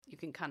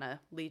can kind of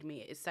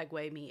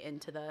segue me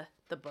into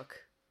the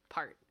book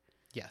part.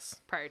 Yes.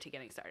 Prior to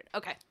getting started.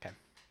 Okay. Okay.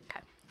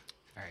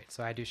 All right.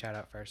 So I do shout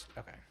out first.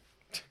 Okay.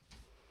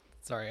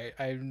 Sorry.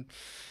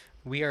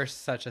 We are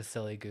such a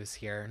silly goose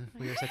here.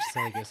 We are such a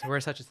silly goose. We're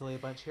such a silly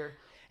bunch here.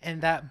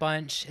 And that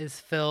bunch is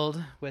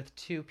filled with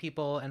 2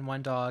 people and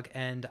 1 dog.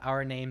 And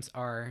our names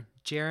are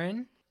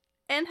Jaren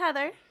and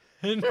Heather.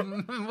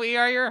 We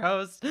are your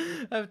hosts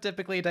of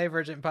Typically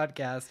Divergent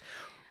Podcast.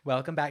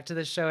 Welcome back to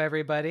the show,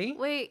 everybody.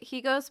 Wait,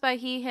 he goes by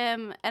he,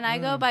 him, and I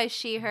go by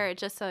she, her,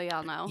 just so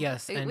y'all know.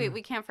 Yes.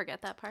 We can't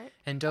forget that part.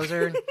 And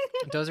Dozer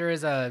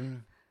is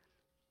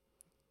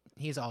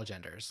he's all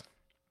genders.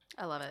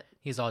 I love it.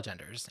 He's all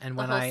genders. And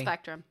the whole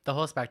spectrum. The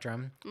whole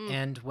spectrum.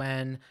 And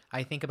when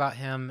I think about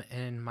him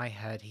in my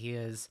head, he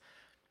is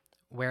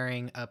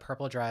wearing a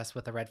purple dress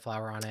with a red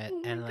flower on it.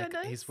 And like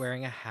goodness. he's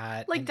wearing a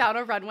hat. Like down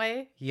a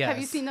runway? Yes. Have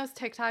you seen those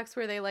TikToks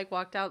where they like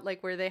walk down,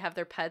 like where they have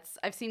their pets?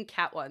 I've seen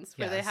cat ones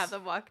where they have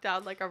them walk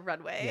down like a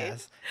runway.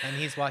 Yes. And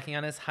he's walking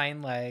on his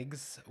hind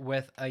legs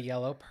with a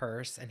yellow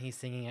purse and he's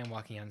singing and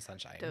walking on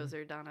sunshine.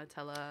 Dozer,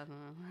 Donatella.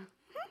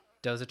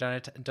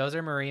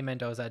 Dozer Marie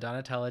Mendoza,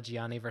 Donatella,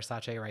 Gianni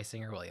Versace,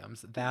 Reisinger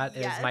Williams. That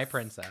is my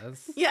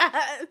princess.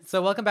 Yes.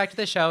 So welcome back to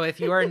the show. If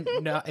you are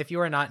if you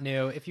are not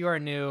new, if you are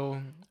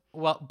new,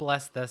 well,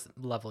 bless this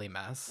lovely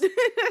mess.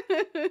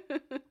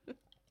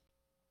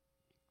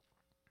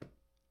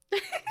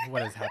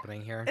 What is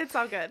happening here? It's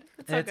all good.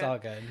 It's all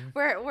good.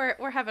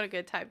 We're having a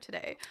good time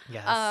today.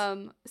 Yes.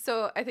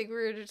 So I think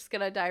we're just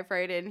gonna dive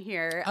right in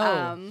here.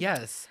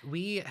 Yes.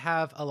 We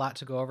have a lot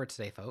to go over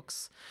today,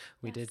 folks.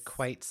 We did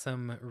quite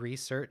some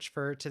research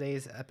for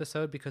today's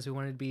episode because we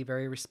wanted to be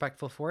very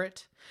respectful for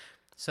it.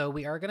 So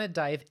we are going to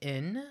dive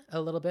in a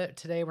little bit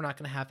today. We're not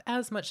going to have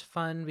as much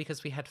fun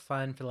because we had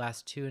fun for the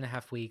last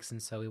 2.5 weeks.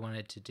 And so we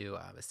wanted to do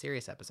a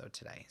serious episode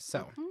today.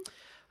 So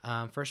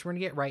first, we're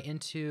going to get right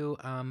into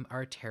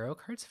our tarot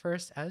cards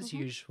first, as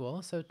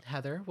usual. So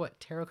Heather, what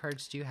tarot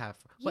cards do you have?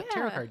 What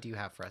tarot card do you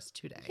have for us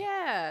today?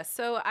 Yeah.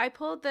 So I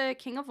pulled the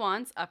King of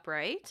Wands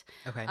upright.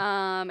 Okay.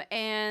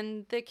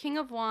 And the King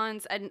of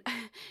Wands, and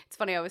it's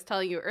funny, I was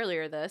telling you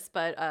earlier this,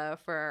 but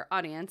for our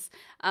audience,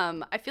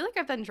 I feel like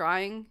I've been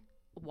drawing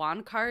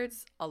wand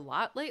cards a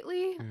lot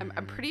lately.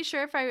 I'm pretty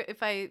sure if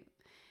I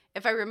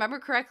remember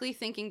correctly,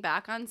 thinking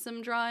back on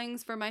some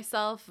drawings for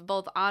myself,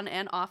 both on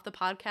and off the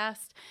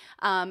podcast.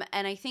 And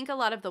I think a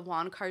lot of the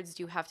wand cards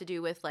do have to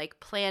do with like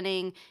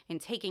planning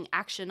and taking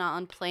action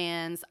on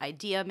plans,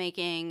 idea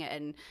making,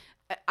 and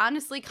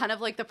honestly kind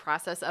of like the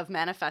process of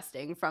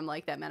manifesting from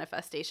like that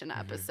manifestation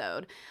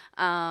episode.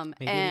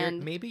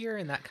 Maybe you're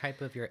in that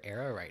type of your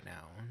era right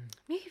now.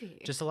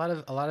 Maybe. Just a lot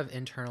of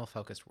internal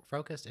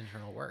focused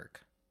internal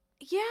work.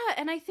 Yeah,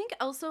 and I think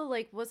also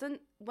like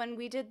wasn't when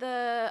we did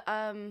the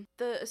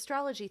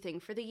astrology thing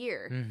for the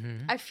year.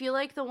 I feel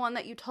like the one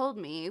that you told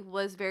me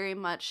was very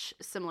much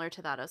similar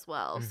to that as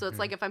well. So it's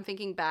like if I'm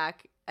thinking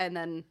back and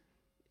then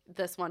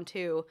this one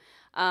too.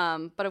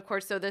 But of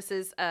course, so this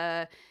is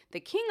the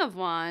King of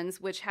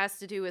Wands, which has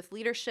to do with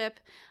leadership,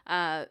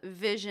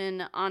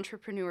 vision,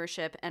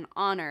 entrepreneurship, and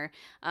honor.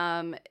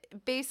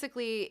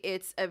 Basically,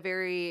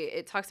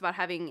 it talks about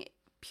having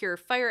pure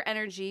fire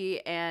energy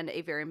and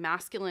a very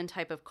masculine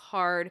type of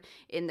card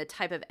in the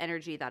type of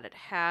energy that it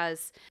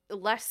has.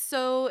 Less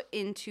so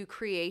into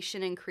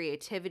creation and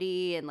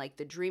creativity and like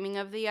the dreaming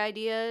of the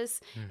ideas,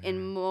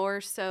 and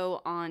more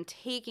so on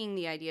taking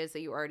the ideas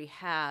that you already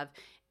have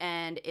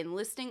and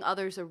enlisting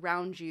others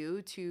around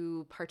you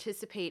to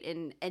participate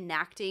in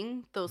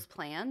enacting those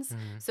plans.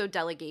 So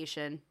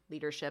delegation,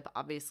 leadership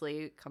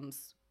obviously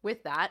comes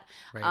with that.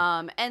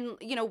 Right. And,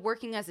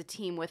 working as a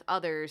team with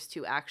others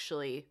to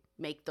actually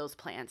make those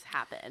plans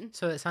happen.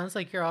 So it sounds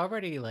like you're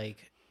already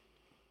like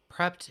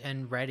prepped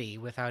and ready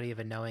without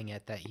even knowing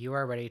it, that you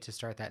are ready to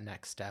start that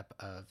next step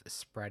of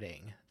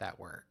spreading that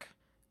work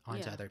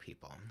onto other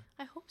people.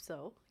 I hope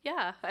so.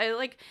 Yeah.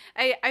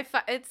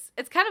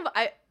 It's kind of,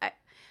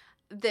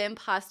 the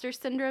imposter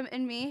syndrome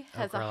in me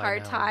has has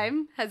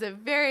a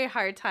very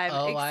hard time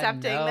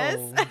accepting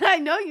this. I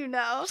know you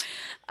know.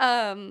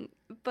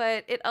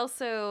 But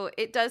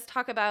it does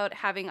talk about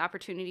having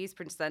opportunities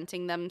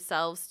presenting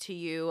themselves to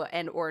you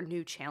and or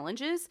new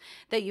challenges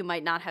that you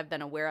might not have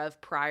been aware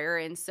of prior.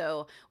 And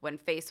so when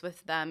faced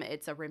with them,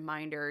 it's a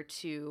reminder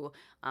to,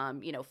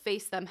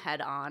 face them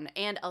head on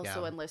and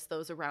also enlist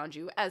those around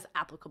you as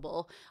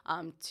applicable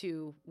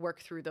to work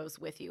through those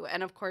with you.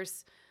 And of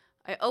course,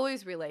 I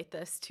always relate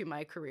this to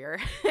my career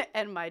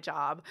and my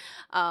job,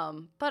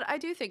 but I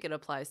do think it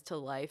applies to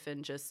life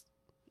and just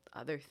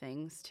other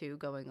things too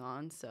going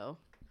on. So,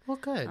 well,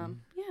 good.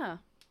 Yeah,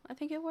 I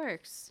think it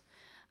works.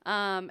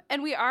 And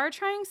we are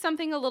trying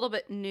something a little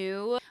bit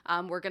new.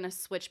 We're going to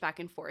switch back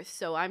and forth.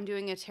 So I'm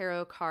doing a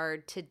tarot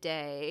card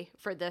today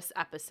for this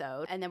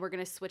episode, and then we're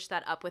going to switch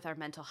that up with our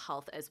mental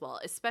health as well,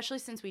 especially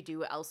since we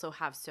do also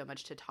have so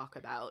much to talk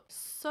about.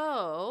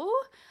 So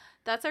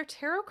that's our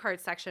tarot card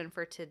section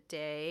for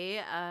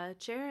today.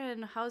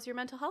 Jaren, how's your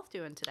mental health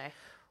doing today?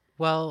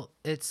 Well,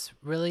 it's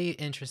really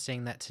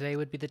interesting that today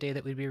would be the day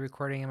that we'd be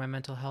recording and my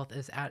mental health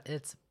is at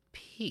its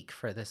peak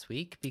for this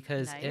week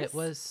because Nice. it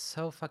was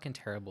so fucking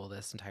terrible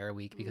this entire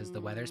week because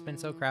the weather's been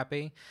so Mm.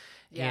 crappy.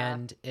 Yeah.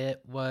 And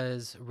it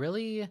was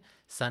really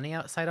sunny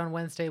outside on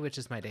Wednesday, which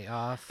is my day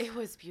off. It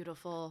was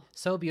beautiful.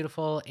 So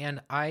beautiful.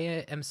 And I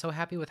am so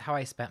happy with how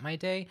I spent my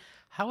day.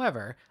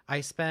 However,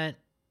 I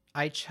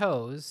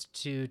chose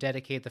to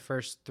dedicate the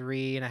first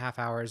 3.5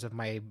 hours of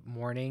my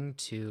morning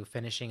to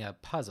finishing a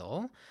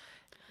puzzle.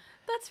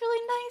 That's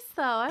really nice,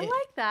 though. I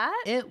like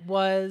that. It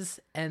was,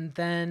 and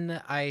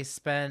then I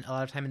spent a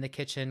lot of time in the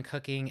kitchen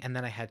cooking, and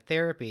then I had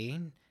therapy,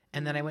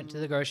 and then I went to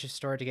the grocery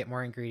store to get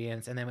more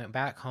ingredients, and then went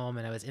back home,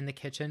 and I was in the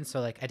kitchen,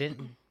 so like I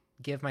didn't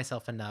give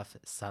myself enough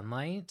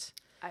sunlight,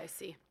 I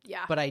see.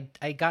 Yeah. but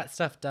I got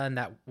stuff done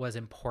that was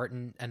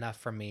important enough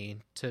for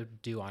me to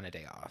do on a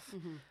day off.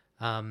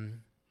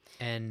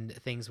 And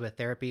things with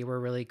therapy were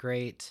really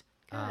great.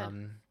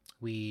 Good.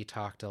 We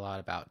talked a lot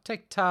about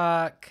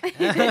TikTok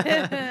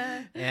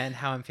and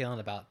how I'm feeling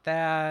about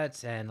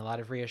that, and a lot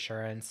of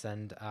reassurance.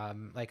 And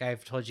like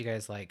I've told you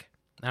guys, like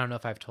I don't know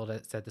if I've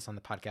said this on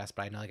the podcast,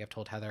 but I know like I've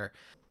told Heather,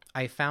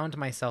 I found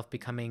myself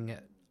becoming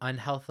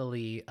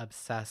unhealthily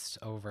obsessed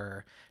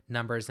over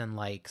numbers and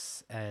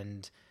likes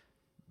and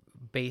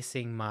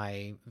basing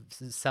my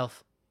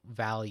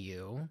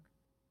self-value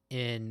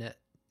in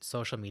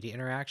social media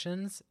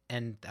interactions.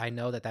 And I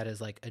know that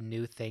is like a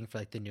new thing for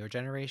like the newer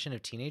generation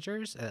of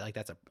teenagers. Like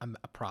that's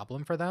a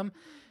problem for them.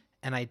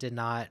 And I did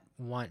not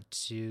want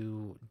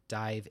to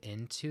dive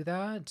into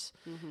that.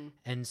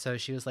 And so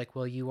she was like,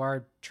 well, you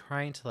are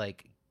trying to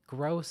like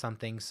grow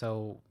something.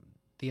 So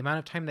the amount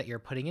of time that you're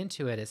putting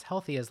into it is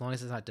healthy as long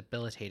as it's not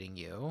debilitating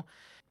you.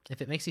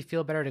 If it makes you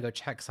feel better to go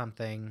check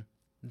something,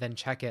 then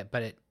check it.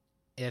 But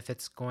if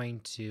it's going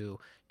to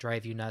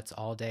drive you nuts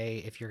all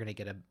day, if you're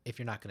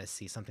not going to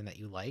see something that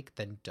you like,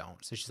 then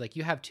don't. So she's like,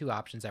 you have 2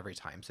 options every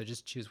time. So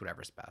just choose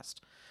whatever's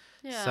best.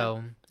 Yeah.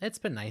 So it's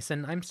been nice,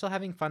 and I'm still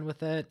having fun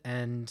with it.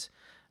 And,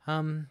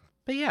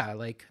 but yeah,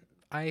 like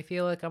I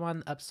feel like I'm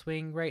on the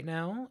upswing right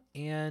now,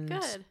 and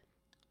Good.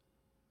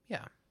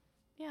 yeah.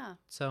 Yeah.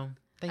 So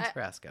thanks for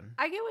asking.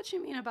 I get what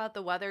you mean about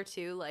the weather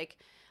too. Like,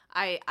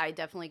 I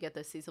definitely get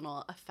the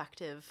seasonal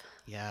affective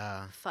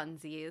Yeah.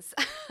 funsies.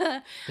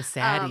 The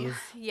saddies.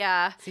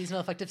 Yeah.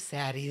 Seasonal affective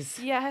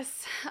saddies.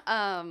 Yes.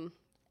 And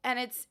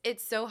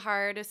it's so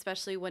hard,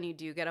 especially when you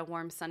do get a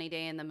warm, sunny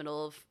day in the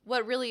middle of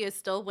what really is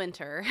still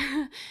winter.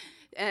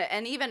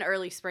 And even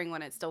early spring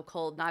when it's still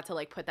cold, not to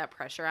like put that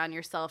pressure on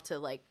yourself to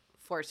like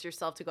force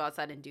yourself to go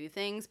outside and do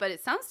things. But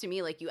it sounds to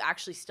me like you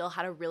actually still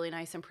had a really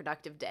nice and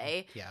productive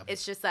day. Yeah.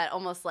 It's just that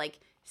almost like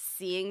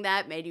seeing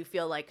that made you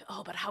feel like,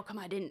 oh, but how come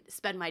I didn't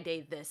spend my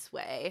day this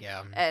way?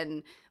 Yeah.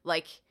 And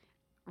like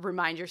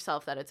remind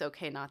yourself that it's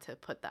okay not to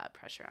put that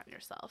pressure on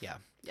yourself. Yeah.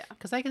 Yeah.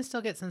 Because I can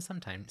still get sun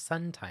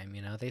time,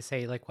 you know. They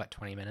say like what,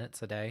 20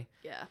 minutes a day?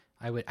 Yeah.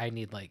 I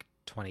need like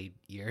 20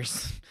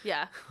 years.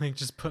 Yeah. Like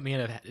just put me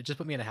in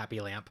a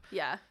happy lamp.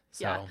 Yeah.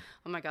 So Yeah.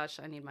 Oh my gosh,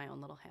 I need my own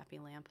little happy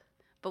lamp.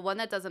 But one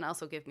that doesn't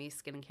also give me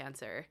skin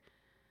cancer.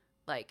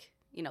 Like,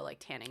 you know, like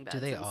tanning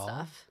beds they and all?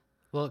 stuff.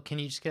 well, can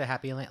you just get a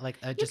happy lamp, like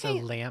just a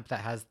can. lamp that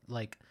has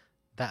like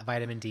that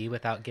vitamin D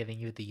without giving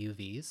you the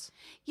UVs?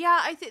 Yeah,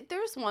 I think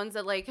there's ones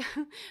that like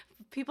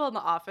people in the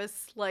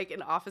office, like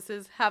in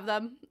offices have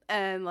them.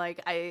 And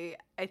like I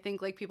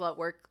think like people at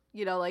work,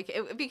 you know, like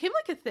it became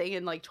like a thing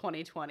in like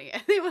 2020.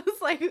 And it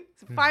was like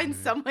find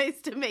some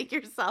ways to make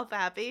yourself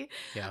happy.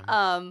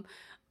 Yeah.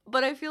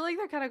 But I feel like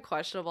they're kind of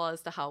questionable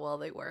as to how well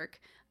they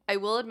work. I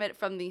will admit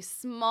from the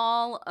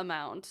small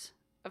amount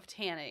of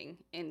tanning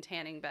in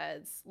tanning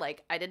beds,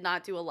 like I did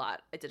not do a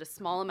lot. I did a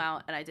small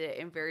amount and I did it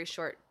in very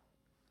short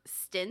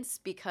stints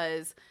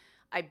because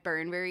I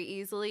burn very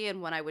easily,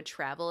 and when I would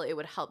travel it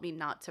would help me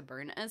not to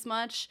burn as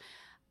much.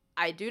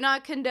 I do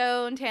not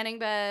condone tanning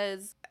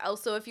beds.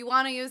 Also, if you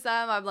want to use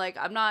them,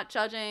 I'm not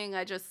judging.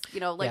 I just, you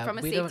know, like Yeah, from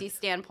a safety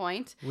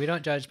standpoint. We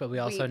don't judge, but we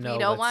also know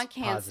don't what's want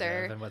cancer.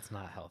 positive and what's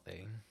not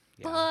healthy.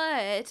 Yeah.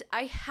 But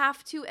I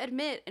have to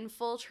admit, in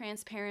full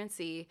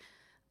transparency,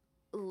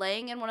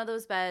 laying in one of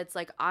those beds,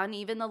 like on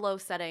even the low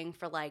setting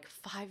for like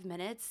 5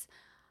 minutes,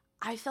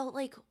 I felt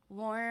like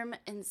warm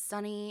and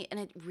sunny, and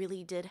it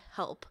really did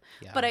help.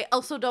 Yeah. But I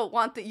also don't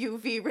want the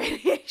UV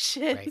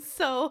radiation. Right.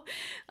 So,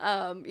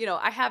 you know,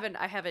 I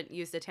haven't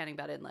used a tanning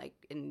bed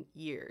in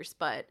years,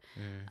 but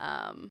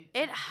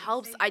it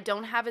helps. I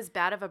don't have as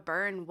bad of a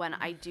burn when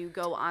I do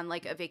go on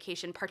like a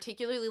vacation,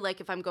 particularly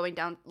like if I'm going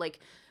down like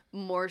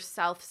more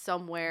south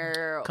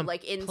somewhere,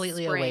 like in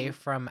completely spring. away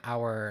from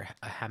our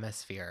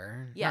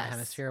hemisphere. Yes. Not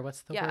hemisphere.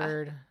 What's the Yeah.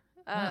 word?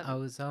 Not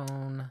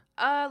ozone.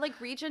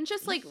 Like region,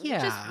 just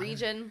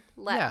region,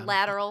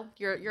 lateral,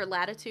 your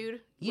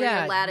latitude, where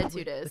your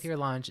latitude is. With your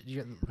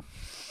longitude,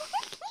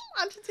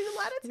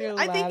 latitude.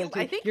 I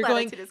think you're latitude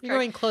going, is correct. You're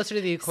going closer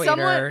to the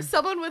equator.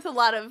 Someone with a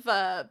lot of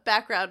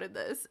background in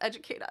this,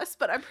 educate us.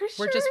 But I'm pretty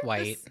sure we're just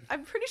white.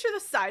 I'm pretty sure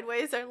the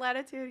sideways are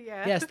latitude.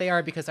 Yeah. Yes, they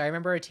are, because I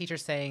remember a teacher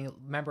saying,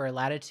 remember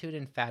latitude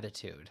and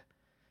fatitude.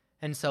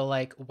 And so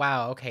like,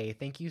 wow, okay,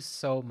 thank you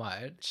so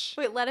much.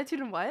 Wait,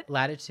 latitude and what?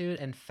 Latitude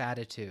and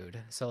fatitude.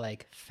 So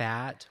like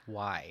fat,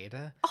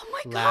 wide. Oh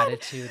my God.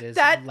 Latitude is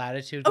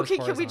latitude goes okay,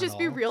 can we just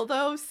be horizontal. real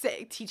though?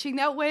 Teaching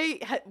that way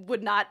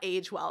would not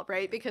age well,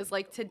 right? Because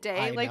like today,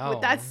 I like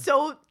know. that's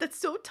so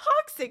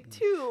toxic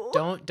too.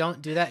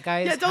 Don't do that,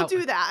 guys. Yeah, don't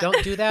do that.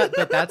 Don't do that,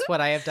 but that's what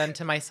I have done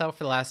to myself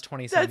for the last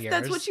 20-some years.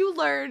 That's what you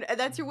learn, and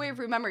that's your way of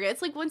remembering it.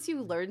 It's like once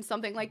you learn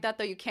something like that,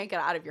 though, you can't get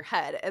it out of your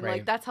head. And Right.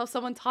 like that's how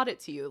someone taught it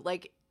to you.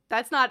 Like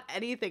that's not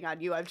anything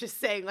on you. I'm just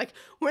saying, like,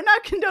 we're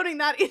not condoning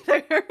that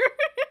either.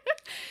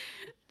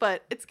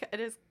 But it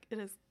is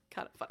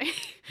kind of funny.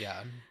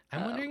 Yeah.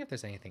 I'm wondering if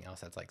there's anything else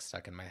that's like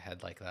stuck in my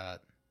head like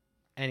that.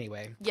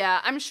 Anyway.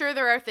 Yeah, I'm sure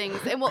there are things,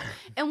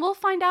 and we'll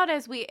find out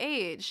as we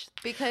age,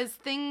 because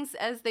things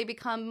as they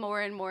become more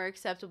and more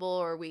acceptable,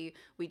 or we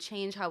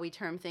change how we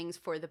term things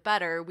for the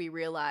better, we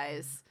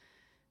realize.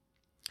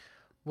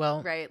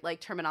 Well, right,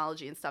 like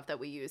terminology and stuff that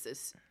we use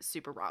is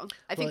super wrong.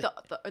 I think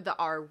the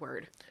R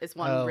word is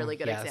one really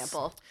good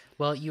example.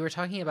 Well, you were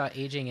talking about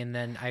aging, and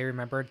then I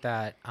remembered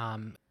that I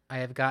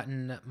have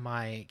gotten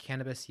my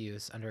cannabis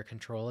use under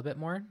control a bit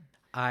more.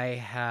 I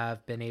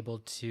have been able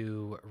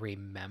to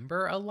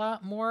remember a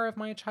lot more of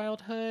my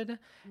childhood,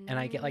 and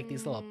I get like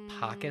these little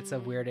pockets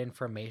of weird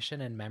information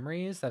and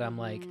memories that I'm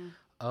like,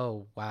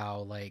 oh wow,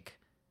 like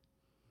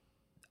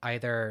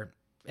either.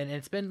 And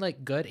it's been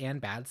like good and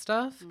bad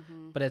stuff,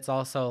 but it's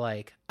also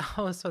like,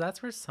 oh, so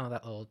that's where some of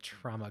that little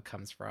trauma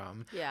comes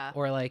from. Yeah.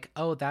 Or like,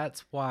 oh,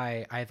 that's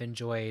why I've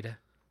enjoyed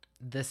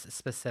this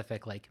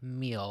specific like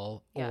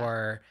meal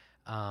or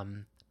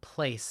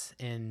place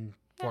in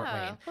Fort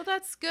Wayne. Well,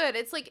 that's good.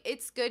 It's like,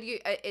 it's good.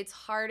 It's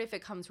hard if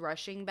it comes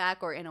rushing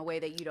back or in a way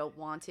that you don't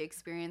want to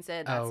experience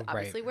it. That's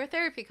obviously where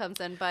therapy comes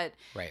in. But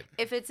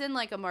if it's in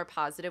like a more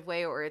positive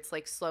way, or it's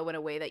like slow in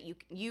a way that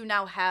you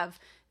now have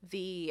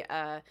the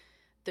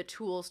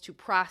tools to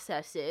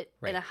process it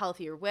in a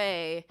healthier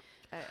way,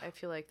 I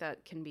feel like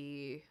that can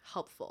be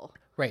helpful.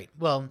 Right.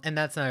 Well, and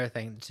that's another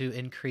thing to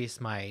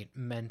increase my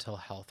mental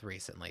health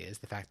recently is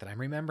the fact that I'm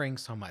remembering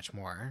so much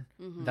more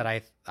that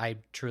I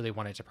truly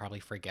wanted to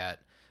probably forget.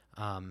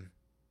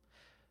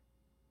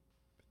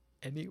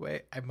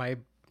 Anyway, my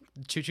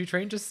choo-choo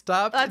train just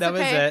stopped. That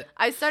was it.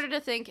 I started to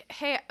think,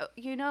 hey,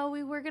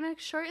 we were going to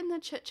shorten the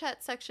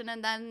chit-chat section,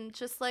 and then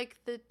just like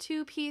the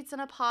 2 peas in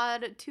a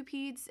pod, 2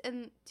 peas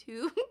and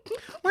 2...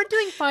 We're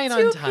doing fine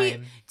on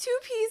time. 2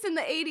 peas in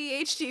the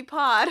ADHD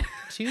pod.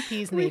 2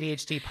 peas in the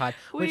ADHD pod,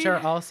 which are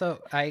also...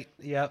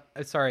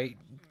 sorry.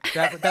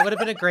 That would have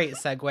been a great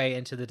segue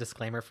into the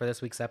disclaimer for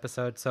this week's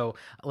episode. So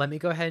let me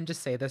go ahead and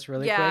just say this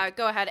really quick. Yeah,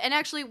 go ahead. And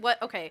actually,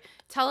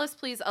 tell us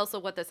please also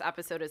what this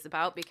episode is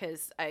about,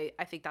 because I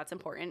think that's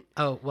important.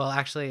 Oh, well,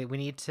 actually,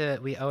 we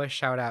owe a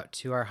shout out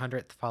to our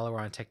 100th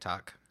follower on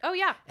TikTok. Oh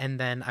yeah. And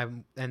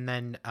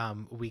then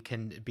we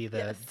can be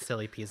the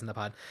silly peas in the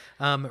pod.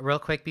 Real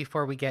quick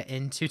before we get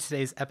into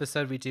today's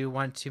episode, we do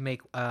want to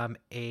make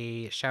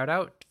a shout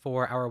out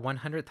for our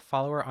 100th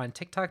follower on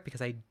TikTok,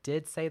 because I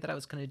did say that I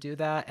was going to do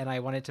that, and I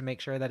wanted to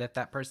make sure that if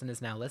that person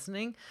is now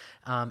listening,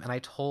 and I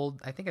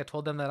think I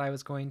told them that I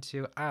was going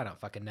to, I don't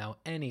fucking know.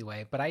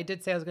 Anyway, but I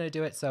did say I was going to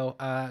do it. So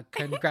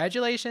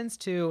congratulations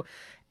to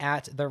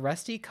 @the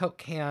Rusty Coke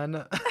Can.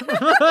 Okay,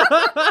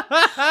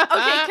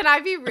 can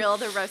I be real?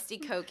 The Rusty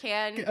Coke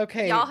Can.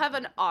 Okay. Y'all have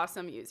an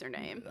awesome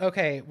username.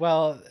 Okay,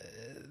 well,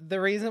 the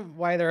reason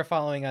why they're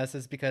following us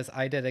is because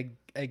I did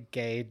a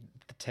gay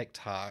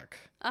TikTok.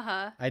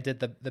 I did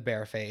the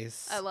bare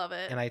face. I love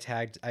it. And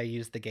I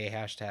used the gay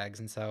hashtags,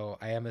 and so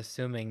I am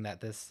assuming that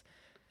this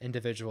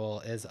individual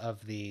is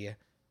of the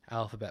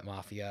Alphabet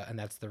Mafia, and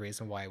that's the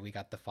reason why we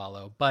got the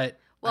follow. But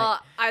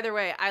either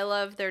way, I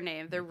love their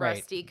name, the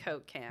Rusty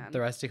Coke Can. The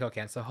Rusty Coke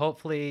Can. So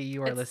hopefully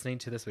you are listening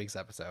to this week's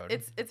episode.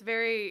 It's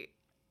very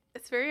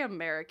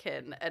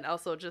American, and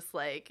also just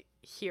like,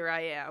 here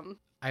I am.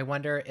 I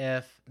wonder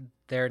if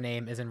their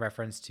name is in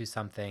reference to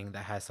something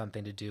that has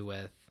something to do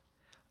with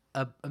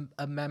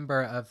a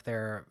member of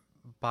their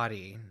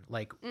body,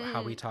 like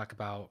how we talk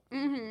about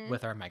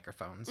with our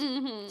microphones.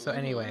 So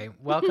anyway,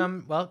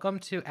 welcome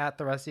to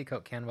 @the Rusty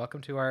Coke Can.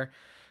 Welcome to our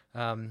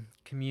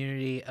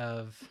community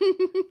of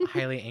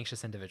highly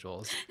anxious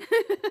individuals.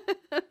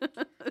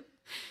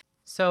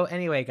 So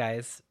anyway,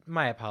 guys,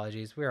 my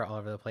apologies. We are all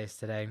over the place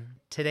today.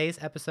 Today's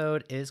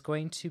episode is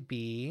going to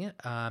be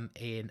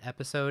an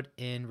episode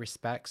in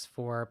respects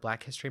for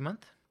Black History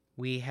Month.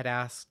 We had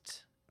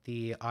asked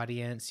the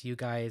audience, you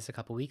guys, a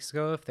couple weeks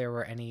ago if there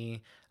were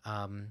any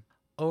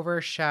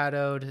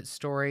overshadowed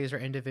stories or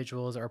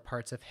individuals or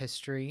parts of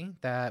history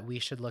that we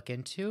should look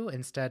into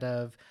instead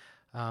of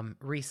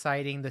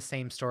reciting the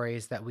same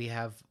stories that we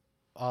have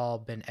all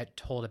been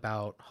told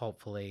about,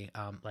 hopefully,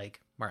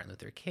 like Martin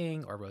Luther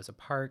King or Rosa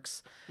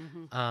Parks.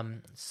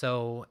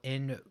 So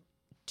in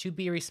to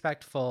be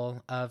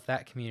respectful of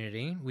that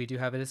community, we do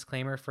have a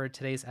disclaimer for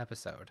today's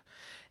episode.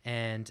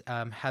 And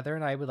Heather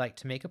and I would like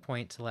to make a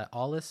point to let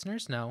all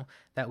listeners know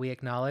that we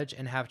acknowledge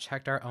and have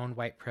checked our own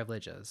white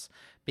privileges.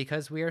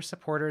 Because we are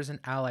supporters and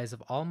allies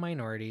of all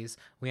minorities,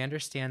 we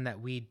understand that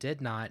we did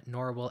not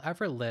nor will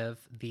ever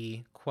live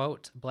the,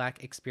 quote,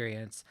 Black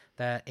experience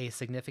that a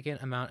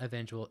significant amount of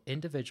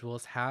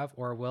individuals have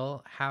or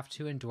will have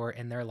to endure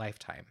in their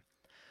lifetime.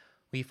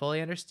 We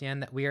fully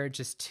understand that we are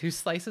just two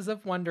slices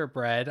of Wonder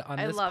Bread on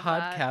this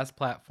podcast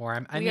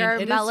platform. We are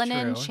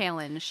melanin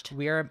challenged.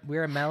 We are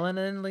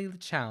melaninly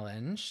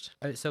challenged.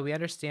 So we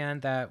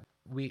understand that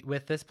we,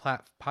 with this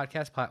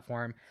podcast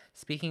platform,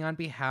 speaking on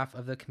behalf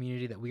of the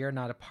community that we are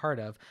not a part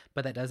of,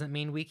 but that doesn't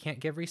mean we can't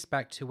give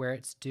respect to where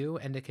it's due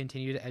and to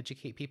continue to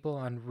educate people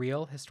on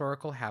real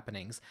historical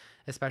happenings,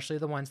 especially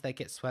the ones that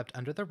get swept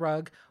under the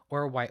rug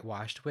or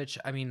whitewashed, which,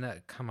 I mean,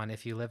 come on,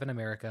 if you live in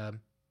America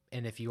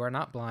and if you are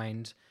not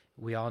blind,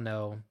 we all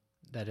know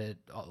that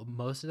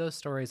most of those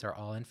stories are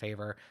all in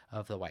favor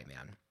of the white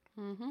man.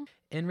 Mm-hmm.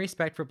 In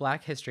respect for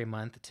Black History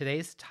Month,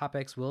 today's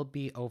topics will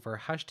be over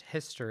hushed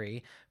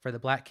history for the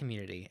Black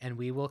community, and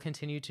we will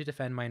continue to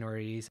defend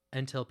minorities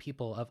until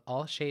people of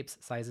all shapes,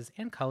 sizes,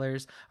 and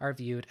colors are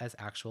viewed as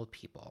actual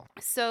people.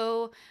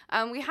 So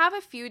we have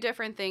a few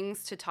different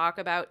things to talk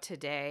about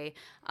today,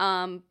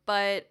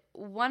 but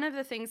one of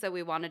the things that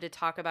we wanted to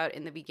talk about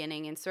in the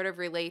beginning and sort of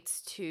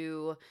relates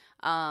to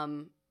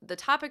the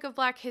topic of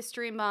Black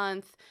History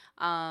Month,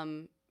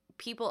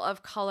 people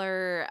of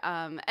color,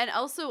 and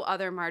also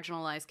other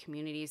marginalized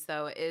communities,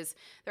 though, is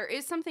there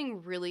is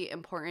something really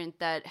important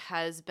that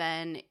has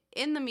been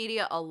in the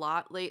media a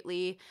lot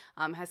lately,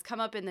 has come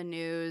up in the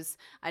news.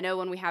 I know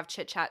when we have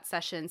chit-chat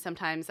sessions,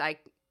 sometimes I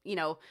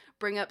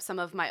bring up some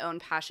of my own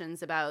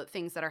passions about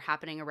things that are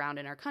happening around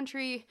in our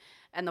country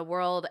and the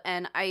world,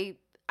 and I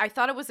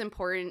thought it was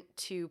important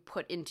to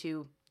put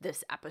into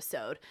this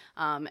episode,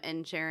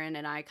 and Jaron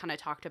and I kind of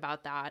talked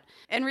about that.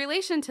 In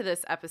relation to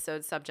this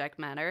episode's subject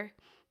matter,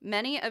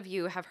 many of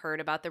you have heard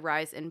about the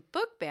rise in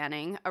book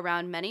banning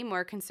around many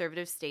more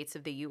conservative states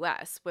of the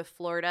U.S., with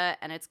Florida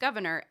and its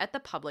governor at the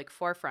public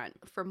forefront.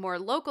 For more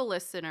local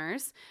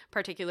listeners,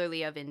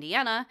 particularly of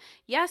Indiana,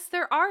 yes,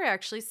 there are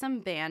actually some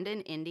banned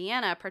in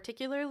Indiana,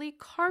 particularly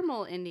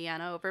Carmel,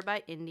 Indiana, over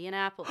by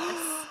Indianapolis.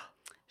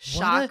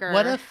 Shocker.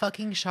 What a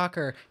fucking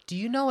shocker. Do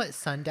you know what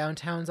sundown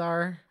towns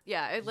are?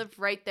 Yeah, I lived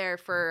right there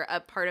for a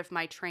part of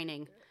my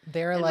training.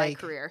 They're in like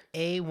my career.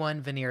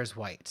 A1 veneers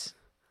white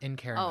in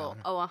Caramel.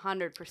 Oh,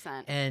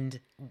 100%. And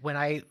when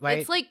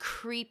it's like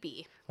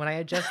creepy. When I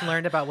had just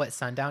learned about what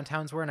sundown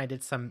towns were and I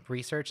did some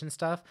research and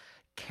stuff,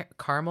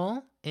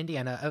 Carmel,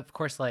 Indiana, of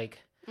course, like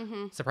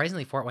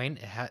surprisingly Fort Wayne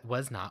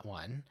was not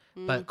one,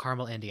 but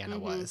Carmel, Indiana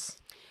was.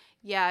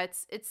 Yeah,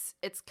 it's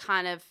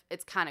kind of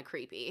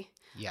creepy.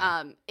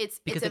 Yeah. It's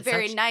a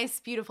very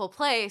nice, beautiful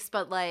place,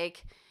 but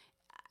like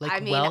I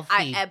mean,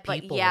 wealthy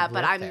people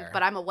but there.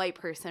 I'm a white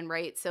person,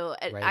 right? So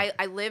Right.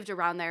 I lived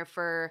around there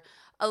for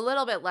a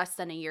little bit less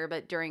than a year,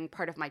 but during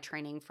part of my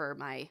training for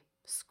my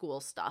school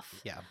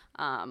stuff. Yeah.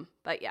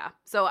 But yeah,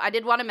 so I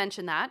did want to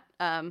mention that.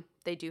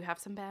 They do have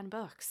some banned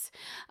books.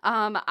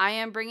 I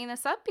am bringing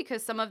this up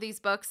because some of these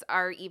books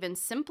are even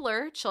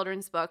simpler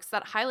children's books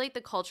that highlight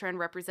the culture and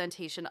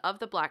representation of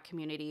the Black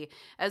community,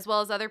 as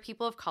well as other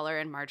people of color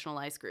and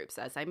marginalized groups,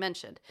 as I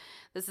mentioned.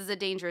 This is a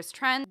dangerous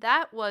trend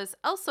that was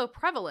also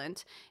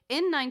prevalent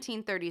in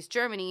 1930s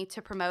Germany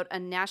to promote a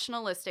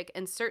nationalistic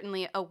and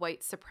certainly a white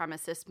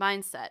supremacist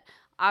mindset.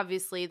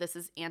 Obviously, this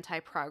is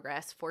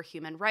anti-progress for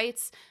human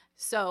rights.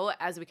 So,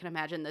 as we can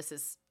imagine, this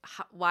is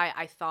why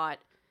I thought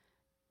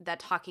that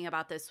talking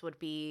about this would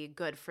be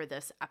good for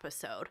this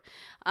episode.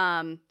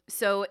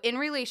 So in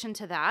relation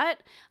to that,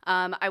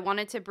 I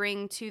wanted to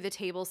bring to the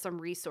table some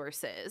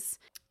resources.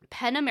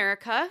 PEN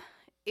America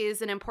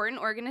is an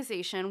important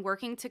organization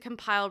working to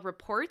compile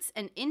reports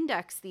and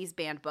index these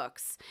banned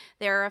books.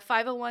 They are a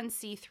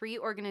 501c3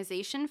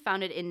 organization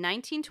founded in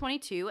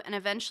 1922 and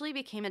eventually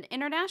became an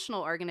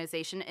international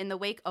organization in the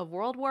wake of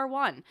World War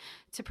I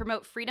to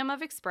promote freedom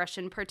of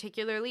expression,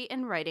 particularly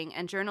in writing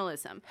and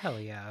journalism. Hell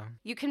yeah.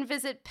 You can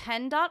visit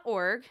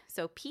pen.org,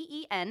 so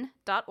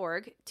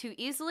PEN.org, to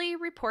easily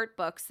report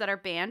books that are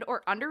banned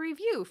or under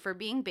review for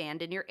being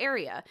banned in your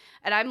area.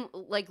 And I'm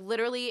like,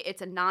 literally,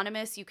 it's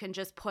anonymous. You can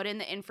just put in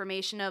the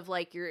information of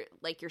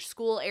your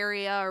school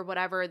area or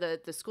whatever,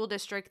 the school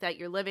district that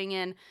you're living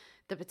in,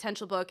 the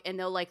potential book, and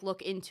they'll like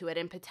look into it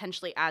and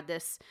potentially add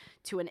this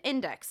to an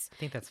index. I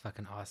think that's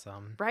fucking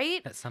awesome.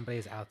 Right? That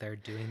somebody's out there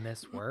doing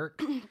this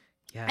work.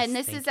 Yes, and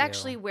this is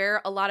actually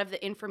where a lot of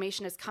the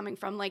information is coming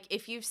from. Like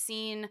if you've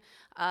seen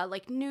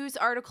like news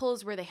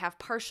articles where they have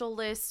partial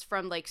lists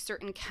from like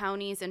certain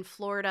counties in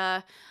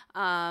Florida,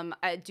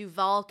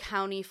 Duval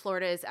County,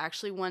 Florida is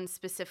actually one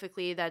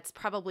specifically that's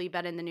probably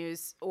been in the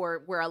news,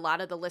 or where a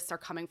lot of the lists are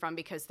coming from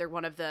because they're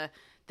one of the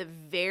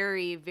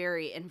very,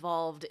 very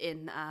involved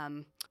in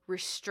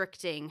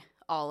restricting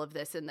all of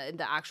this in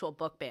the actual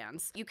book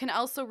bans. You can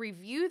also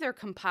review their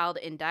compiled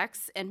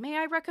index, and may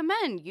I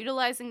recommend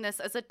utilizing this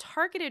as a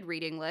targeted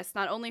reading list,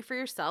 not only for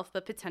yourself,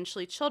 but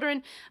potentially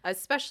children,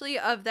 especially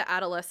of the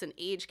adolescent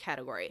age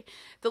category.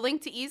 The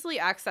link to easily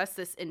access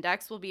this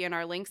index will be in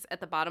our links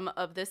at the bottom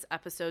of this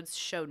episode's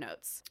show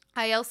notes.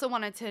 I also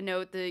wanted to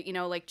note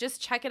that,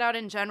 just check it out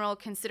in general.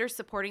 Consider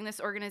supporting this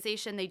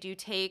organization. They do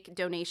take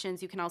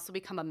donations. You can also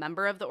become a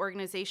member of the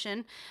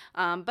organization,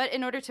 but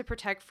in order to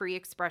protect free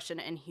expression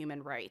and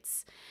human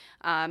rights.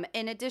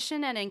 In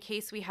addition, and in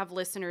case we have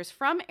listeners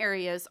from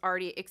areas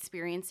already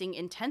experiencing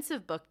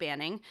intensive book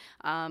banning,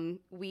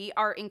 we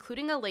are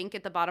including a link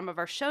at the bottom of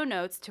our show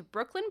notes to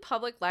Brooklyn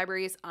Public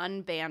Library's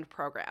Unbanned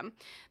program.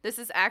 This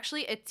is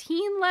actually a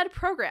teen-led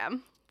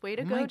program. Way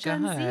to go,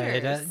 Gen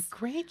Zers.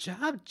 Great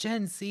job,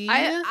 Gen Z.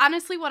 I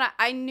honestly,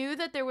 I knew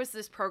that there was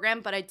this program,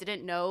 but I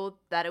didn't know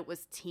that it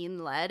was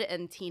teen-led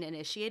and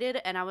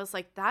teen-initiated, and I was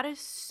like, that is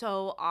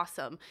so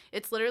awesome.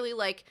 It's literally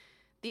like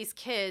these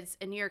kids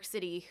in New York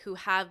City who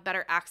have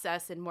better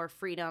access and more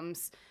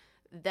freedoms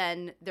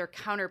than their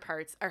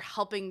counterparts are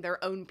helping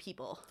their own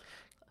people.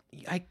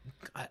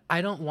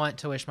 I don't want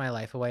to wish my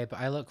life away, but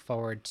I look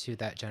forward to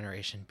that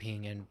generation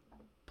being in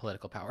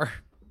political power.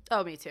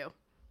 Oh, me too.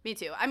 Me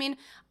too. I mean,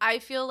 I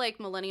feel like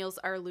millennials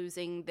are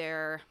losing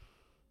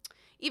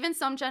even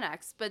some Gen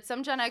X, but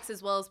some Gen X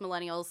as well as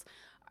millennials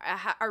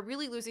are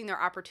really losing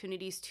their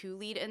opportunities to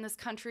lead in this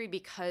country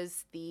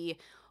because the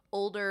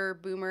older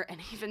boomer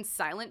and even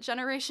silent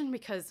generation,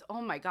 because,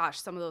 oh my gosh,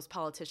 some of those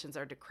politicians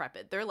are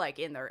decrepit. They're like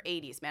in their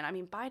 80s, man. I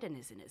mean, Biden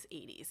is in his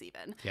 80s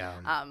even.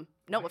 Yeah.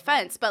 No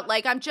offense, but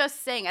like, I'm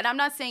just saying, and I'm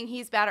not saying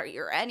he's bad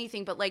or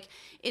anything, but like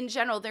in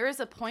general, there is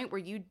a point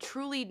where you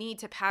truly need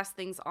to pass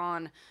things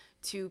on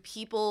to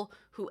people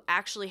who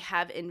actually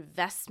have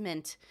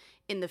investment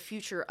in the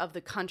future of the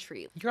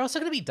country. You're also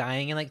going to be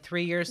dying in like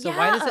 3 years, so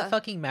why does it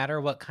fucking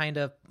matter what kind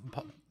of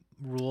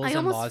rules and laws you want to pass? I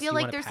almost feel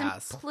like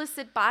there's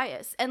implicit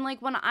bias. And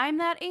like when I'm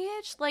that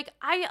age, like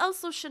I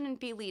also shouldn't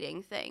be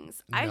leading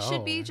things. No. I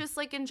should be just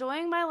like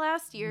enjoying my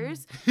last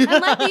years and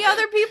let the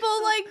other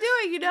people like do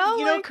it, You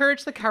know,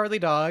 Courage the Cowardly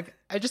Dog.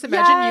 I just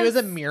imagine you as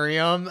a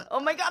Miriam.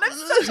 Oh my God, I'm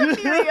such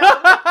a Miriam.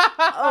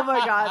 Oh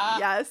my God,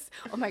 yes.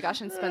 Oh my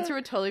gosh, and Spencer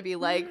would totally be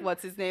like,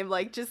 what's his name?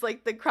 Like, just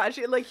like the crotch,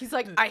 like he's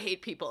like, I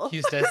hate people.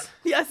 Eustace.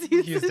 Yes,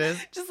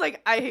 Eustace. Just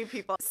like, I hate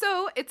people.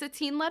 So it's a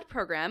teen-led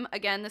program.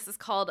 Again, this is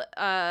called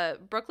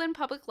Brooklyn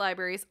Public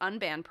Library's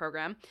Unbanned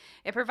program.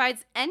 It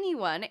provides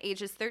anyone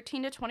ages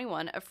 13 to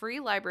 21 a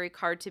free library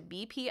card to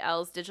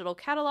BPL's digital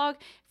catalog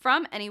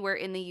from anywhere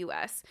in the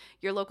U.S.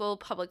 Your local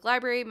public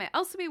library may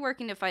also be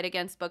working to fight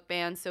against book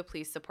bans, so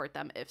please support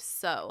them if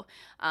so.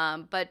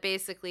 But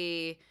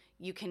basically,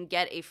 you can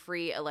get a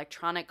free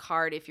electronic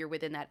card if you're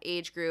within that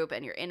age group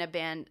and you're in a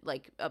band,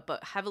 like a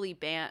heavily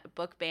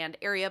book banned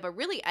area, but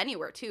really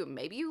anywhere too.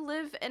 Maybe you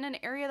live in an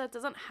area that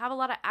doesn't have a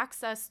lot of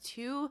access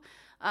to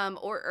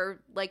or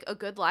like a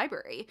good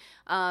library.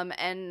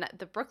 And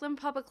the Brooklyn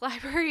Public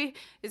Library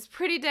is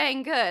pretty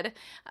dang good.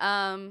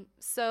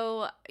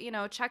 So,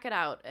 check it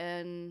out.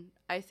 And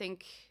I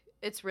think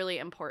it's really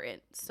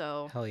important.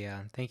 So hell yeah.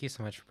 Thank you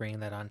so much for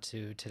bringing that on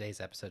to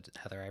today's episode,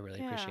 Heather. I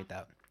really appreciate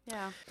that.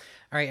 Yeah. All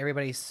right,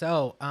 everybody.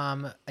 So,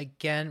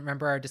 again,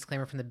 remember our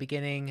disclaimer from the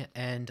beginning,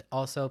 and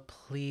also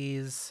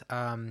please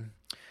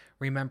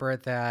remember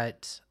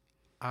that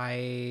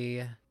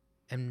I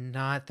am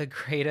not the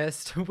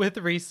greatest with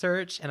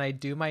research, and I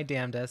do my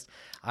damnedest.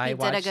 You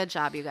did a good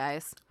job, you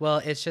guys. Well,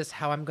 it's just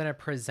how I'm going to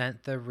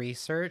present the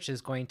research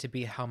is going to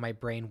be how my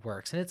brain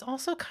works. And it's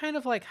also kind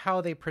of like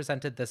how they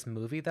presented this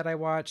movie that I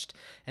watched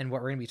and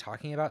what we're going to be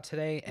talking about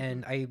today.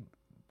 And I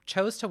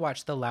chose to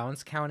watch The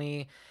Lowndes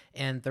County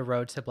and The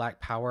Road to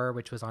Black Power,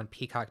 which was on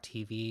Peacock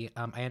TV.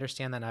 I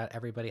understand that not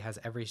everybody has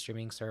every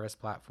streaming service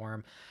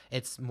platform.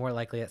 It's more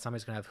likely that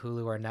somebody's going to have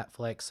Hulu or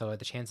Netflix, so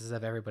the chances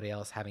of everybody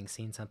else having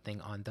seen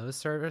something on those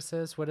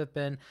services would have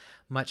been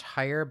much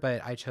higher,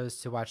 but I chose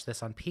to watch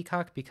this on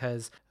Peacock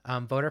because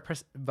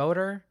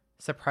voter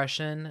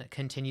suppression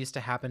continues to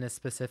happen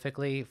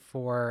specifically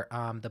for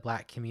the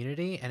Black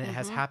community, and it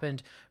has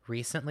happened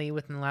recently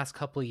within the last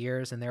couple of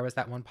years. And there was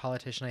that one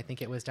politician, I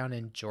think it was down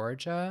in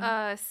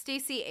Georgia.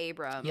 Stacey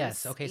Abrams.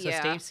 Yes. Okay. So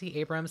Stacey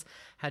Abrams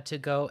had to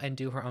go and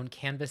do her own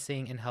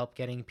canvassing and help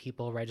getting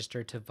people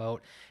registered to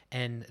vote.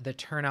 And the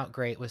turnout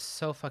rate was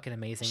so fucking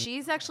amazing.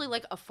 She's actually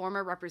like a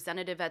former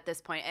representative at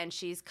this point, and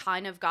she's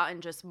kind of gotten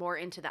just more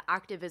into the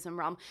activism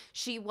realm.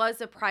 She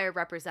was a prior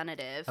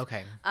representative.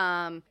 Okay.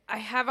 I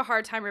have a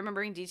hard time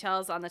remembering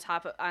details on the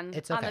top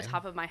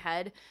of my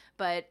head,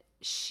 but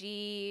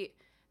she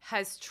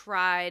has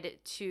tried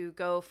to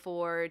go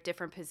for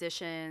different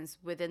positions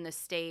within the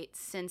state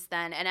since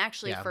then, and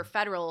actually for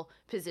federal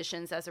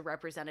positions as a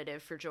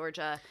representative for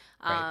Georgia.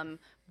 Right.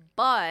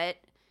 But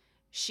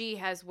she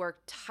has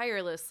worked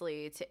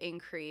tirelessly to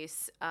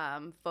increase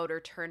voter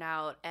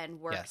turnout and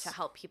work to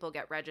help people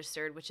get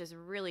registered, which is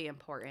really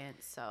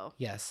important. So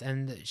yes,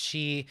 and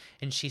she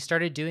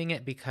started doing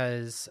it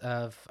because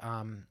of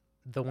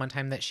the one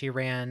time that she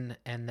ran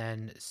and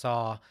then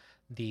saw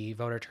the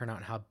voter turnout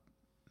and how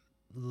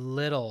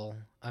little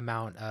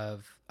amount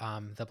of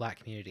the Black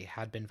community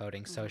had been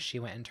voting. So she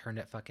went and turned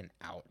it fucking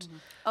out.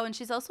 Oh, and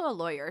she's also a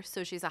lawyer,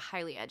 so she's a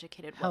highly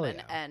educated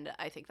woman, and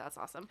I think that's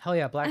awesome. Hell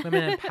yeah, Black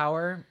women in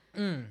power.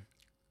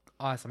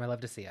 Awesome. I love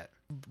to see it.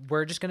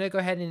 We're just going to go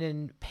ahead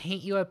and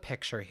paint you a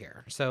picture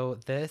here. So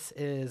this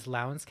is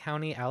Lowndes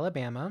County,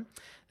 Alabama,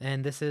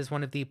 and this is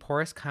one of the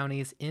poorest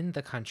counties in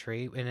the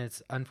country, and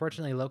it's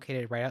unfortunately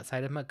located right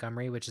outside of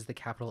Montgomery, which is the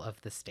capital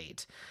of the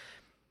state.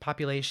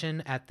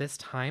 Population at this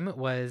time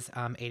was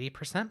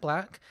 80%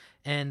 Black,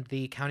 and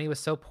the county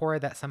was so poor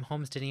that some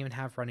homes didn't even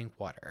have running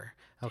water.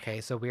 Okay,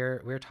 so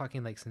we're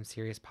talking like some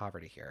serious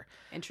poverty here.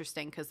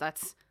 Interesting, because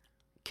that's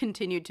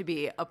continued to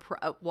be a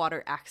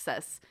water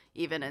access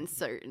even in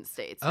certain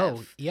states.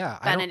 Oh, yeah.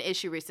 Been an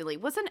issue recently.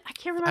 I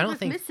can't remember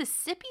if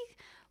Mississippi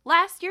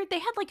last year, they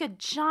had like a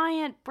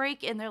giant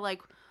break in their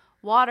like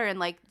water, and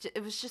like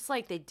it was just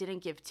like they didn't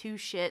give two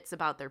shits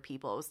about their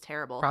people. It was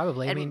terrible.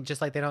 Probably. I mean, just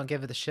like they don't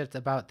give the shit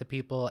about the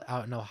people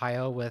out in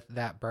Ohio with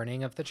that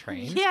burning of the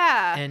trains.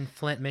 Yeah. And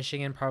Flint,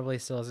 Michigan probably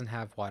still doesn't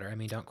have water. I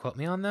mean, don't quote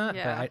me on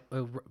that,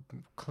 but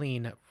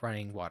clean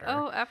running water.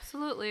 Oh,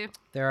 absolutely.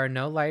 There are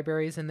no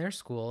libraries in their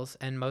schools,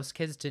 and most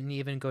kids didn't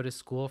even go to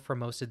school for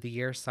most of the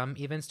year. Some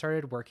even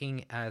started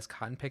working as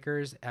cotton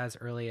pickers as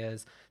early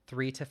as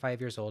 3 to 5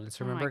 years old. And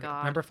so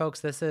remember,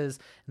 folks, this is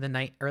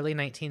the early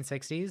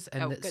 1960s.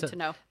 And good to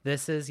know.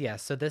 This is,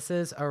 so this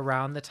is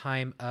around the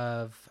time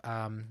of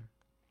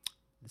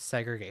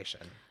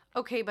segregation.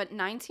 Okay, but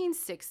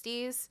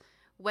 1960s,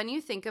 when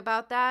you think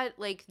about that,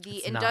 like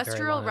the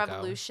Industrial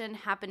Revolution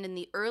happened in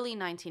the early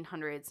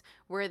 1900s,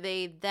 where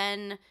they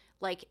then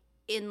like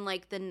in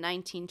like the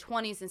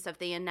 1920s and stuff,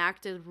 they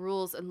enacted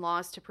rules and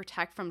laws to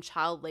protect from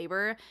child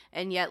labor.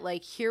 And yet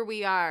like here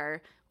we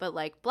are, but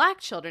like Black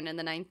children in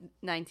the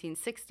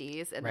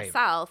 1960s in the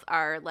South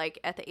are like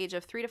at the age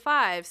of 3 to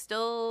 5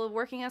 still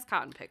working as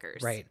cotton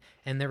pickers. Right.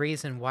 And the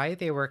reason why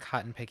they were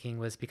cotton picking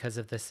was because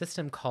of the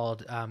system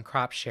called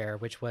crop share,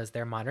 which was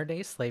their modern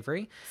day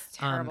slavery. It's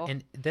terrible.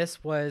 And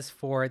this was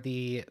for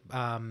the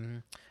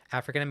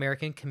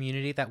African-American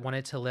community that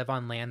wanted to live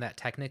on land that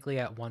technically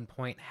at one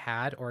point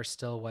had or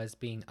still was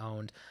being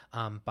owned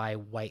by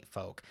white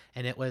folk.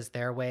 And it was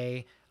their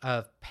way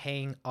of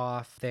paying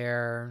off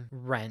their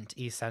rent,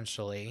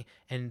 essentially.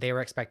 And they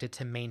were expected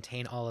to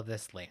maintain all of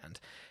this land.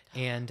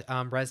 And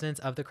residents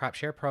of the crop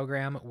share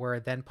program were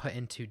then put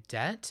into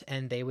debt,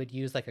 and they would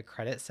use like a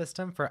credit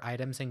system for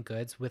items and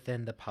goods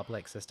within the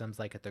public systems,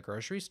 like at the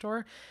grocery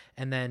store.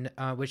 And then,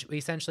 which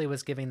essentially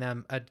was giving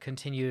them a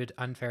continued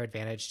unfair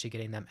advantage to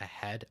getting them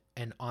ahead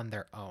and on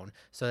their own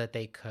so that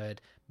they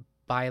could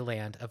buy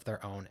land of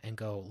their own and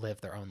go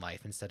live their own life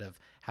instead of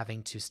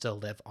having to still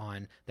live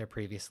on their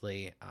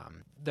previously,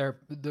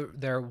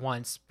 their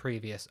once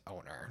previous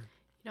owner.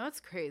 You know what's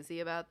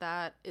crazy about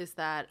that is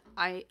that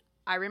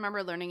I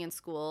remember learning in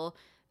school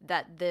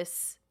that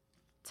this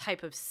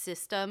type of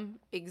system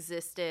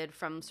existed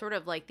from sort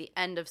of like the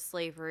end of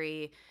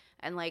slavery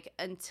and like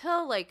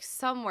until like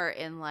somewhere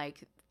in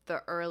like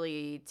the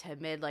early to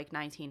mid like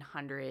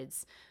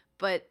 1900s.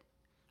 But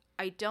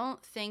I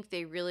don't think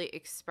they really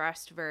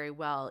expressed very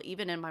well,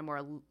 even in my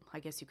more, I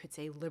guess you could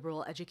say,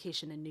 liberal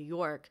education in New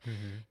York.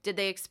 Did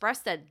they express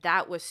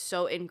that was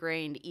so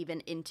ingrained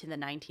even into the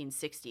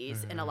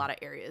 1960s in a lot of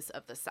areas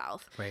of the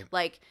South? Right.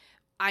 Like,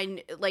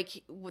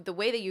 the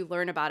way that you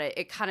learn about it,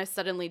 it kind of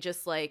suddenly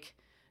just like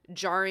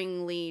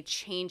jarringly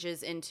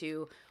changes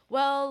into,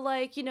 well,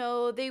 like, you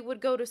know, they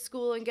would go to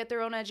school and get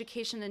their own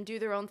education and do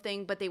their own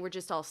thing, but they were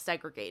just all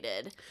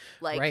segregated,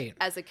 like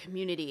as a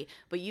community.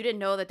 But you didn't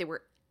know that they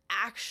were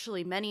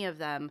actually, many of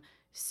them,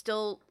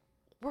 still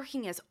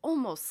working as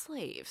almost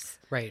slaves.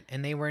 Right.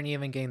 And they weren't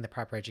even getting the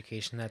proper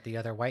education that the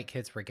other white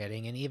kids were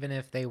getting. And even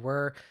if they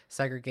were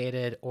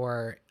segregated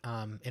or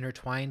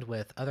intertwined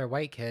with other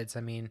white kids,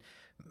 I mean,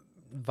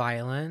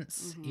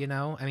 violence, you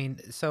know? I mean,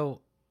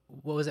 so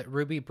what was it?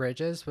 Ruby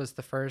Bridges was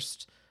the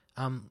first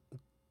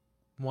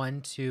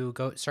one to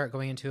start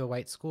going into a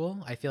white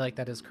school. I feel like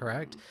that is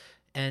correct.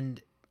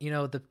 And, you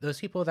know, those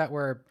people that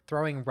were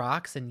throwing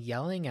rocks and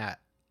yelling at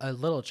a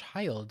little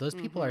child, those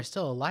people are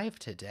still alive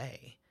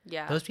today.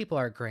 Yeah. Those people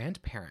are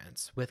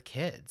grandparents with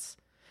kids.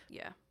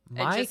 Yeah.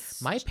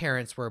 My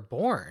parents were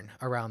born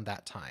around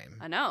that time.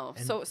 I know.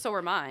 And, so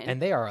were mine.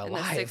 And they are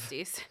alive. In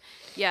the 60s.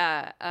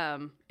 Yeah.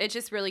 It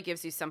just really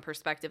gives you some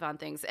perspective on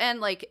things. And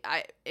like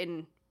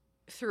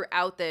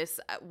throughout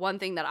this, one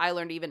thing that I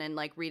learned even in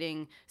like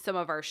reading some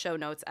of our show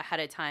notes ahead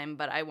of time,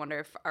 but I wonder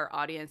if our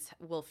audience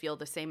will feel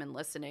the same in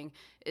listening,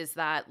 is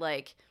that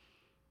like,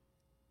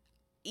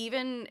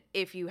 even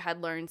if you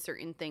had learned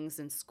certain things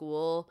in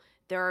school,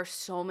 there are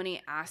so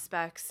many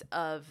aspects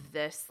of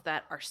this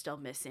that are still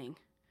missing.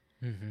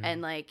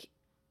 And like,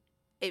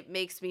 it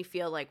makes me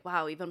feel like,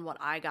 wow, even what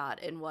I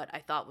got and what I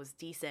thought was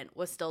decent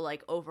was still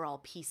like overall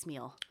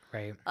piecemeal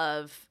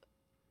of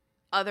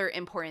other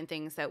important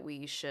things that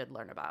we should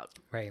learn about.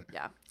 Right.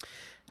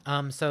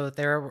 Yeah. So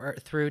there were,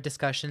 through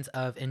discussions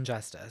of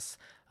injustice,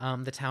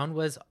 the town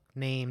was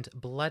named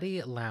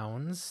Bloody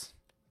Lowndes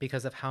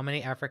because of how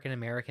many African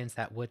Americans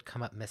that would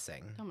come up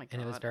missing. Oh my God.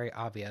 And it was very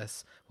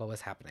obvious what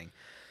was happening.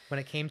 When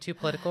it came to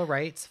political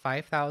rights,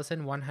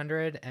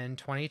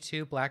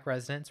 5,122 Black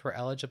residents were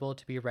eligible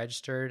to be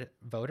registered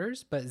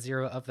voters, but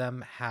 0 of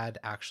them had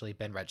actually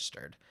been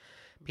registered.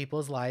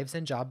 People's lives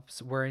and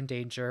jobs were in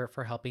danger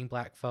for helping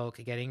Black folk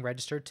getting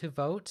registered to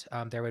vote.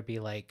 There would be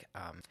like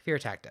fear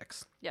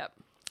tactics. Yep.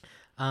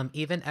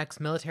 Even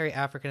ex-military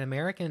African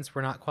Americans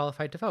were not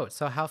qualified to vote.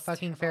 So how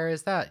fucking fair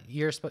is that?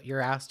 You're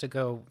asked to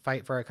go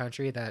fight for a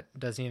country that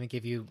doesn't even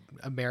give you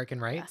American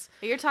rights.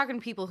 Yeah. You're talking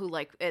people who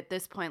like at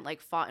this point like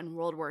fought in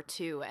World War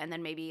II, and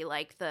then maybe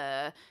like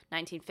the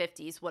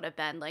 1950s would have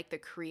been like the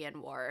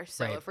Korean War.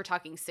 So Right. if we're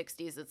talking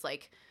 60s, it's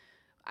like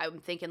I'm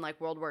thinking like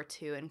World War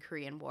II and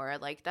Korean War.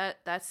 Like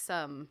that's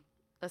some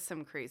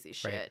crazy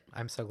shit. Right.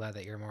 I'm so glad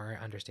that you're more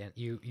understand.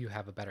 You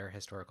have a better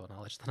historical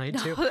knowledge than I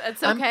do. No,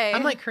 it's okay.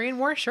 I'm like Korean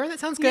War. Sure, that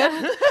sounds good.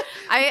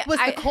 Yeah. Was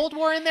the Cold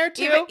War in there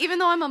too? Even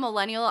though I'm a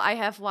millennial, I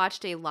have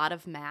watched a lot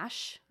of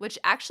MASH, which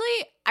actually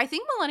I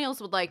think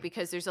millennials would like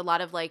because there's a lot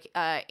of like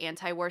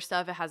anti-war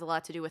stuff. It has a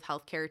lot to do with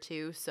healthcare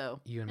too. So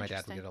you and my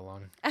dad will get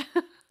along.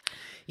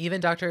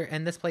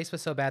 And this place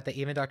was so bad that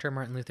even Dr.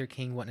 Martin Luther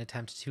King wouldn't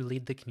attempt to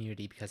lead the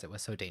community because it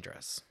was so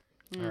dangerous.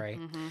 All right.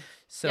 Mm-hmm.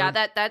 So yeah,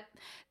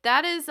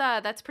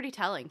 that's pretty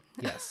telling.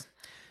 Yes.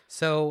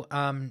 So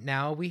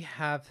now we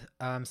have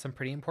some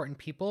pretty important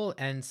people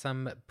and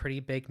some pretty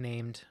big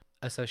named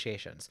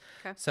associations.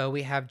 Okay. So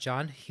we have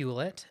John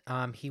Hewlett.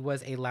 He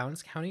was a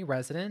Lowndes County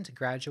resident,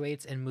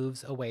 graduates and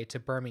moves away to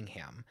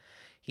Birmingham.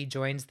 He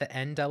joins the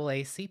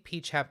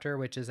NAACP chapter,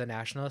 which is a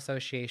national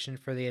association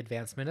for the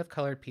advancement of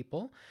colored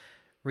people,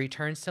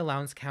 returns to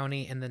Lowndes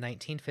County in the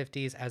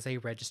 1950s as a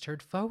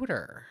registered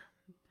voter.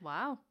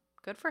 Wow.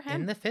 Good for him.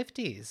 In the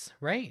 50s,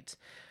 right.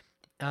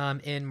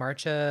 In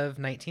March of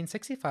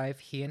 1965,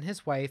 he and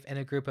his wife and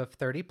a group of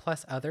 30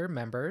 plus other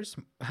members,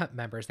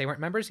 they weren't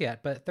members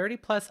yet, but 30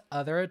 plus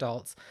other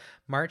adults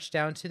marched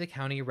down to the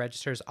county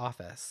registrar's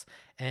office.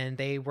 And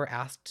they were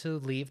asked to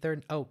leave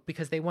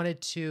because they wanted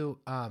to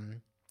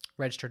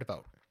register to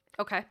vote.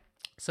 Okay.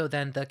 So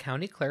then the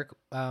county clerk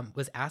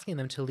was asking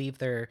them to leave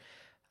their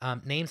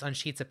names on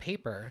sheets of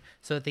paper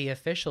so that the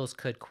officials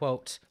could,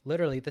 quote,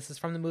 literally, this is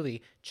from the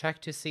movie,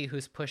 check to see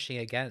who's pushing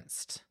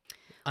against,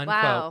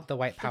 unquote, the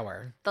white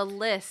power. The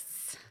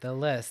lists.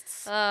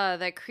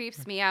 That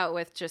creeps me out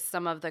with just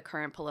some of the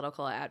current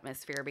political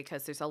atmosphere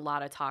because there's a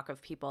lot of talk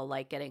of people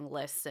like getting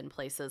lists in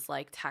places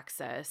like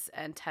Texas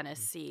and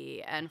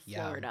Tennessee and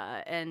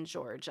Florida and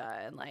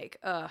Georgia and like,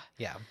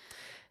 Yeah.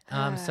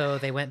 So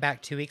they went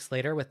back 2 weeks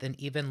later with an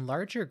even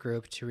larger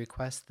group to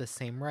request the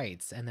same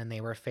rights. And then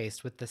they were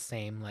faced with the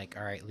same, like,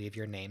 all right, leave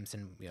your names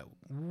and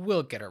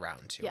we'll get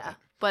around to it. Yeah.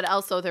 But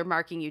also they're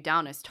marking you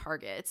down as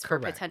targets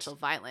Correct. for potential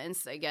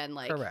violence. Again,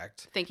 like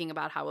Correct. Thinking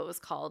about how it was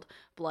called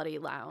Bloody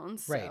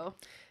Lowndes. Right. So.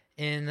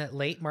 In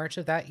late March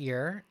of that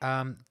year,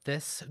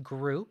 this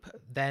group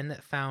then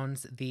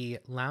founds the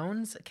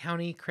Lowndes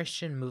County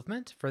Christian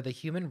Movement for the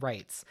Human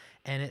Rights.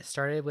 And it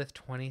started with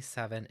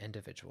 27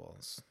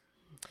 individuals.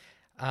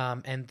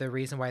 And the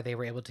reason why they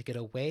were able to get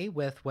away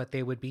with what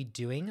they would be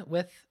doing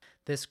with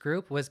this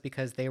group was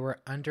because they were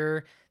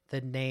under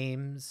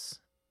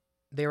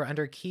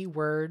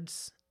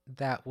keywords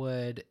that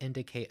would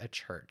indicate a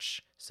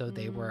church. So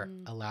they were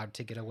allowed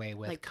to get away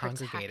with like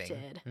congregating.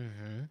 Protected.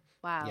 Mm-hmm.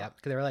 Wow. Yep.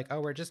 Because they were like, oh,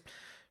 we're just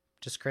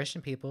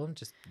Christian people,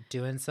 just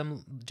doing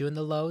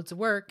the loads of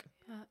work.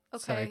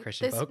 Okay. Sorry,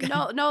 Christian folk.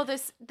 No,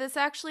 this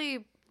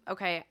actually.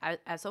 Okay,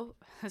 as a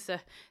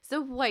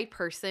white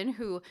person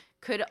who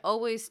could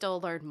always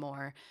still learn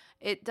more,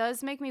 it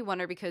does make me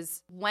wonder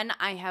because when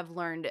I have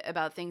learned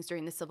about things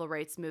during the civil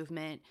rights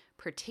movement,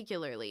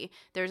 particularly,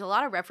 there's a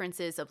lot of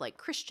references of like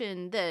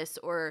Christian this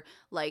or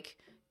like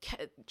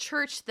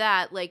church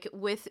that, like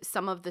with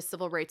some of the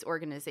civil rights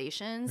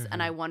organizations. Mm-hmm.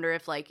 And I wonder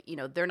if like,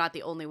 they're not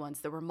the only ones.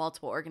 There were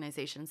multiple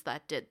organizations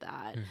that did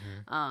that.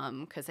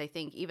 Mm-hmm. Because I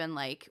think even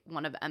like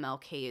one of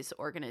MLK's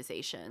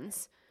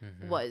organizations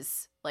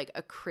was like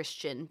a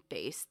Christian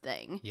based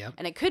thing. Yep.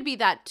 And it could be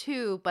that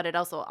too, but it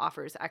also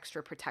offers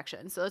extra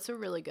protection. So that's a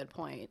really good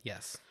point.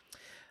 Yes.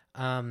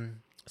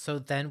 So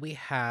then we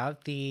have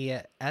the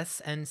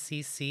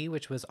SNCC,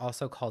 which was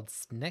also called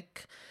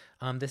SNCC.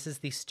 This is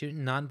the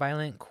Student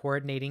Nonviolent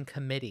Coordinating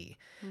Committee.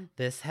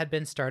 This had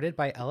been started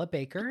by Ella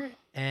Baker,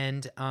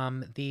 and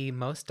the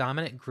most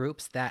dominant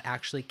groups that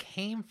actually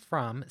came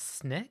from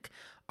SNCC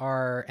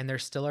and they're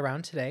still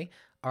around today,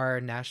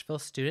 are Nashville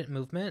Student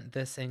Movement.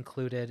 This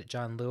included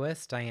John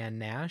Lewis, Diane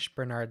Nash,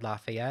 Bernard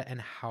Lafayette, and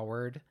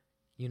Howard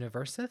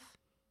Universith.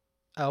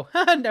 Oh,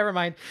 never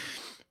mind.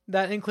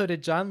 That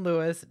included John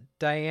Lewis,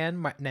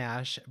 Diane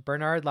Nash,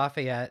 Bernard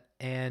Lafayette,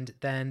 and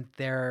then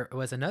there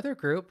was another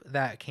group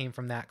that came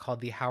from that called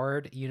the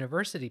Howard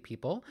University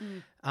people.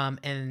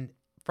 And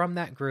from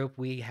that group,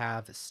 we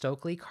have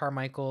Stokely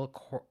Carmichael,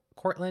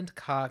 Cortland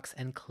Cox,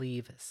 and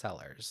Cleve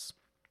Sellers.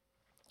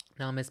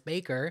 Now, Miss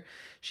Baker,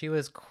 she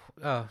was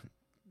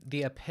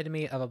the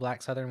epitome of a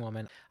Black Southern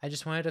woman. I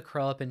just wanted to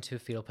curl up into a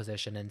fetal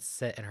position and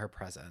sit in her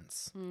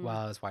presence while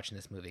I was watching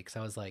this movie because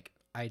I was like,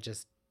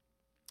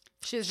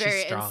 She was she's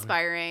very strong.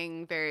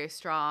 inspiring, very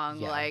strong,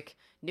 Yeah. like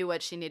knew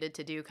what she needed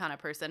to do kind of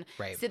person.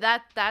 Right. So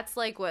that's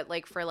like what,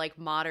 like for like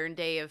modern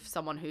day of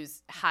someone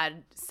who's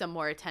had some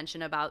more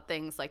attention about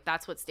things, like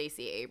that's what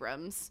Stacey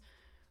Abrams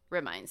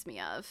reminds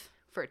me of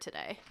for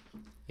today.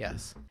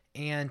 Yes.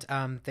 And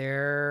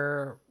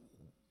there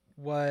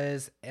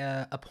was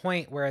a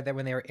point where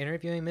when they were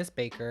interviewing Miss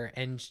Baker,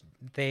 and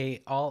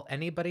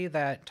anybody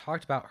that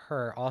talked about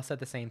her all said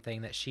the same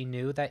thing, that she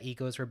knew that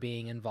egos were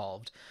being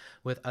involved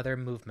with other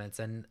movements.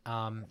 And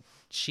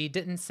she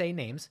didn't say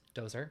names.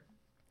 Dozer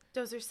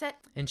set.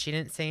 And she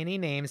didn't say any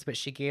names, but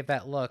she gave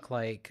that look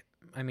like,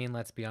 I mean,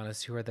 let's be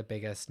honest, who are the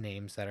biggest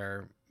names that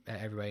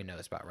everybody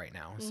knows about right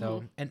now? Mm-hmm.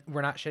 So, and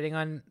we're not shitting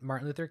on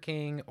Martin Luther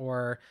King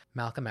or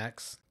Malcolm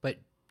X, but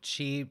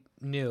she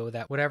knew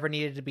that whatever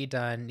needed to be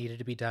done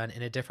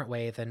in a different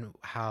way than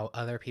how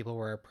other people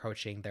were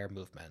approaching their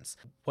movements.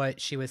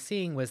 What she was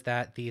seeing was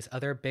that these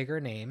other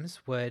bigger names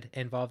would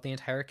involve the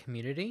entire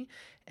community,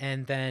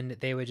 and then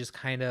they would just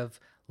kind of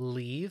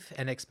leave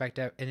and expect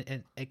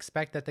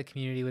that the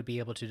community would be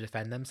able to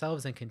defend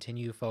themselves and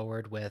continue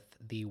forward with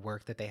the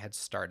work that they had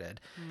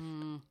started.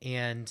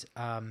 And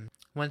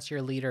once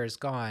your leader is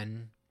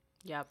gone,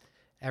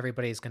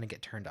 everybody's going to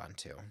get turned on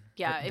too.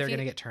 Yeah, they're going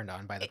to get turned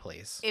on by the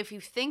police. If you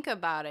think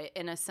about it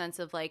in a sense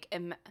of like,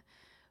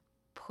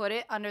 put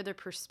it under the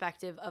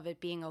perspective of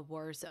it being a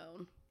war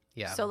zone.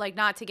 Yeah. So like,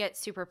 not to get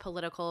super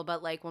political,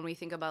 but like when we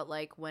think about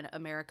like when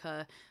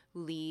America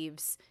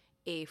leaves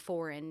a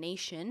foreign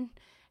nation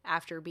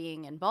after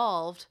being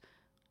involved.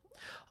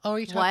 Oh, are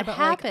you talking about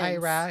happens? Like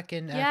Iraq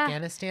and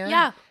Afghanistan?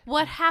 Yeah.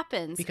 What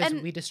happens? Because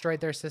we destroyed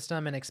their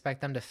system and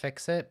expect them to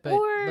fix it. But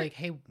like,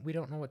 hey, we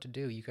don't know what to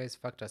do. You guys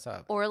fucked us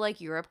up. Or like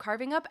Europe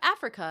carving up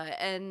Africa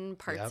and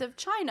parts of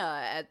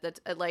China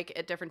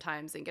at different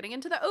times and getting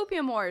into the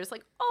opium wars,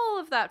 like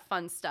all of that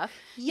fun stuff.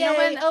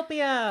 Yay,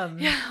 opium!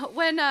 Yeah.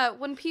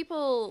 When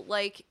people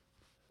like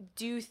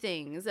do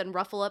things and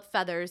ruffle up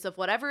feathers of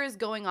whatever is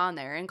going on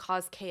there and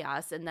cause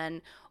chaos, and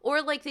then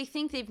or like they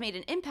think they've made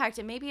an impact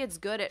and maybe it's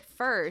good at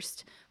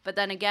first, but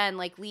then again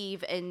like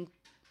leave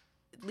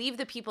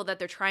the people that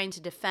they're trying to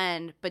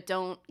defend, but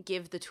don't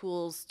give the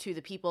tools to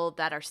the people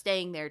that are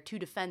staying there to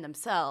defend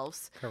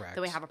themselves. Correct.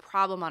 Then we have a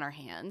problem on our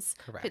hands.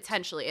 Correct.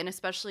 Potentially. And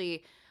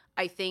especially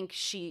I think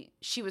she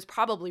was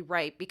probably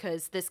right,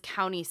 because this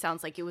county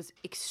sounds like it was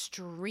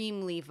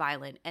extremely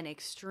violent and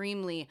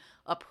extremely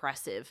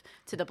oppressive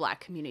to the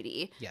Black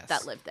community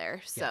that lived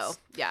there. So,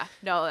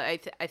 I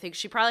think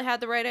she probably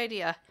had the right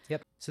idea.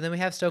 Yep. So then we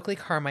have Stokely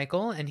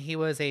Carmichael, and he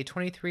was a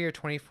 23 or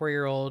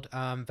 24-year-old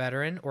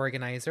veteran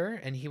organizer,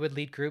 and he would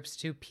lead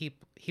groups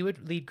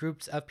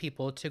of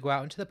people to go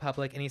out into the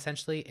public and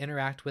essentially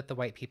interact with the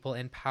white people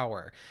in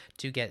power,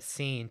 to get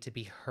seen, to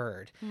be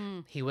heard.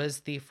 He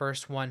was the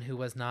first one who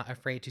was not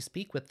afraid to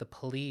speak with the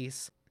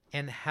police,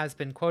 and has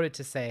been quoted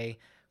to say,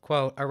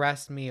 quote,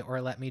 "Arrest me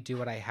or let me do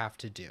what I have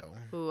to do."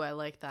 Ooh, I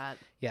like that.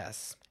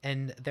 Yes.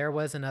 And there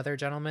was another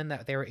gentleman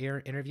that they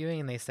were interviewing,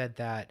 and they said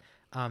that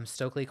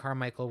Stokely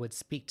Carmichael would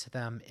speak to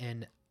them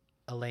in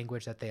a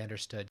language that they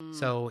understood.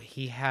 So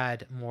he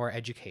had more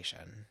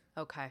education.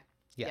 Okay.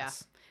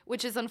 Yes. Yeah.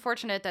 Which is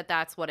unfortunate that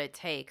that's what it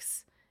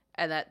takes.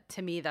 And that,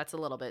 to me, that's a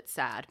little bit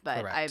sad.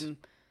 But Correct.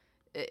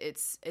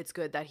 it's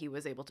good that he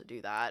was able to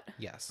do that.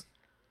 Yes.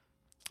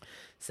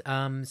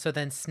 So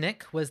then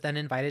SNCC was then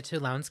invited to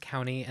Lowndes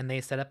County, and they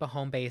set up a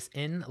home base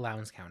in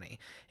Lowndes County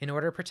in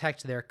order to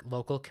protect their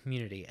local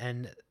community.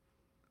 And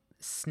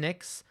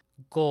SNCC's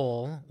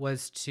goal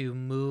was to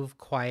move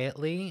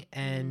quietly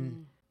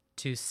and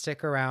to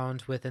stick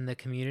around within the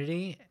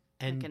community.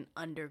 And like an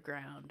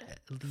underground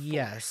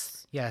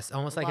force. Yes,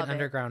 almost like Love an it.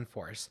 underground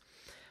force.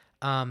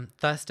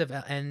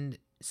 And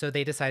so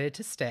they decided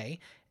to stay.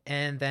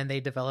 And then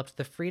they developed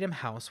the Freedom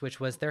House, which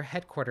was their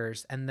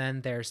headquarters. And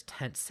then there's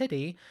Tent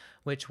City,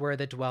 which were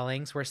the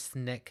dwellings where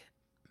SNCC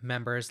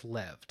members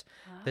lived.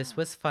 This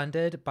was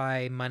funded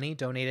by money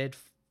donated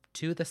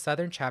to the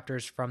southern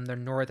chapters from the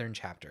northern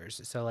chapters.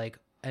 So like,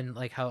 and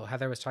like how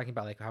Heather was talking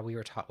about, like how we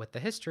were taught with the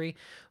history,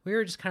 we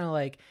were just kind of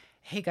like,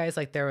 hey guys,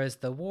 like there was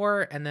the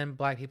war, and then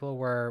Black people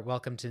were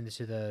welcomed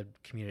into the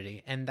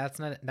community. And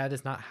that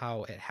is not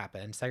how it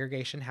happened.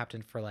 Segregation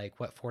happened for like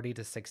 40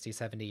 to 60,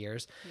 70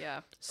 years. Yeah.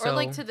 So, or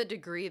like to the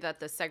degree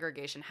that the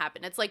segregation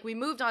happened. It's like we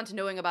moved on to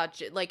knowing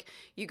about, like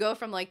you go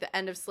from like the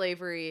end of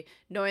slavery,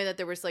 knowing that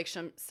there was like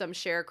some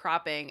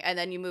sharecropping, and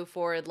then you move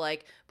forward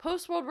like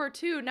post World War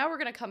II. Now we're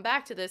going to come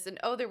back to this, and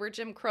there were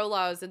Jim Crow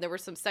laws and there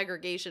was some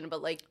segregation,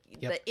 but like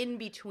the in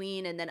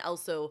between, and then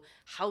also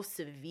how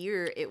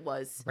severe it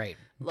was. Right.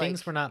 Like,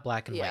 things were not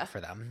black and white for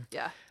them.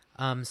 Yeah.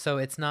 So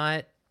it's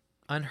not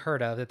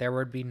unheard of that there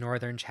would be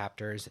northern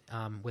chapters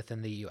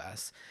within the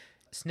U.S.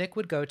 SNCC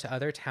would go to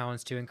other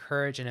towns to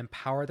encourage and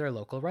empower their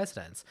local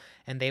residents,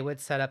 and they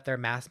would set up their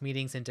mass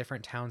meetings in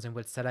different towns and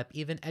would set up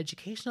even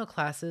educational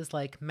classes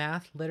like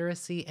math,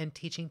 literacy, and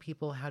teaching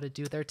people how to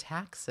do their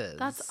taxes.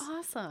 That's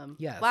awesome.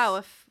 Yes. Wow,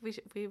 if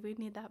we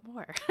need that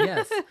more.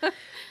 Yes.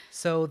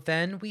 So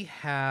then we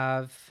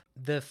have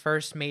the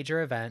first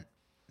major event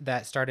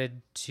that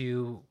started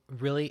to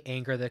really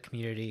anger the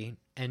community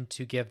and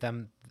to give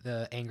them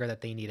the anger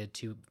that they needed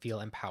to feel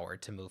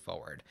empowered to move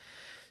forward.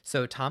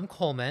 So Tom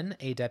Coleman,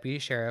 a deputy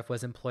sheriff,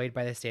 was employed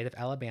by the state of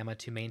Alabama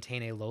to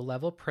maintain a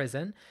low-level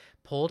prison,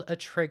 pulled a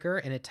trigger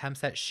in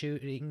attempts at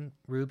shooting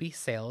Ruby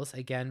Sales.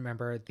 Again,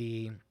 remember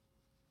the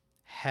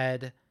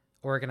head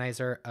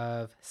organizer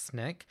of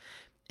SNCC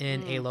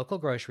in a local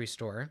grocery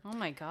store. Oh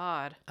my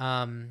God.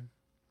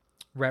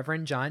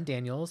 Reverend John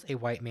Daniels, a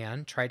white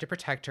man, tried to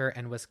protect her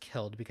and was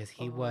killed because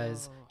he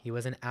was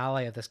an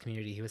ally of this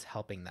community. He was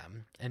helping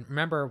them. And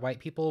remember, white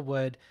people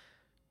would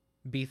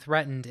be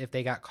threatened if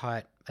they got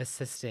caught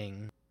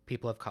assisting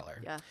people of color.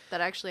 Yeah,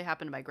 that actually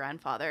happened to my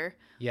grandfather.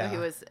 Yeah, he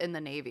was in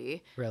the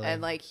Navy. Really?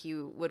 And like he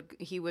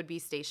would be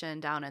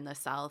stationed down in the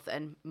South,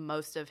 and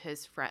most of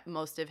his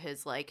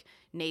like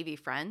Navy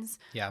friends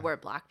were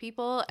black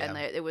people, and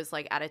it was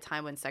like at a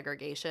time when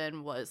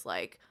segregation was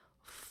like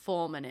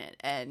fulminant,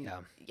 and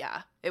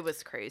it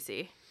was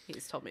crazy.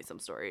 He's told me some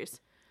stories.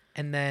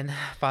 And then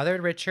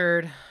Father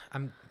Richard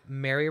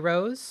Mary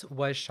Rose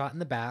was shot in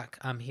the back.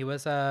 He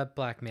was a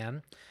black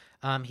man.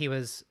 He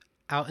was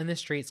out in the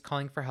streets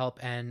calling for help,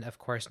 and of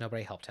course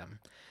nobody helped him.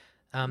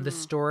 The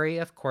story,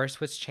 of course,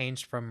 was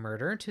changed from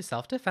murder to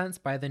self-defense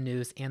by the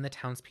news and the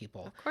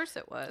townspeople. Of course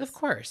it was. Of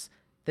course.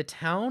 The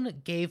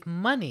town gave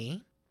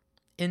money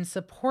in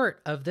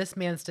support of this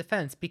man's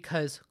defense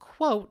because,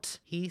 quote,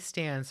 he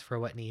stands for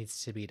what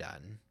needs to be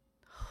done.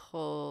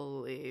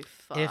 Holy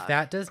fuck. If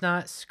that does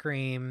not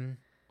scream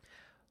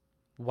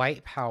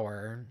white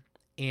power,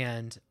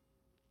 and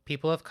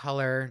people of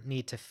color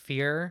need to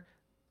fear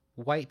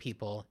white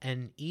people,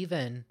 and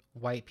even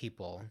white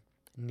people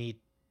need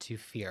to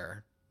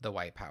fear the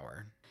white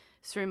power.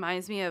 This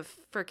reminds me of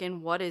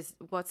freaking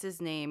what's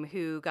his name,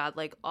 who got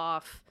like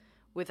off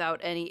without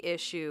any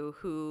issue,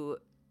 who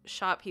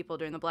shot people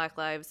during the Black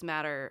Lives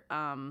Matter.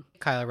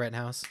 Kyle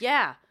Rittenhouse.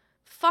 Yeah.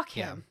 Fuck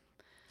him.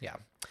 Yeah.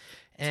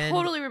 And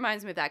totally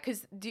reminds me of that,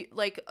 because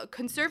like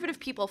conservative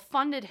people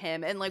funded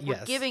him and like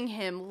were giving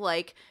him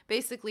like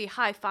basically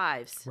high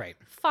fives. Right.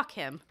 Fuck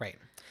him. Right.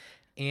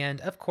 And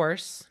of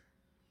course,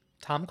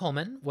 Tom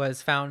Coleman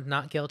was found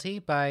not guilty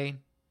by,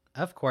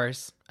 of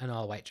course, an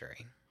all-white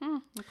jury.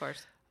 Of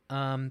course.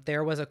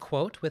 There was a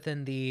quote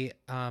within the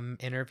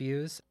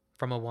interviews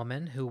from a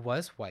woman who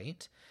was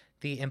white.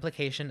 The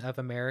implication of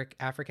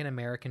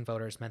African-American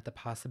voters meant the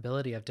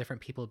possibility of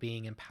different people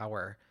being in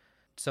power.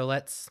 So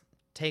let's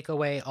take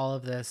away all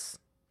of this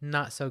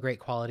not so great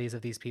qualities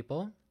of these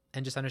people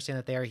and just understand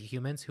that they are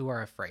humans who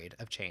are afraid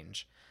of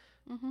change.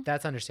 Mm-hmm.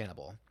 That's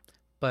understandable.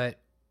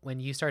 But when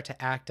you start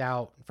to act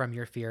out from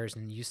your fears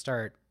and you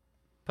start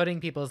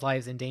putting people's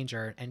lives in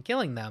danger and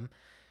killing them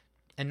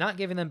and not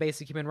giving them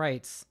basic human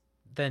rights,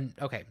 then,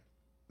 okay.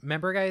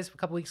 Remember, guys, a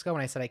couple weeks ago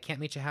when I said I can't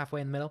meet you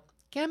halfway in the middle?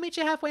 Can't meet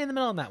you halfway in the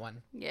middle on that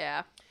one.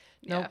 Yeah.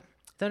 No,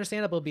 it's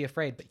understandable to be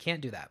afraid, but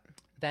can't do that.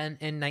 Then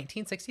in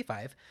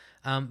 1965,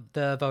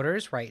 the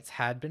voters' rights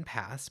had been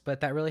passed,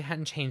 but that really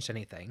hadn't changed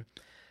anything.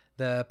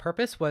 The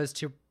purpose was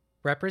to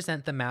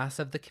represent the mass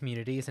of the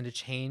communities and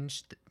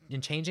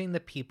to changing the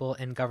people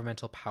in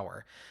governmental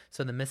power.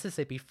 So the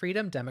Mississippi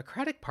Freedom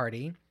Democratic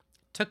Party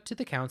took to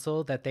the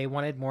council that they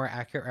wanted more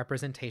accurate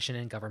representation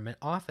in government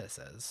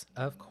offices.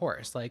 Of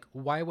course, like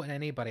why wouldn't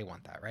anybody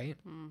want that, right?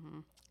 Mm-hmm.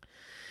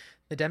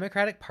 The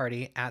Democratic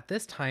Party at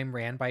this time,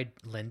 ran by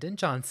Lyndon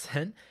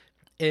Johnson,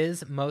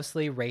 is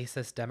mostly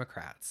racist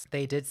Democrats.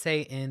 They did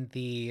say in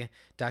the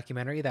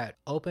documentary that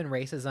open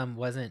racism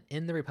wasn't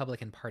in the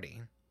Republican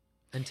Party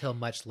until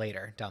much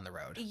later down the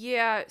road.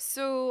 Yeah,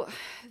 so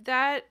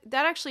that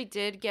actually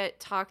did get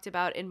talked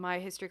about in my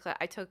history class.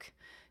 I took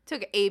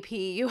AP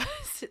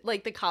US,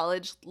 like the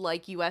college,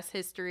 like US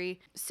history.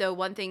 So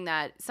one thing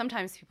that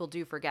sometimes people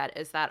do forget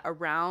is that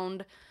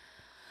around,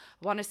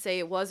 I want to say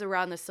it was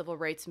around the civil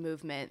rights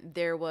movement,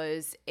 there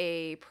was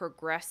a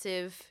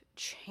progressive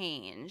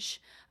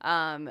change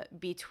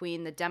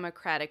between the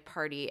Democratic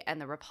Party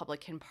and the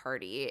Republican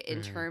Party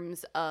in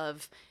terms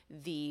of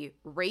the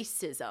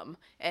racism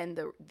and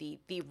the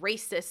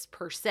racist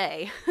per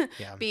se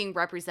being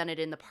represented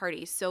in the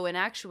party. So in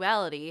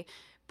actuality,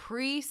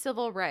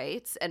 pre-civil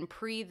rights and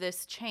pre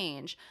this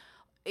change,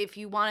 if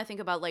you want to think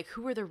about like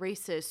who were the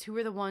racists, who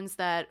were the ones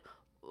that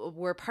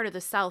were part of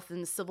the South in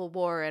the Civil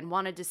War and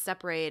wanted to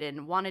separate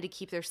and wanted to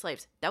keep their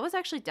slaves, that was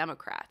actually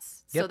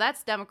Democrats. Yep. So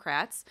that's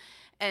Democrats.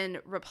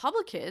 And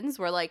Republicans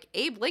were like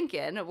Abe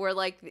Lincoln, were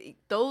like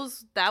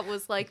those, that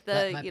was like the,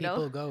 let my you know,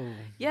 people go.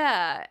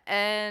 Yeah.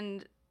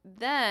 And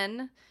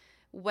then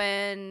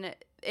when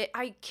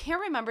I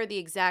can't remember the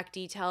exact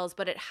details,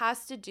 but it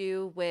has to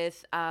do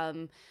with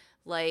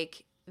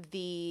like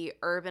the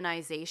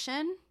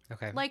urbanization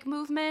like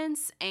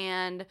movements,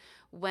 and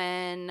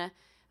when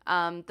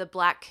the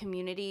Black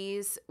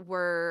communities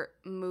were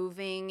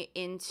moving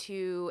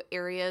into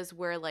areas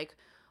where like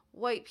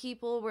white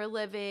people were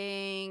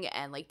living,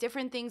 and like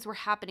different things were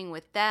happening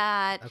with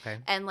that.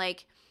 And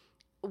like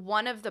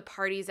one of the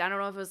parties, I don't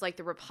know if it was like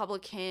the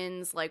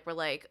Republicans, like were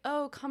like,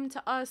 oh, come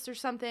to us or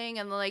something,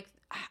 and like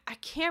I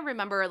can't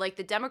remember, like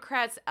the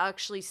Democrats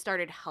actually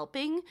started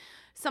helping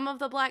some of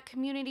the Black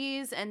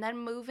communities and then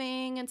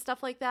moving and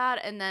stuff like that.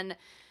 And then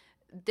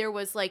there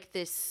was like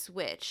this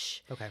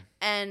switch. Okay.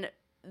 And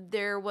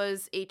there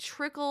was a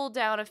trickle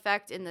down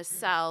effect in the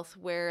South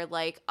where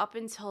like up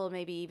until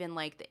maybe even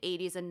like the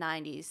 80s and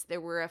 90s,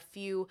 there were a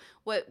few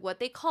what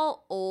they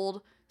call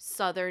old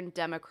Southern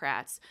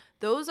Democrats.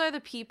 Those are the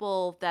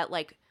people that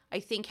like I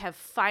think have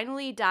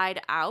finally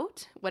died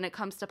out when it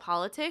comes to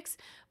politics,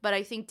 but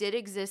I think did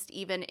exist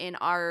even in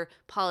our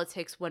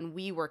politics when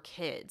we were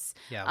kids.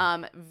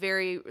 Yeah.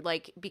 Very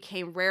like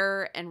became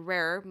rarer and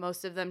rarer.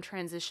 Most of them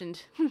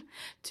transitioned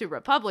to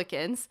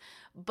Republicans,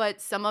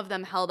 but some of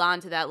them held on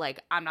to that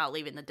like, I'm not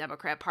leaving the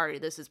Democrat Party.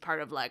 This is part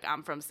of like,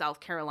 I'm from South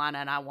Carolina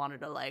and I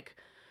wanted to like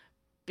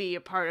be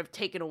a part of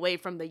taking away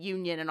from the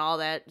Union and all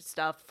that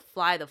stuff,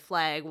 fly the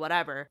flag,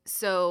 whatever.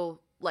 So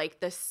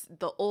like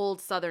the old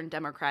Southern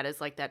Democrat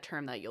is like that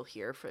term that you'll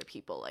hear for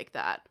people like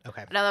that.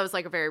 Okay. I know that was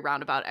like a very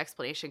roundabout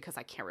explanation because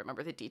I can't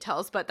remember the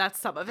details, but that's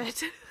some of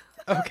it.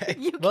 Okay.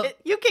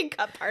 You can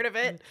cut part of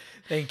it.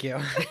 Thank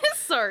you.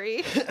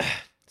 Sorry.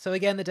 So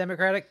again, the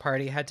Democratic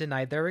Party had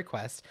denied their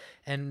request,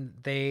 and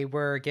they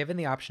were given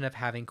the option of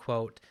having,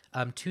 quote,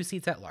 2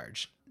 seats at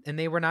large. And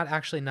they were not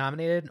actually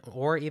nominated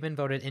or even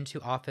voted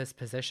into office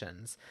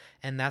positions.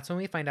 And that's when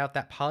we find out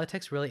that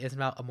politics really isn't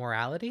about a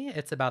morality,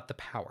 it's about the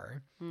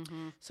power.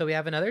 Mm-hmm. So we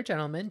have another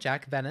gentleman,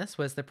 Jack Venice,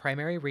 was the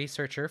primary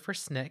researcher for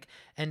SNCC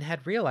and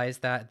had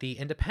realized that the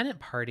Independent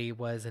Party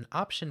was an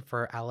option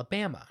for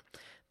Alabama.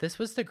 This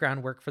was the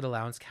groundwork for the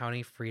Lowndes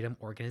County Freedom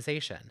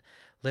Organization.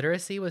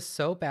 Literacy was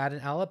so bad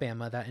in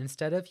Alabama that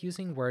instead of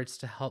using words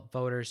to help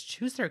voters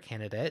choose their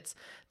candidates,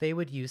 they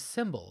would use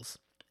symbols.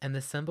 And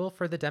the symbol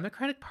for the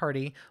Democratic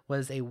Party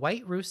was a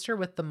white rooster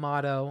with the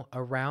motto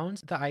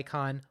around the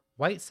icon,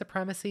 "White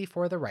supremacy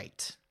for the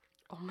right."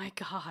 Oh my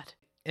God.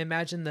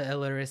 Imagine the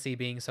illiteracy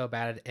being so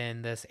bad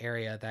in this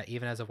area that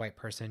even as a white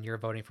person, you're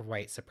voting for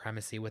white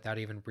supremacy without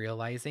even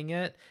realizing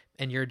it.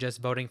 And you're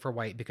just voting for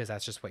white because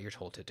that's just what you're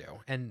told to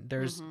do. And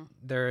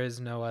there is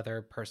no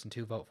other person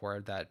to vote for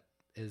that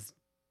is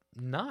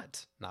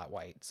not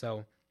white.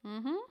 So,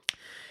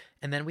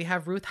 And then we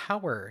have Ruth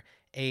Hauer,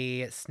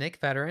 a SNCC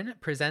veteran,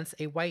 presents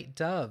a white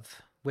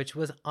dove, which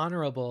was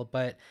honorable,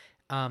 but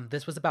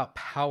this was about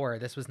power.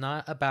 This was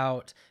not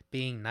about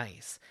being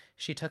nice.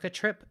 She took a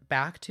trip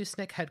back to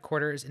SNCC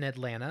headquarters in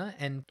Atlanta,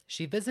 and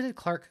she visited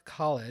Clark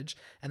College,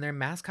 and their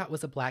mascot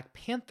was a Black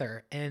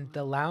Panther, and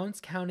the Lowndes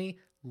County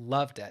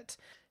loved it.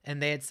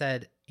 And they had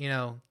said, you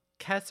know,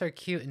 cats are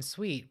cute and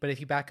sweet, but if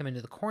you back them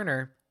into the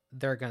corner,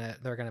 they're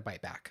gonna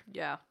bite back.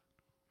 Yeah.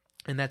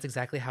 And that's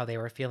exactly how they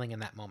were feeling in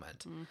that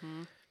moment.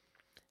 Mm-hmm.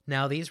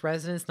 Now, these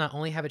residents not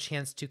only have a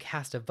chance to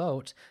cast a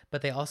vote,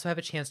 but they also have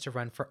a chance to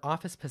run for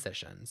office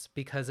positions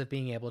because of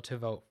being able to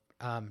vote,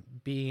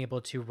 being able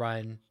to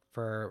run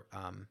for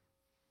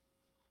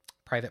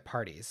private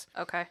parties.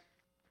 Okay.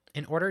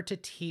 In order to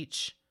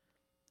teach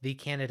the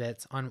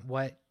candidates on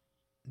what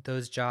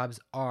those jobs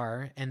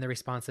are and the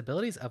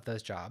responsibilities of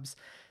those jobs,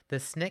 the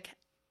SNCC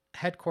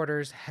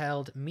headquarters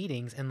held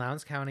meetings in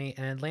Lowndes County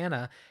and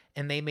Atlanta,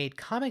 and they made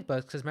comic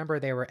books because remember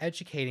they were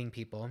educating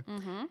people,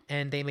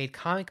 and they made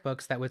comic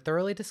books that would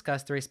thoroughly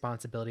discuss the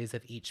responsibilities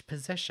of each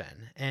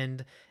position.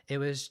 And it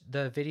was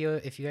the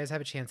video, if you guys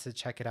have a chance to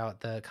check it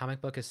out, the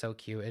comic book is so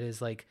cute. It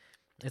is like,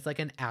 it's like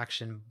an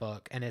action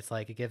book, and it's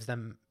like, it gives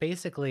them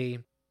basically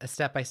a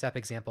step-by-step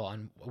example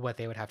on what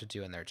they would have to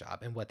do in their job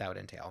and what that would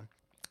entail.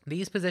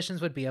 These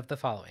positions would be of the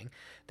following.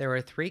 There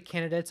were 3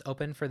 candidates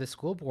open for the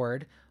school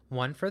board,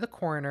 1 for the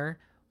coroner,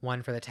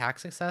 1 for the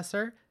tax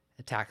assessor,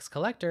 a tax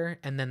collector,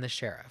 and then the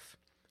sheriff.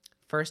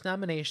 First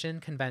nomination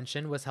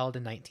convention was held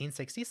in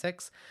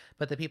 1966,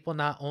 but the people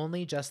not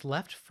only just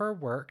left for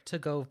work to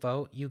go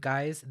vote, you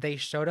guys, they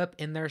showed up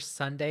in their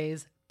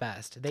Sunday's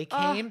best. They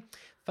came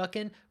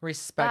fucking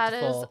respectful.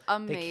 That is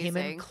amazing. They came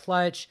in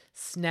clutch,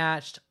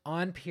 snatched,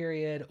 on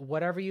period,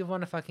 whatever you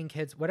want to fucking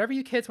kids, whatever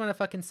you kids want to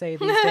fucking say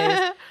these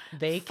days.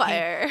 They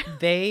Fire.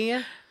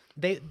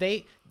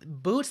 They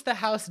boots the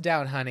house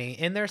down, honey,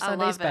 in their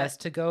Sunday's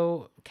best to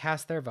go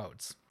cast their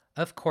votes.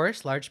 Of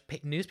course, large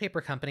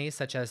newspaper companies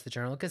such as the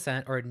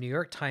Journal-Gazette or New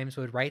York Times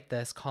would write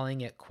this,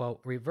 calling it,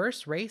 quote,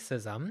 reverse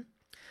racism.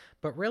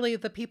 But really,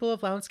 the people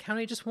of Lowndes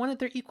County just wanted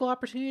their equal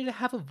opportunity to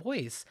have a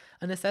voice,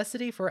 a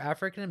necessity for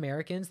African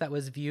Americans that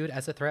was viewed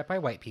as a threat by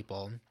white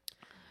people.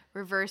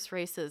 Reverse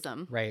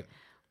racism. Right.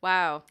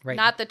 Wow. Right.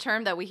 Not the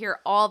term that we hear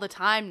all the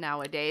time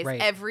nowadays.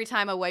 Right. Every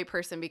time a white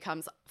person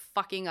becomes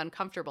fucking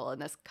uncomfortable in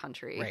this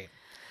country. Right.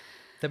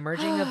 The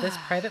merging of this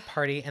private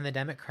party and the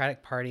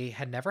Democratic Party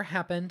had never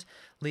happened,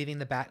 leaving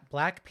the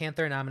Black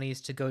Panther nominees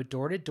to go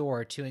door to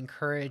door to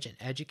encourage and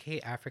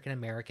educate African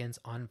Americans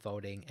on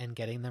voting and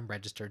getting them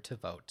registered to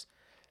vote.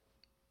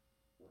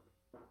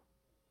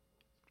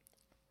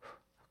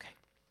 Okay.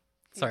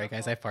 Sorry,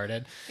 guys, I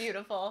farted.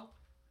 Beautiful.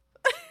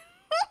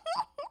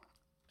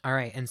 All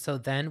right, and so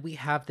then we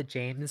have the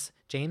James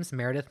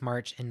Meredith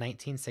March in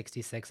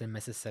 1966 in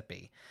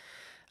Mississippi.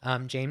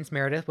 James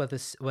Meredith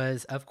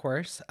was of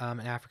course,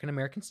 an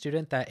African-American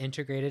student that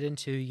integrated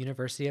into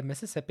University of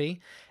Mississippi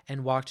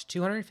and walked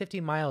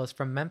 250 miles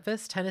from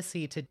Memphis,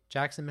 Tennessee to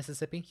Jackson,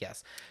 Mississippi.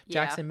 Yes,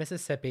 Jackson,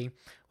 Mississippi,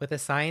 with a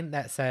sign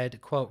that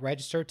said, quote,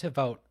 "Register to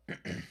vote.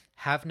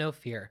 Have no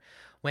fear."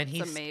 When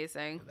he's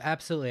amazing.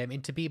 Absolutely. I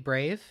mean, to be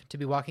brave, to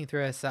be walking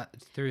through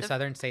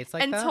southern states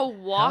like and that. And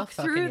to walk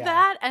through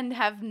that and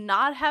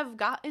not have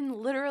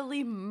gotten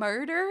literally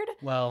murdered.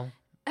 Well,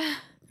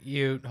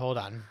 you hold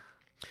on.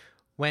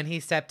 When he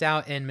stepped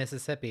out in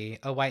Mississippi,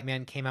 a white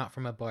man came out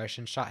from a bush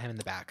and shot him in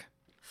the back.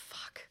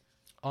 Fuck.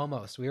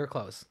 Almost. We were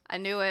close. I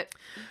knew it.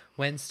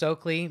 When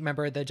Stokely,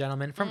 remember the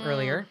gentleman from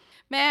earlier?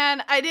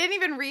 Man, I didn't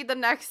even read the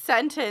next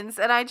sentence,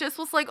 and I just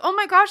was like, oh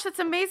my gosh, that's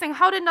amazing.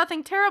 How did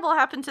nothing terrible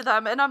happen to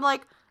them? And I'm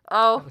like,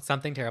 oh.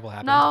 Something terrible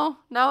happened.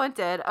 No, it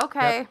did.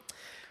 Okay. Yep.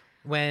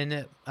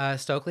 When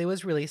Stokely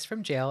was released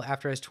from jail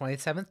after his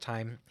 27th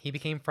time, he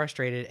became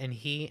frustrated, and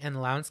he and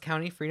the Lowndes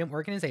County Freedom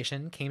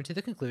Organization came to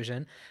the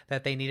conclusion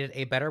that they needed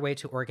a better way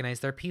to organize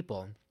their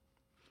people.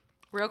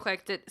 Real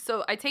quick,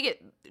 so I take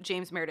it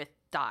James Meredith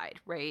died,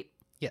 right?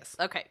 Yes.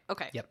 Okay.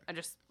 Yep.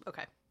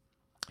 Okay.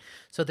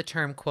 So the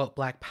term, quote,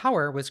 Black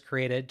Power was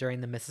created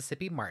during the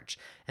Mississippi March,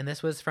 and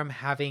this was from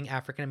having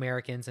African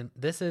Americans, and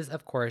this is,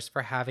 of course,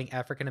 for having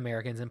African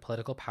Americans in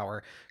political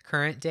power.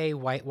 Current day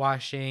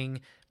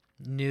whitewashing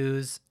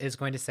news is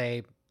going to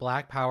say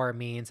Black Power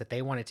means that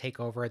they want to take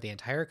over the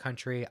entire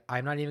country.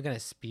 I'm not even going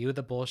to spew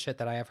the bullshit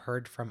that I have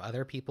heard from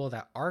other people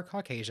that are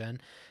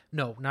Caucasian.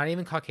 No, not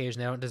even Caucasian.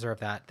 They don't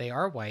deserve that. They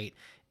are white,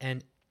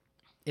 and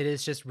it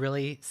is just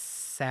really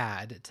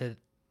sad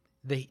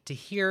to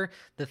hear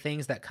the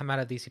things that come out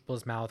of these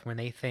people's mouth when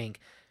they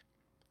think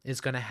is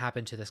going to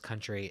happen to this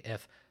country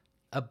if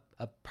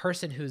a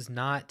person who's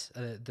not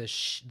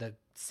the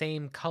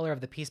same color of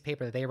the piece of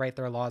paper that they write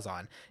their laws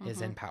on is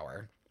in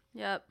power.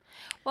 Yep.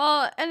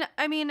 Well, and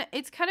I mean,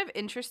 it's kind of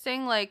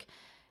interesting. Like,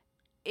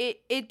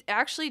 it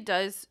actually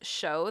does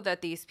show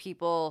that these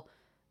people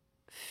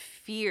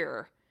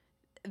fear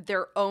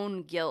their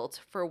own guilt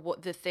for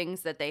the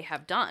things that they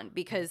have done,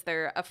 because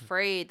they're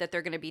afraid that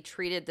they're going to be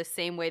treated the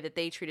same way that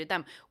they treated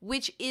them,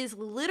 which is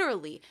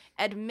literally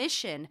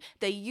admission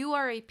that you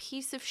are a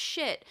piece of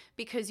shit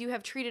because you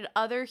have treated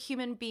other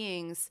human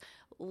beings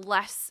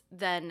worse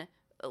than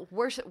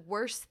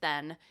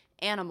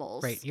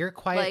animals. Right. You're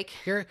quiet. Like,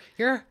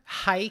 you're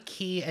high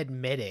key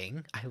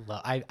admitting.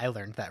 I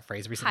learned that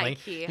phrase recently.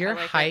 You're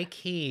high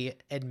key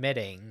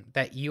admitting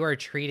that you are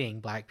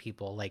treating Black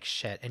people like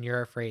shit, and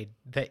you're afraid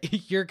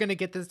that you're gonna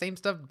get the same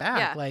stuff back.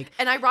 Yeah. Like,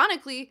 and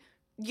ironically,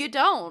 you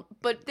don't,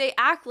 but they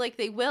act like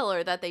they will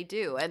or that they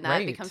do, and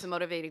that becomes a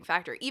motivating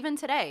factor. Even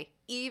today.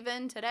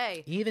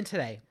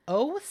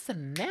 Oh,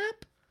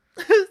 snap.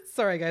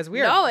 Sorry, guys.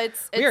 We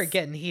are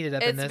getting heated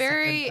up in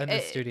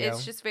this studio.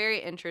 It's just very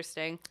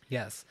interesting.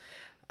 Yes.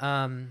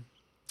 So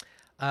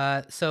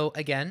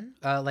again,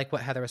 like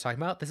what Heather was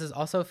talking about, this is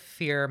also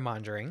fear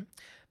mongering.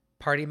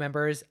 Party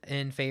members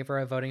in favor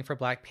of voting for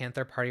Black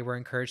Panther Party were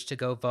encouraged to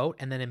go vote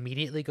and then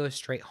immediately go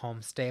straight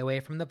home. Stay away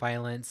from the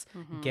violence.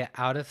 Get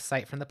out of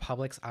sight from the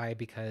public's eye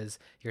because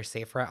you're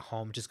safer at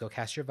home. Just go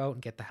cast your vote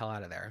and get the hell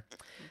out of there.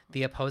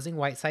 The opposing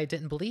white side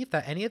didn't believe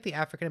that any of the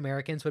African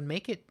Americans would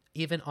make it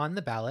even on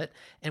the ballot.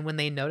 And when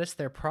they noticed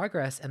their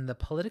progress in the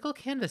political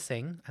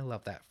canvassing, I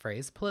love that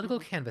phrase, political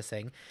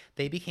canvassing,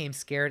 they became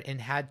scared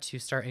and had to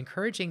start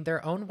encouraging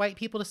their own white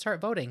people to start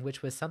voting,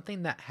 which was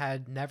something that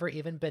had never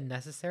even been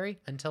necessary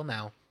until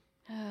now.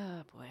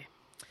 Oh, boy.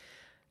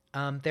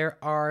 There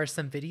are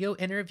some video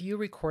interview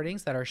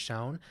recordings that are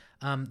shown.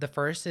 The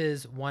first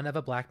is one of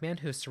a Black man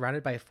who's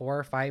surrounded by 4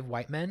 or 5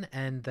 white men,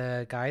 and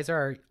the guys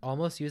are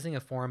almost using a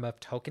form of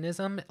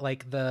tokenism,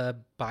 like the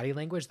body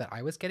language that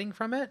I was getting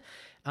from it,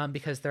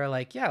 because they're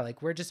like, yeah,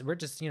 like we're just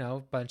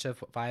bunch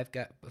of five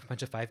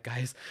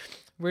guys.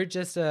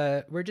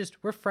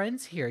 We're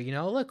friends here,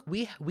 Look,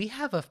 we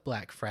have a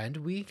Black friend.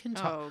 We can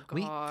talk. Oh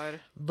God!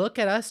 Look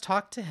at us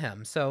talk to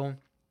him. So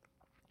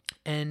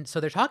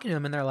they're talking to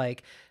him, and they're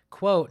like,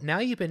 quote,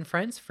 we've been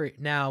friends for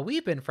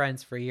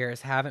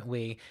years, haven't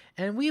we?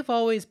 And we've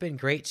always been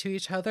great to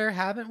each other,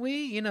 haven't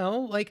we?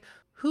 Like,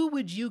 who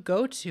would you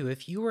go to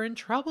if you were in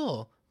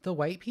trouble? The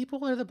white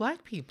people or the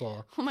Black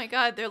people? Oh my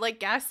God, they're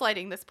like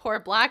gaslighting this poor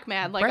Black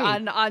man, like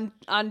on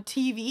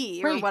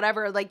TV or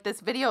whatever, like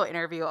this video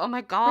interview. Oh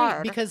my God.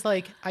 Right, because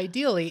like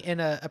ideally in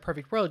a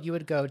perfect world, you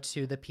would go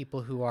to the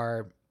people who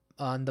are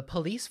on the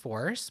police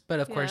force,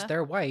 but of course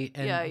they're white,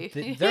 and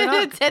they're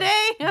not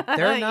today.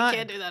 They're not. You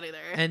can't do that either.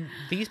 And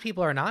these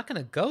people are not going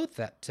to go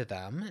to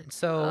them.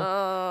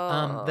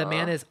 So the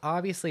man is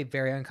obviously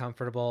very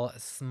uncomfortable,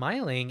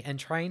 smiling and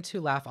trying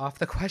to laugh off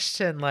the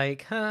question,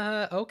 like,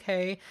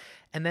 okay.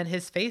 And then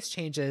his face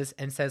changes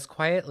and says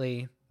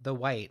quietly, "The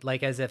white,"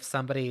 like as if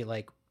somebody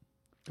like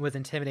was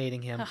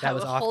intimidating him. That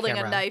was off holding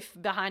camera. A knife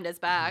behind his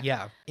back.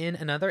 Yeah. In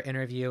another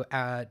interview,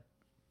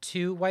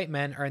 2 white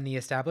men are in the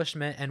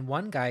establishment, and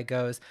one guy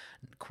goes,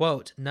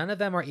 quote, "None of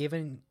them are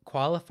even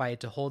qualified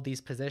to hold these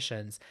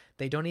positions.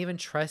 They don't even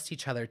trust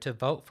each other to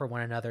vote for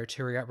one another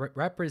to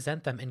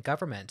represent them in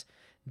government.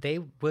 they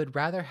would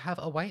rather have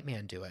a white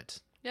man do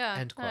it. Yeah.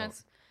 End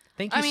quote.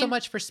 Thank you so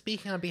much for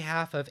speaking on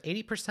behalf of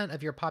 80%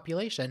 of your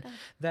population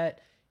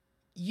that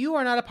you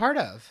are not a part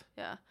of.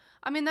 Yeah.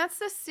 I mean, that's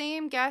the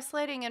same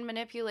gaslighting and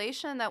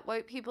manipulation that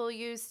white people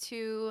use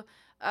to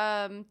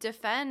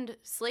defend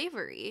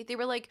slavery. They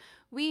were like,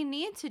 we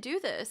need to do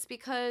this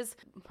because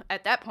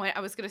at that point, I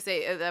was going to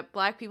say that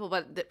black people,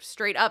 but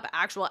straight up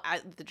actual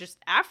just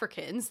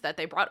Africans that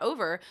they brought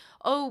over.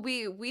 Oh,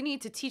 we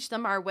need to teach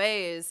them our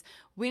ways.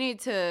 We need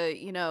to,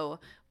 you know,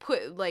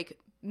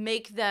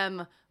 make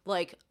them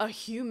like a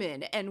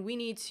human, and we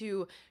need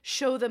to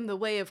show them the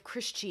way of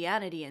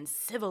Christianity and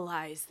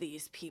civilize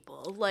these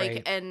people. Like,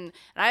 right. and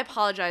I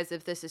apologize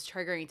if this is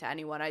triggering to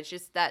anyone. I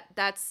just,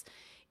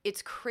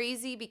 it's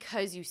crazy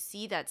because you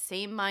see that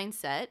same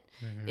mindset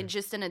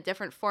in a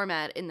different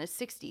format in the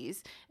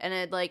 60s.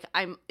 And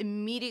I'm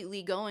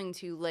immediately going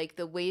to like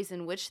the ways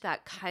in which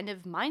that kind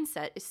of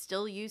mindset is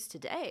still used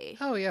today.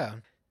 Oh, yeah.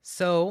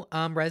 So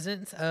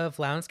residents of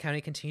Lowndes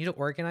County continue to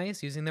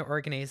organize using their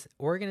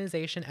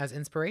organization as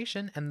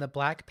inspiration, and the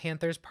Black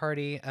Panthers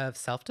Party of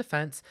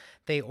Self-Defense,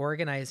 they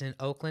organized in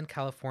Oakland,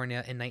 California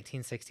in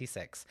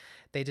 1966.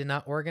 They did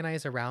not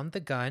organize around the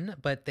gun,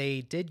 but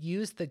they did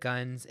use the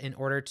guns in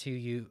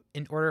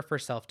order for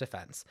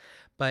self-defense.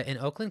 But in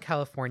Oakland,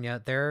 California,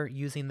 they're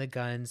using the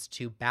guns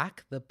to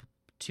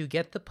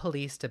get the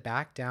police to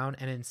back down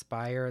and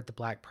inspire the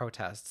Black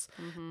protests.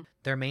 Mm-hmm.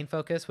 Their main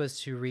focus was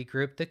to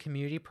regroup the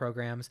community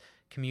programs,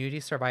 community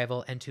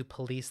survival, and to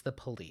police the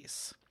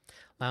police.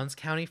 Lowndes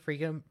County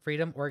Freedom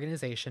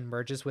Organization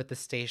merges with the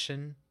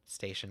statewide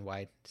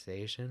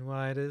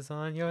is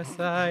on your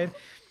side,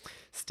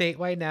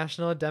 statewide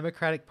National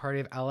Democratic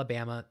Party of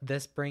Alabama.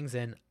 This brings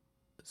in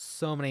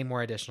so many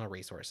more additional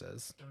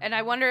resources. And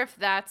I wonder if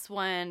that's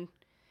when...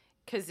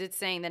 Because it's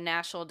saying the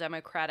National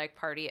Democratic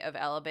Party of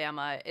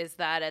Alabama, is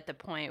that at the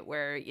point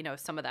where, you know,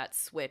 some of that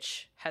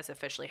switch has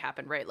officially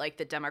happened, right? Like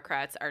the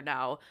Democrats are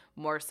now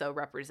more so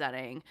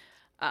representing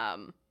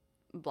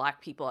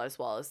Black people as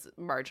well as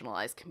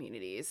marginalized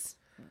communities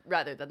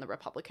rather than the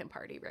Republican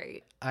Party,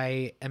 right?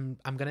 I'm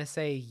going to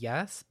say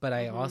yes, but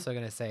I'm also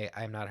going to say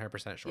I'm not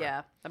 100% sure.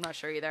 Yeah, I'm not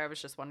sure either. I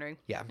was just wondering.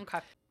 Yeah. Okay.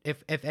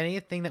 If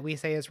anything that we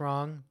say is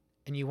wrong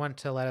and you want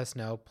to let us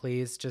know,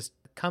 please just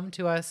come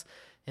to us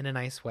in a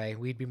nice way.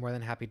 We'd be more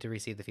than happy to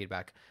receive the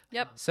feedback.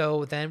 Yep.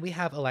 So then we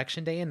have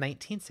Election Day in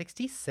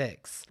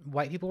 1966.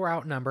 White people were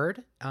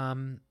outnumbered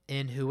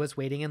in who was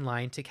waiting in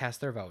line to cast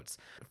their votes.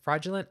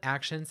 Fraudulent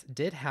actions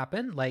did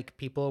happen, like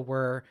people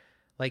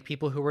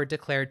who were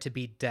declared to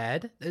be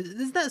dead.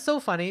 Isn't that so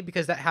funny?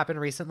 Because that happened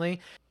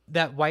recently,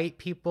 that white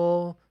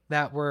people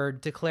that were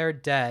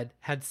declared dead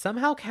had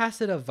somehow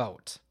casted a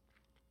vote.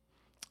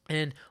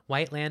 And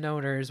white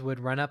landowners would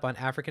run up on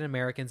African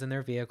Americans in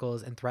their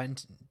vehicles and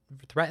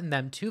threaten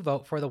them to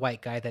vote for the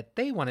white guy that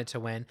they wanted to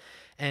win.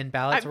 And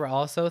ballots were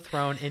also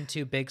thrown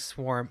into Big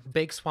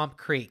Swamp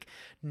Creek.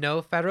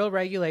 No federal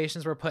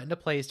regulations were put into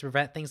place to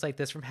prevent things like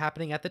this from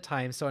happening at the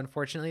time. So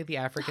unfortunately, the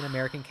African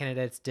American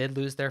candidates did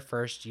lose their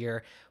first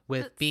year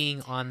with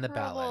being on the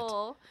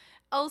ballot.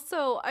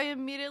 Also, I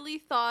immediately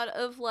thought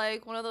of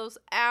like one of those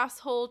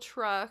asshole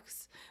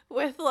trucks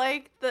with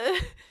like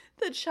the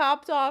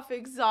chopped off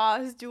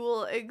exhaust,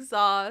 dual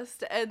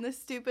exhaust, and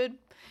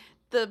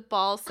the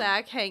ball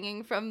sack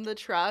hanging from the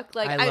truck.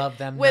 Like I love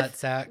them nut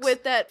sacks.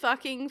 With that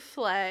fucking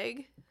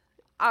flag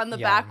on the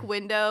back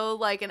window,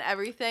 like, and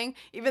everything.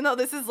 Even though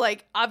this is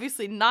like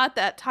obviously not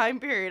that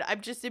time period,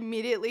 I'm just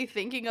immediately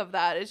thinking of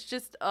that. It's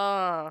just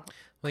well,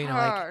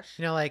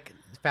 like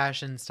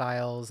fashion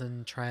styles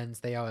and trends,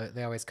 they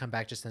always come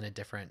back just in a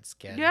different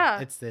skin. Yeah,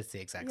 it's the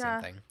exact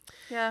same thing.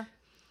 Yeah.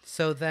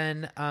 So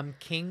then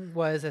King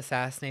was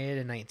assassinated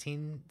in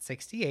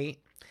 1968.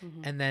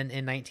 And then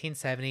in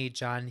 1970,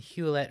 John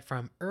Hewlett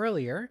from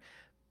earlier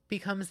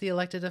becomes the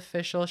elected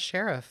official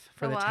sheriff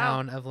for the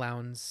town of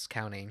Lowndes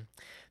County.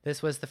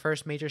 This was the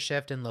first major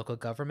shift in local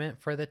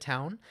government for the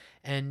town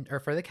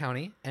for the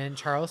county. And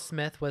Charles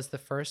Smith was the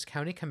first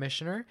county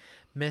commissioner.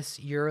 Miss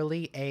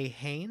Yearly A.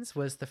 Haynes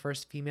was the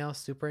first female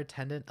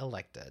superintendent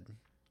elected.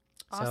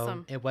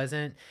 Awesome.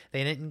 So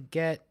they didn't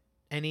get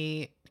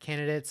any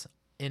candidates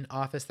in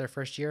office their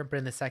first year, but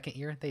in the second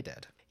year, they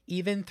did.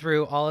 Even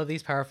through all of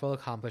these powerful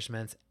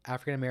accomplishments,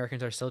 African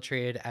Americans are still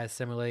treated as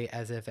similarly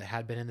as if it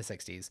had been in the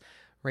 60s.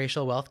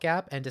 Racial wealth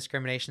gap and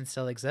discrimination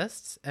still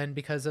exists, and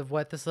because of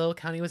what this little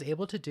county was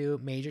able to do,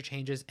 major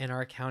changes in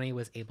our county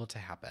was able to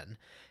happen.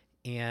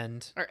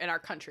 Or in our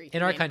country.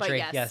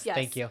 Yes,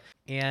 thank you.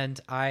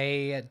 And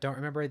I don't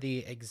remember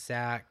the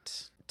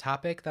exact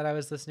topic that I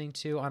was listening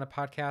to on a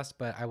podcast,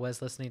 but I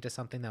was listening to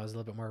something that was a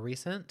little bit more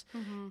recent,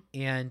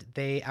 and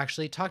they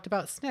actually talked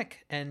about SNCC,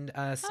 and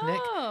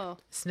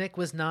SNCC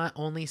was not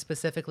only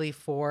specifically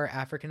for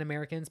African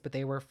Americans, but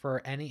they were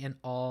for any and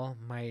all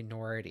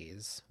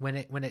minorities when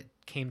it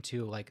came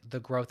to like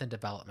the growth and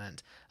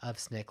development of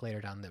SNCC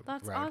later down the road.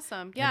 That's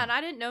awesome. Yeah, and I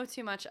didn't know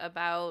too much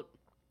about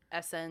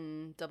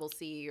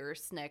SNCC or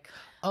SNCC.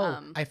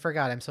 I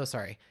forgot. I'm so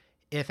sorry.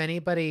 If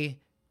anybody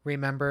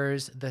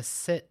remembers the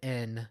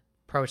sit-in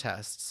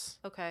protests.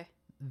 Okay.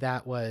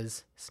 That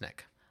was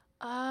SNCC.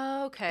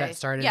 Oh, okay. That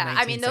started in Yeah,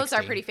 I mean, those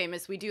are 1960. pretty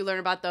famous. We do learn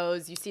about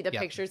those. You see the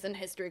Yep. pictures in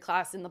history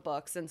class in the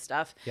books and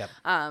stuff. Yep.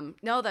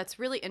 No, that's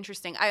really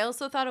interesting. I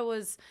also thought it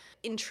was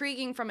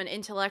intriguing from an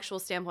intellectual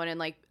standpoint. And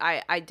like,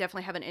 I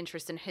definitely have an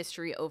interest in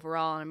history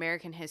overall and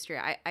American history.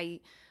 I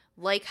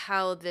like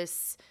how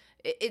this,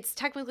 it's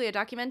technically a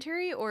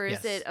documentary, or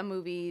is Yes. it a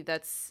movie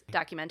that's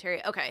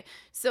documentary? Okay.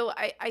 So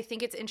I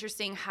think it's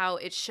interesting how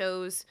it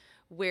shows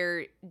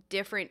where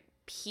different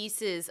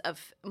pieces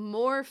of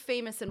more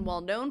famous and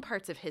well-known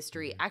parts of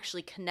history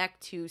actually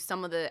connect to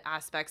some of the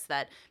aspects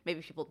that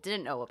maybe people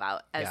didn't know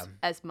about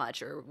as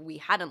much, or we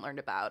hadn't learned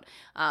about.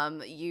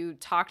 You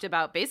talked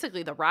about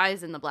basically the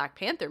rise in the Black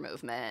Panther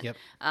movement. Yep.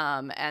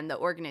 And the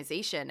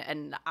organization,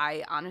 and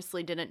I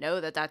honestly didn't know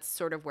that that's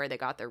sort of where they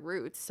got their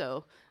roots,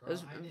 so it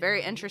was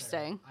very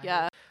interesting.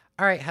 Yeah.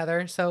 All right,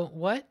 Heather. So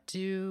what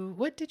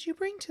did you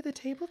bring to the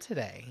table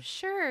today?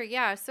 Sure.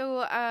 Yeah.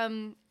 So,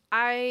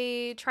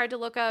 I tried to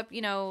look up,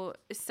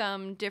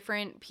 some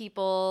different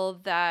people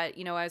that,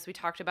 as we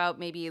talked about,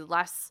 maybe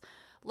less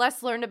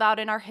learned about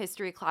in our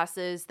history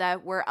classes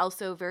that were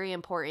also very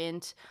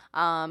important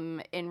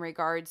in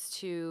regards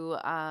to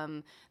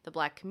the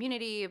Black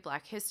community,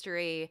 Black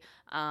history,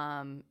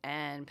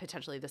 and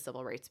potentially the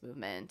civil rights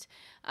movement.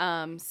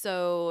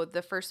 So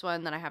the first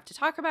one that I have to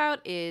talk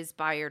about is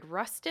Bayard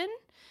Rustin.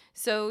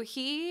 So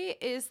he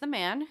is the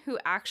man who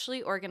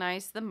actually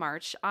organized the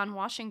March on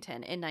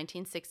Washington in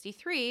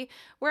 1963,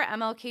 where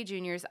MLK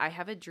Jr.'s I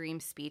Have a Dream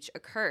speech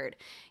occurred.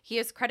 He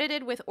is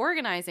credited with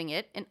organizing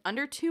it in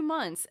under 2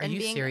 months. Are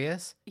you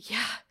serious?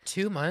 Yeah.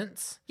 2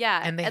 months?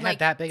 Yeah. And they had like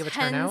that big of a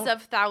turnout? Tens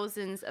of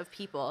thousands of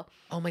people.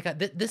 Oh my God.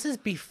 This is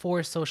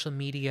before social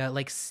media.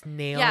 Like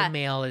snail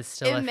mail is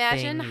still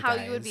Imagine a thing, how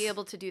you would be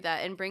able to do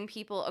that and bring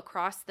people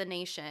across the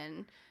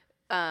nation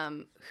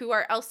who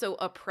are also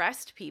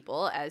oppressed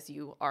people, as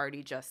you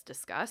already just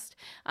discussed.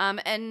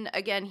 And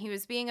again, he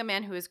was being a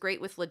man who is great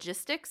with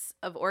logistics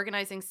of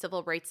organizing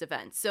civil rights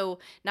events. So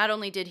not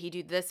only did he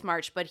do this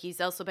march, but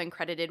he's also been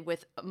credited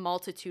with a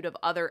multitude of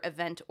other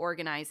event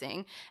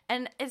organizing.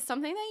 And it's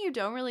something that you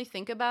don't really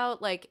think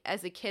about, like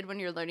as a kid when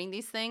you're learning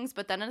these things,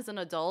 but then as an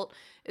adult,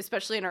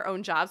 especially in our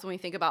own jobs, when we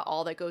think about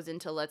all that goes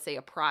into, let's say,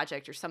 a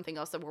project or something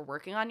else that we're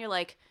working on, you're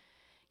like,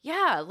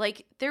 yeah,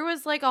 like there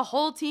was like a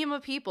whole team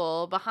of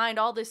people behind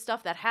all this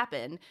stuff that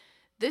happened.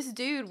 This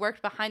dude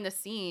worked behind the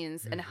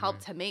scenes and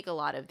helped to make a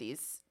lot of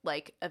these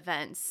like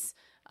events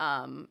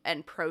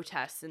and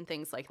protests and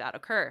things like that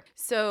occur.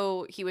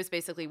 So he was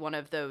basically one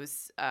of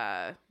those,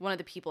 one of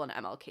the people in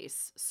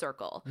MLK's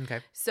circle. Okay.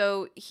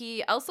 So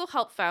he also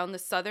helped found the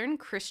Southern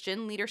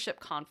Christian Leadership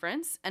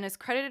Conference and is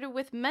credited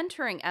with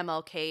mentoring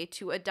MLK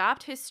to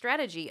adopt his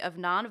strategy of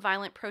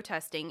nonviolent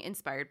protesting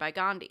inspired by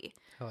Gandhi.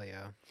 Oh,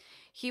 yeah.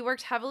 He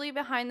worked heavily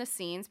behind the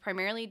scenes,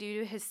 primarily due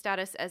to his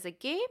status as a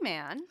gay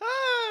man.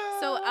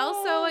 So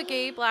also a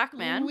gay Black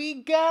man. We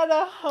got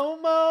a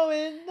homo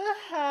in the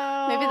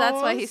house. Maybe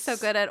that's why he's so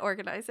good at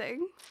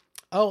organizing.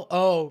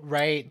 Oh,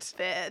 right.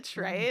 Bitch,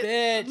 right?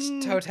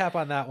 Bitch. Toe tap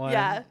on that one.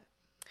 Yeah.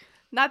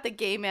 Not the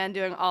gay man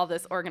doing all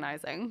this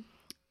organizing.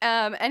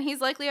 And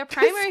he's likely a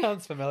primary...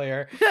 Sounds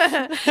familiar.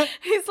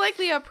 He's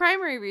likely a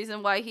primary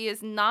reason why he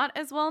is not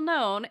as well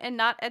known and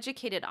not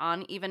educated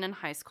on even in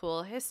high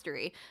school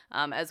history.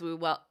 As we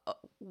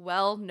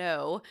well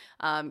know,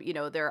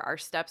 there are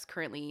steps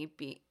currently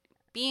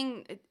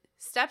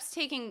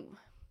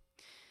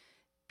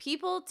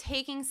people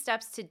taking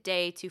steps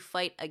today to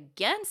fight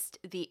against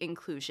the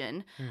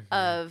inclusion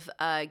of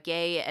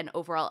gay and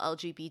overall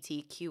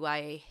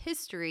LGBTQIA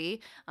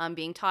history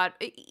being taught,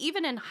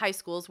 even in high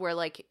schools where,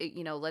 like,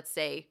 let's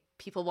say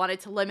people wanted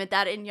to limit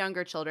that in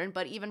younger children,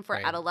 but even for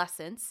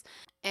adolescents.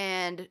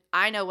 And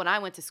I know when I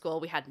went to school,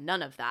 we had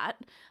none of that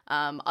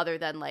other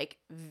than like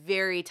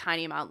very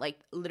tiny amount, like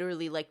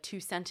literally like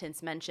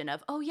 2-sentence mention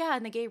of, oh yeah,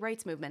 and the gay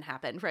rights movement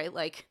happened, right?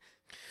 Like,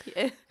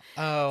 yeah.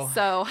 Oh,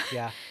 so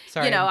yeah.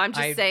 Sorry, I'm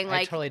just saying,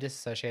 like, I totally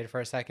disassociated for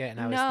a second, and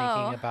I was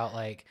thinking about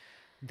like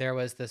there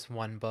was this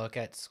one book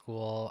at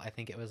school. I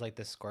think it was like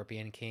the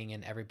Scorpion King,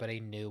 and everybody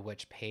knew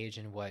which page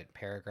and what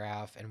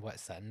paragraph and what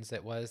sentence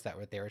it was that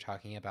they were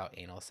talking about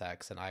anal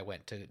sex. And I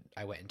went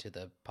into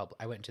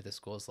the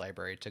school's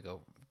library to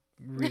go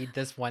read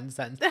this one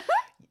sentence.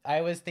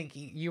 I was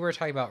thinking you were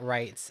talking about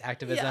rights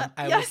activism.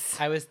 Yeah,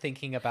 I was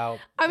thinking about.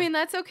 I mean,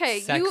 that's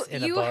okay.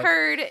 You book.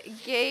 heard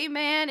gay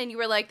man and you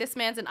were like, this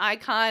man's an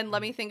icon.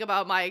 Let me think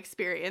about my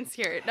experience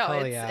here. No,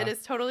 it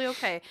is totally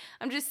okay.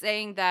 I'm just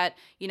saying that,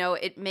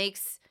 it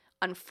makes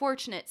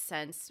unfortunate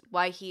sense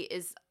why he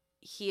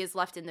is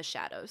left in the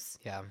shadows.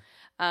 Yeah.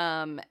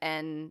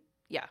 And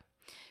yeah.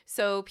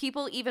 So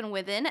people even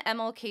within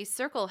MLK's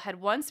circle had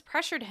once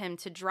pressured him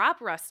to drop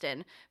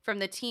Rustin from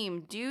the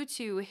team due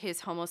to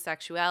his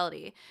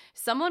homosexuality.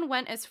 Someone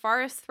went as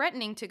far as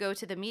threatening to go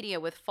to the media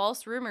with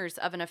false rumors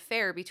of an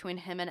affair between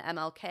him and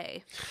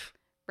MLK.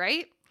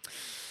 Right?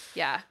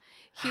 Yeah.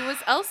 He was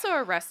also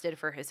arrested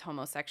for his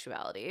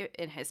homosexuality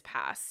in his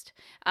past.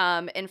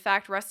 In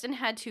fact, Rustin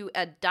had to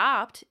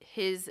adopt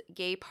his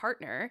gay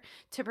partner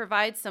to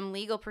provide some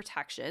legal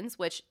protections,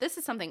 which this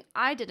is something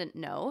I didn't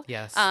know.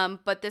 Yes.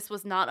 But this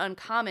was not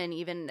uncommon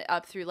even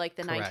up through like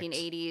the Correct.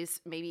 1980s,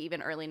 maybe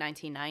even early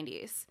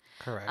 1990s.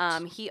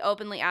 Correct. He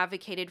openly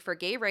advocated for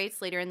gay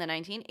rights later in the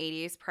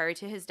 1980s prior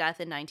to his death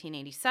in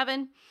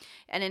 1987.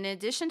 And in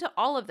addition to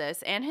all of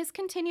this and his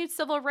continued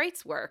civil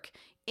rights work,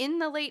 in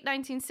the late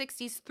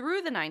 1960s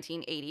through the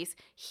 1980s,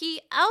 he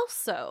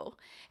also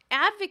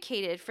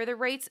advocated for the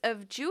rights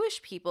of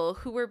Jewish people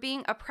who were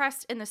being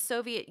oppressed in the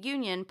Soviet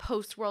Union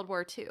post-World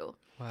War II.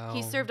 Wow.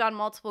 He served on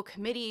multiple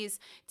committees,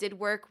 did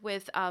work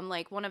with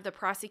like one of the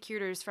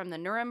prosecutors from the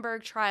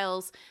Nuremberg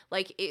trials.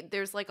 Like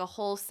there's like a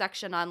whole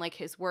section on like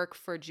his work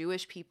for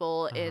Jewish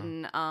people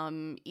in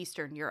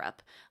Eastern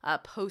Europe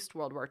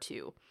post-World War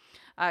II.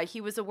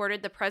 He was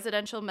awarded the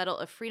Presidential Medal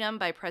of Freedom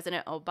by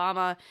President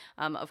Obama.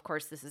 Of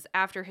course, this is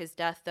after his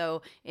death,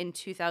 though, in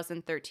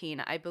 2013.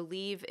 I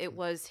believe it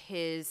was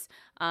his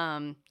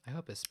I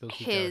hope his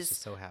spooky ghost is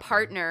so happy.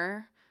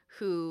 partner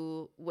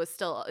who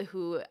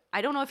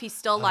I don't know if he's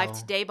still alive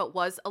today, but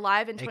was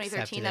alive in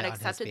 2013 that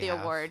accepted the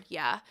award.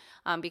 Yeah,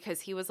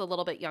 because he was a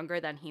little bit younger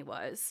than he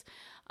was.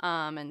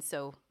 And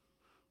so,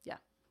 yeah,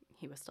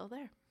 he was still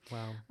there.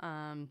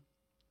 Wow.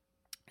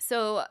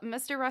 So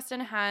Mr. Rustin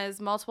has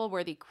multiple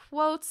worthy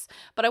quotes,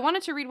 but I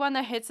wanted to read one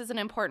that hits as an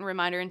important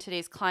reminder in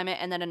today's climate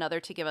and then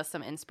another to give us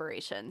some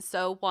inspiration.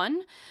 So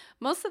one,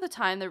 most of the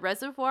time, the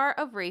reservoir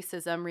of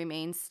racism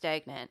remains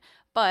stagnant.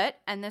 But,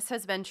 and this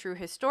has been true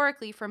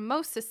historically for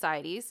most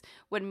societies,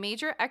 when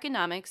major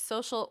economic,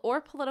 social, or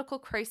political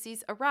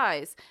crises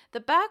arise, the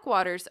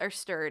backwaters are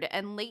stirred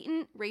and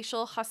latent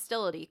racial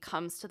hostility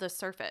comes to the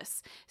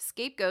surface.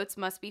 Scapegoats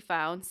must be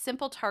found,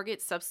 simple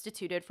targets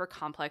substituted for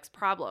complex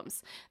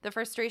problems. The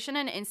frustration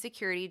and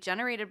insecurity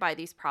generated by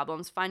these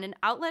problems find an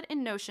outlet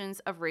in notions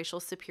of racial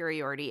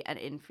superiority and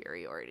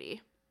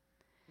inferiority.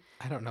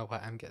 I don't know why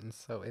I'm getting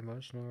so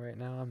emotional right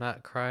now. I'm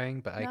not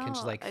crying, but I can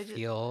just like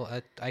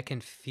I can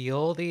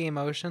feel the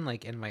emotion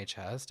like in my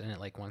chest, and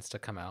it like wants to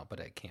come out, but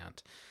it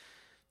can't.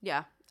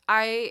 Yeah.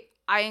 I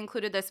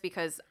included this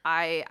because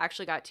I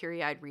actually got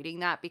teary-eyed reading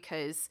that,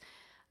 because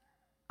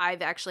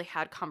I've actually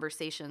had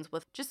conversations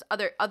with just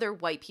other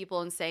white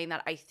people and saying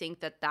that I think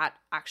that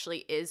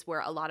actually is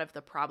where a lot of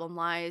the problem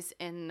lies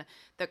in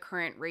the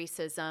current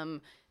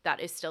racism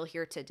that is still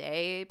here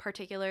today,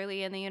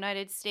 particularly in the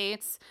United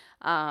States.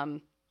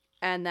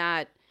 And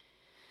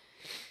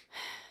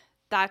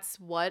that's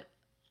what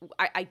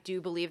I do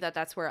believe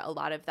that's where a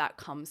lot of that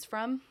comes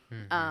from.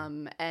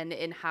 And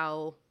in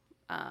how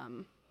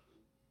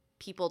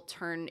people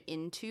turn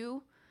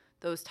into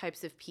those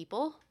types of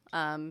people,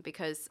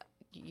 because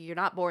you're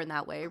not born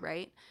that way,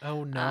 right?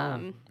 Oh,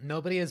 no.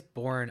 Nobody is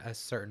born a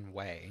certain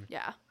way.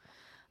 Yeah.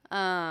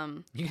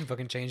 You can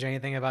fucking change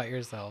anything about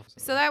yourself.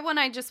 So that one,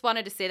 I just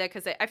wanted to say that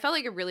because I felt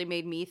like it really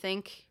made me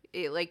think,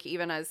 like,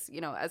 even as,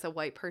 you know, as a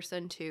white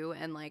person too,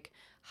 and like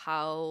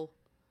how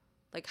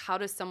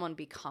does someone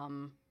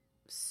become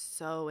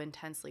so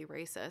intensely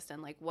racist,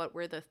 and like what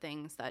were the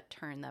things that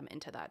turned them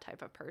into that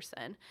type of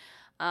person?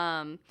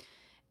 And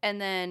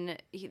then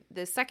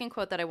the second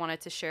quote that I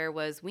wanted to share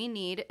was, "We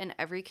need in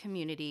every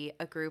community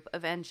a group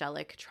of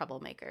angelic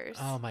troublemakers."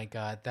 Oh my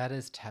God, that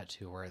is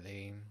tattoo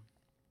worthy.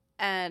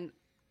 And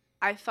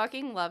I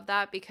fucking love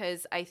that,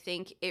 because I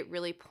think it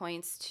really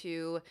points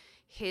to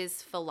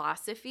his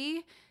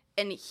philosophy,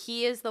 and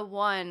he is the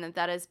one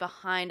that is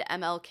behind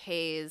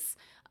MLK's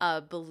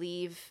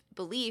belief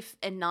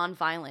in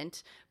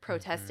nonviolent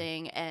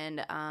protesting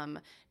and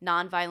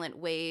nonviolent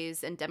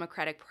ways and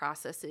democratic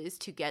processes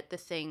to get the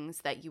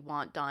things that you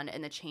want done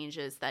and the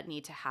changes that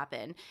need to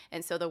happen.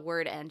 And so the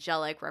word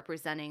angelic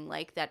representing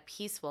like that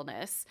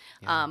peacefulness,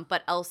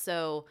 but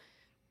also,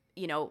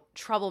 you know,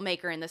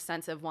 troublemaker in the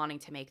sense of wanting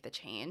to make the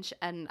change.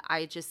 And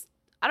I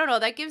don't know,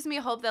 that gives me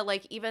hope that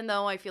like, even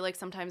though I feel like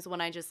sometimes when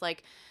I just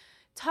like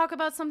talk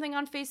about something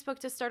on Facebook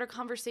to start a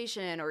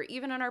conversation, or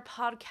even on our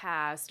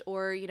podcast,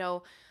 or, you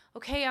know,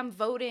 okay, I'm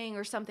voting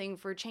or something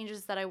for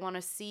changes that I want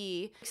to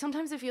see,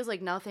 sometimes it feels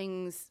like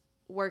nothing's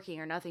working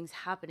or nothing's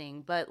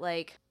happening, but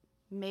like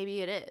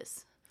maybe it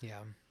is. Yeah.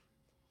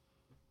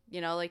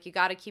 You know, like you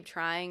got to keep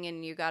trying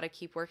and you got to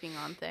keep working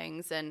on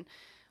things and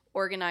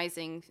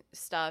organizing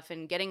stuff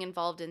and getting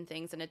involved in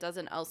things, and it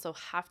doesn't also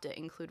have to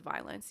include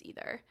violence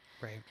either.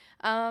 Right.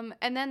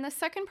 And then the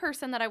second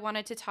person that I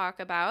wanted to talk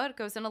about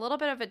goes in a little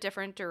bit of a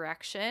different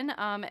direction,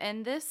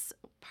 and this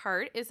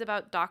part is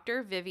about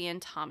Dr. Vivian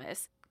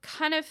Thomas.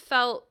 Kind of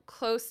felt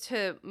close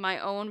to my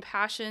own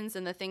passions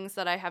and the things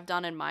that I have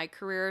done in my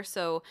career.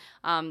 So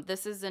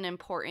this is an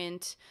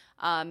important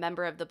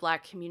member of the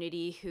Black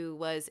community who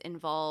was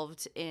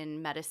involved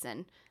in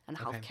medicine and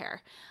healthcare.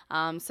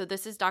 So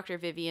this is Dr.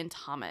 Vivian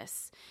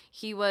Thomas.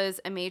 He was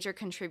a major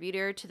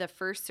contributor to the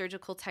first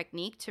surgical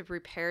technique to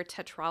repair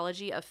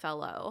tetralogy of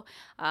Fallot.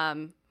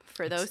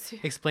 for those who...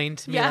 Explain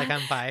to me Yeah. like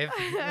I'm 5.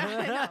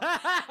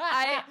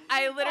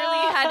 I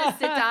literally had to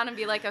sit down and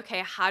be like,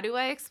 okay, how do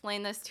I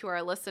explain this to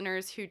our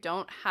listeners who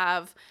don't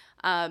have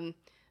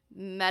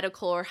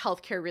medical or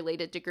healthcare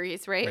related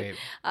degrees, right?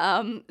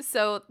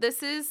 So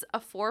this is a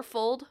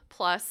 4-fold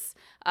plus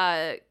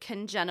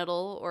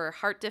congenital or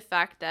heart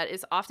defect that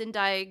is often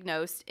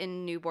diagnosed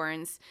in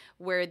newborns,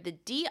 where the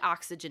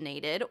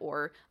deoxygenated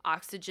or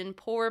oxygen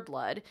poor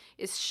blood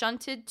is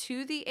shunted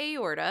to the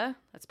aorta,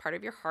 that's part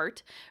of your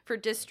heart, for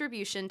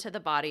distribution to the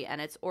body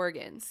and its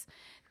organs.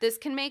 This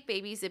can make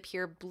babies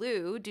appear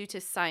blue due to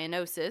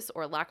cyanosis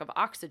or lack of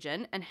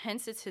oxygen, and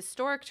hence its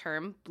historic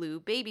term, blue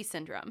baby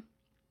syndrome.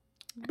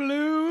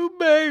 Blue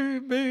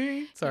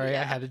baby. Sorry,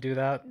 Yeah. I had to do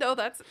that. No,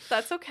 that's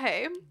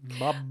okay.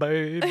 My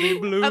baby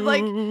blue I'm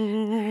like,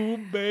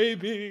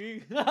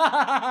 baby.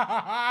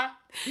 I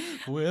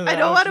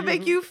don't want to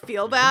make you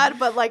feel bad,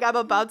 but like I'm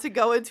about to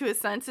go into a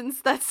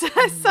sentence that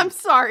says, I'm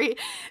sorry.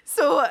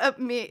 So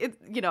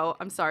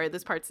I'm sorry,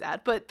 this part's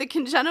sad, but the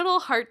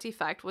congenital heart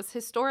defect was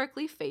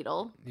historically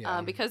fatal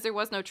because there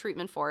was no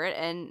treatment for it.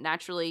 And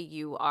naturally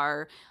you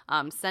are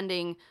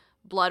sending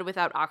blood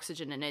without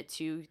oxygen in it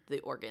to the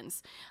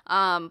organs.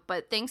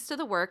 But thanks to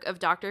the work of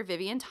Dr.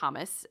 Vivian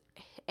Thomas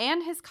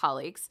and his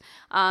colleagues,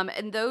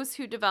 and those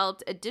who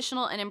developed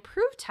additional and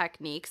improved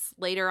techniques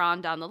later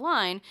on down the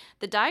line,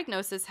 the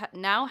diagnosis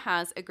now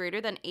has a greater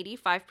than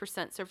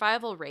 85%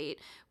 survival rate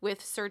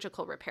with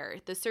surgical repair.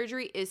 The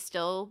surgery is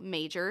still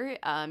major.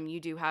 You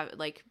do have,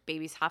 like,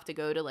 babies have to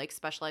go to, like,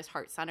 specialized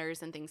heart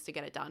centers and things to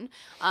get it done.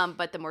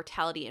 But the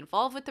mortality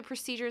involved with the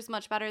procedure is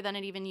much better than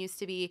it even used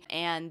to be.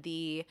 And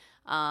the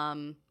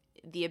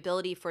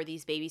ability for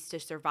these babies to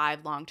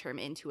survive long-term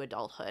into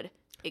adulthood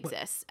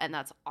exists, and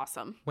that's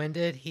awesome. When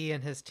did he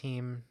and his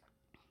team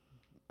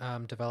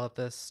develop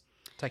this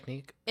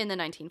technique? In the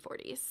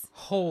 1940s.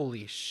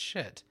 Holy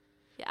shit.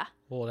 Yeah.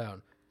 Hold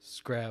down.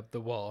 Scrap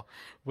the wall.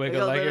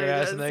 Wiggle like your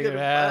ass and make your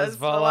ass ass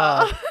fall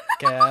off.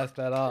 Gasp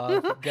it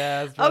off.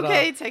 Gasp it off.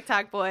 Okay,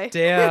 TikTok boy.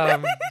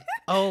 Damn.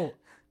 Oh.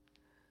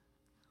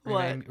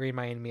 What?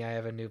 Remind me, I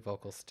have a new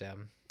vocal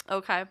stem.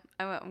 Okay.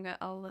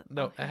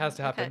 No, it has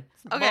to happen.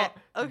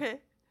 Okay.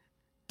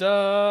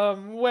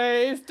 Dumb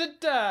ways to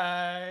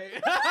die.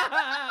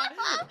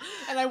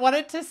 And I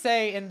wanted to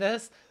say in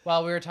this,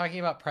 while we were talking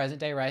about present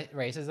day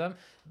racism,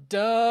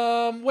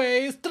 dumb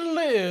ways to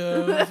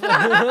live.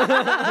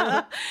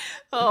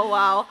 Oh,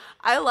 wow.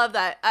 I love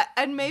that.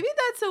 And maybe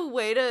that's a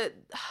way to...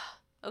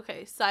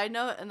 Okay, side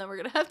note, and then we're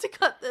going to have to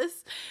cut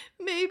this.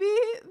 Maybe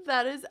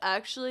that is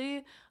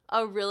actually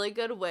a really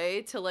good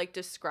way to, like,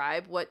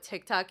 describe what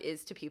TikTok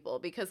is to people,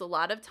 because a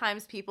lot of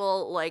times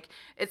people, like,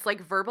 it's like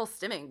verbal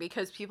stimming,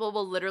 because people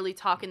will literally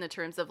talk in the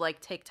terms of,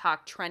 like,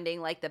 TikTok trending,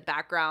 like the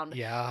background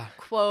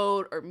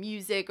quote or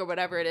music or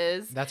whatever it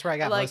is. That's where I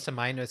got, like, most of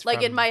mine was like,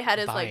 from in my head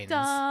is Vines. like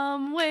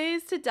dumb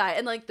ways to die,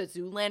 and like the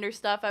Zoolander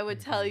stuff I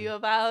would tell you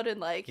about, and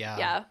like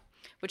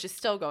which is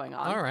still going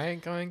on. All right,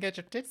 go and get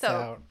your tits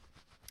out.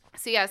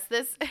 So yes,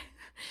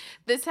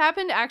 this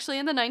happened actually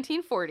in the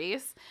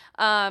 1940s.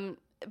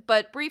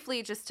 But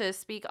briefly, just to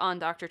speak on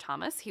Dr.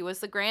 Thomas, he was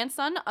the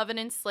grandson of an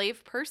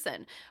enslaved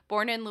person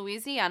born in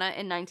Louisiana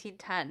in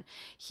 1910.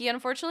 He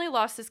unfortunately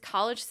lost his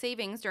college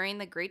savings during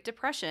the Great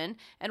Depression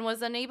and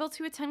was unable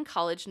to attend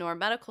college nor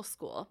medical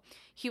school.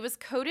 He was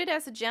coded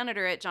as a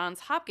janitor at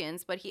Johns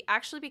Hopkins, but he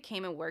actually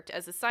became and worked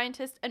as a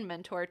scientist and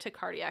mentor to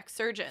cardiac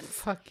surgeons.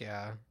 Fuck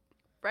yeah.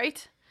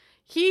 Right?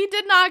 He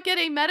did not get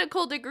a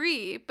medical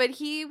degree, but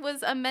he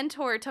was a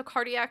mentor to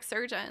cardiac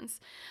surgeons.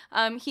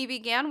 He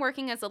began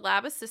working as a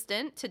lab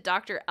assistant to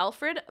Dr.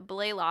 Alfred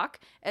Blalock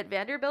at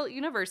Vanderbilt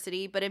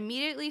University, but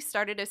immediately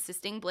started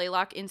assisting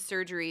Blalock in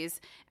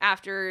surgeries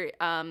after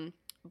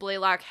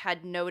Blalock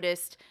had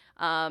noticed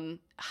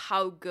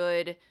how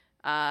good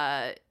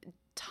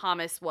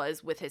Thomas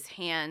was with his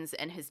hands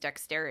and his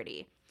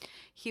dexterity.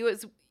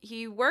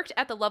 He worked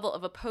at the level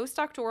of a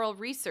postdoctoral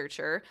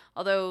researcher,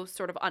 although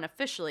sort of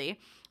unofficially,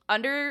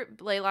 under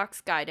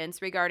Blalock's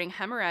guidance regarding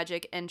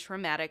hemorrhagic and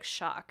traumatic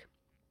shock.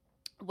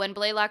 When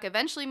Blalock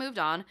eventually moved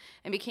on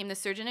and became the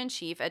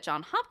surgeon-in-chief at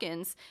Johns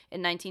Hopkins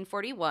in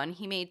 1941,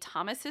 he made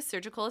Thomas his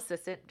surgical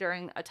assistant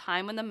during a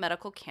time when the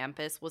medical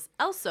campus was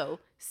also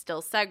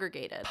still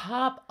segregated.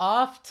 Pop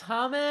off,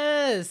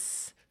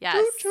 Thomas! Yes.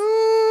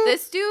 Choo-choo.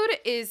 This dude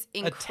is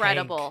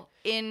incredible.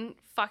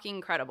 Fucking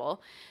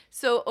incredible.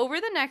 So over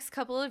the next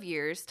couple of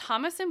years,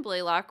 Thomas and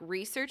Blalock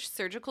researched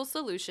surgical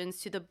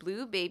solutions to the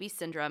blue baby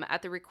syndrome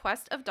at the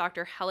request of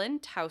Dr. Helen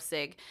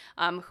Taussig,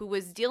 who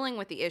was dealing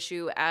with the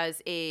issue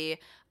as a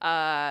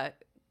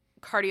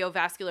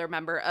cardiovascular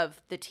member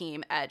of the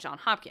team at Johns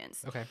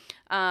Hopkins. Okay.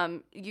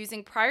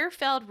 Using prior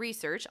failed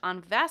research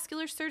on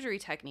vascular surgery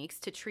techniques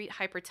to treat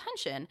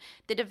hypertension,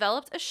 they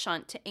developed a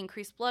shunt to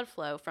increase blood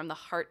flow from the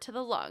heart to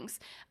the lungs,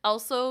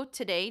 also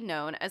today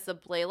known as the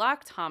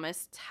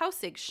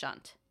Blalock-Thomas-Taussig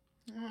shunt.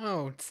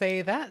 Oh,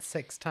 say that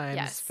 6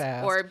 times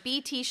fast. Or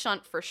BT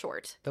shunt for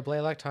short. The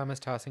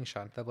Blalock-Thomas-Taussig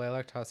shunt. The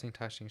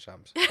Blalock-Taussig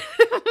shunt.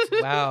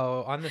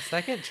 Wow, on the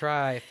second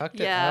try, fucked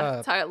it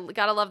up. Yeah,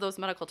 gotta love those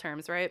medical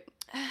terms, right?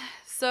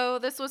 So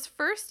this was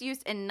first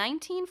used in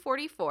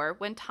 1944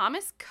 when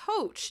Thomas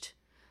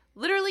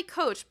literally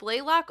coached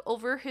Blaylock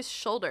over his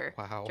shoulder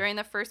during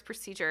the first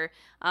procedure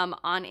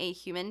on a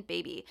human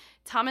baby.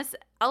 Thomas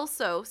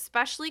also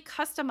specially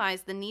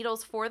customized the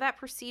needles for that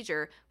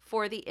procedure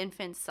for the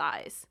infant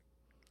size.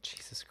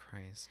 Jesus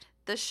Christ.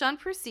 The shunt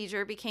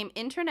procedure became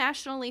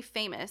internationally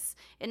famous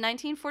in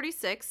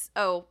 1946.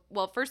 Oh,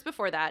 well, first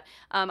before that,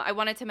 I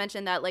wanted to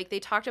mention that like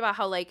they talked about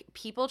how like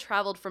people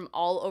traveled from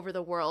all over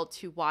the world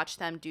to watch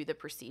them do the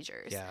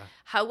procedures. Yeah.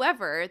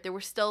 However, there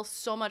was still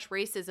so much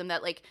racism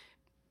that like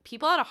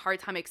people had a hard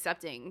time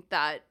accepting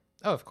that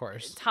Oh, of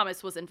course.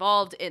 Thomas was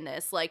involved in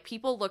this. Like,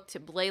 people looked to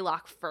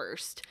Blaylock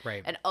first.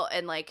 Right.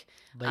 And like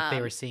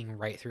they were seeing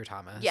right through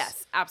Thomas.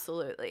 Yes,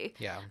 absolutely.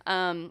 Yeah.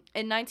 In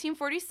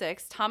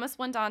 1946, Thomas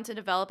went on to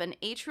develop an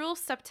atrial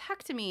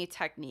septectomy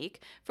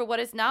technique for what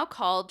is now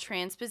called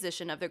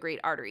transposition of the great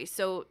artery.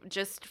 So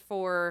just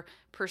for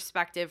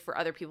perspective for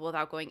other people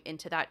without going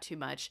into that too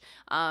much,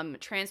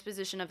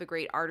 transposition of the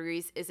great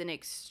arteries is an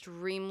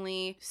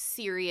extremely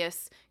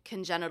serious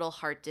congenital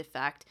heart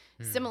defect,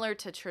 similar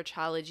to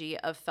trichology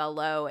of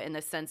Fallot in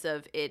the sense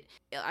of it.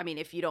 I mean,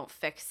 if you don't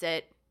fix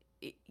it,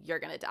 you're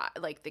gonna die.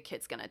 Like, the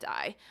kid's gonna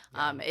die.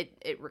 Yeah.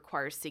 It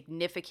requires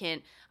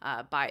significant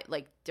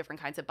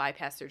different kinds of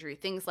bypass surgery,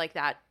 things like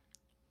that.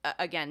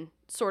 Again,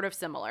 sort of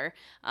similar,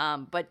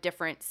 but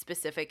different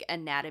specific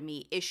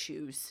anatomy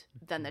issues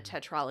than the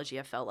tetralogy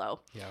of Fallot.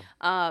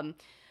 Yeah.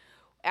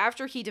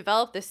 After he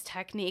developed this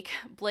technique,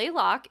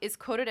 Blaylock is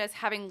quoted as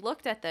having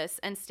looked at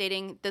this and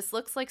stating, "This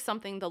looks like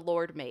something the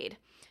Lord made."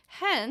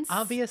 Hence...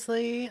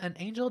 Obviously, an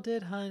angel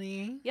did,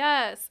 honey.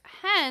 Yes.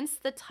 Hence,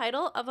 the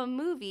title of a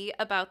movie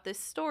about this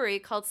story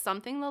called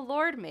Something the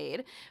Lord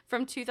Made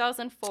from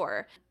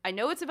 2004. I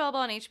know it's available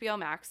on HBO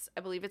Max.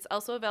 I believe it's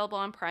also available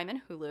on Prime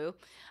and Hulu.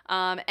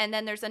 And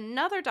then there's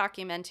another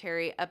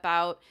documentary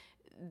about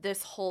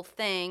this whole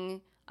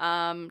thing,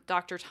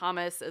 Dr.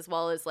 Thomas, as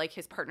well as like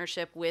his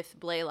partnership with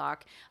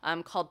Blaylock,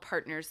 called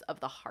Partners of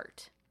the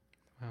Heart.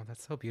 Wow,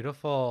 that's so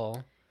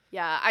beautiful.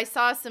 Yeah, I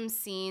saw some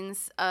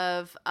scenes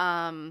of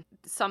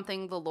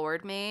Something the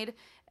Lord Made,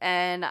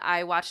 and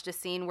I watched a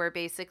scene where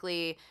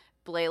basically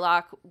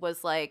Blaylock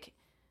was like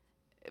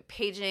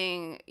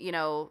paging,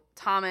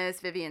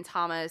 Vivian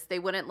Thomas. They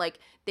wouldn't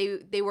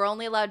they were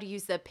only allowed to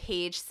use the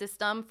page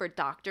system for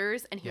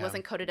doctors, and he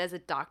wasn't coded as a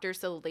doctor,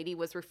 so the lady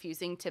was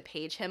refusing to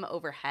page him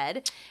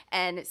overhead.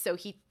 And so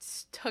he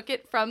took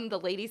it from the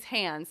lady's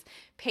hands,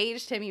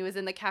 paged him. He was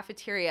in the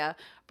cafeteria,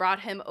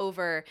 brought him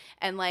over,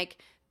 and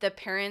the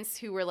parents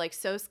who were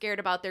so scared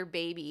about their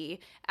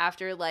baby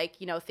after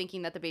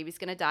thinking that the baby's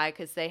gonna die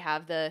because they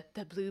have the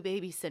blue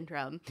baby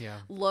syndrome,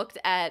 looked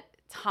at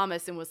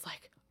Thomas and was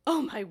like,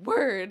 oh my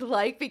word,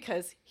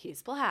 because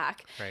he's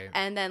black. Right.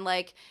 And then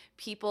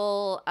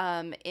people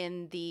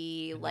in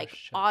the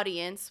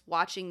audience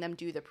watching them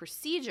do the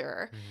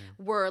procedure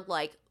were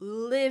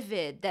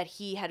livid that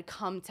he had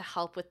come to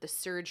help with the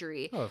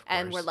surgery. Oh, of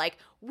and course. were like,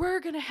 we're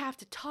gonna have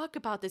to talk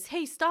about this.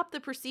 Hey, stop the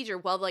procedure.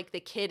 While the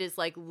kid is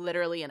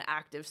literally in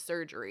active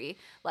surgery.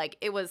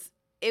 It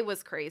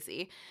was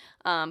crazy.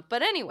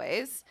 But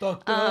anyways,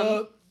 fucked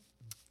up.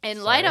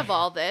 In light of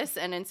all this,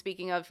 and in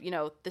speaking of,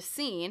 the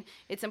scene,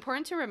 it's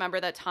important to remember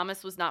that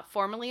Thomas was not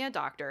formally a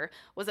doctor,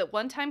 was at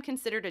one time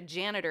considered a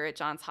janitor at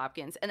Johns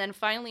Hopkins, and then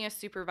finally a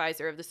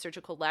supervisor of the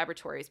surgical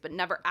laboratories, but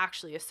never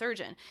actually a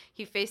surgeon.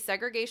 He faced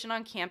segregation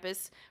on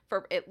campus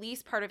for at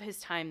least part of his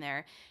time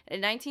there.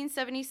 In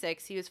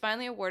 1976, he was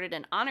finally awarded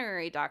an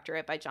honorary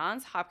doctorate by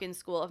Johns Hopkins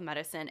School of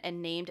Medicine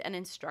and named an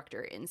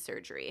instructor in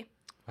surgery.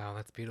 Wow,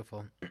 that's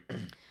beautiful.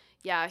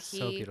 Yeah,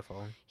 so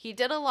beautiful. He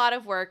did a lot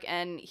of work,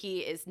 and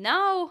he is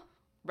now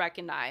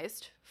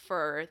recognized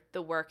for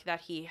the work that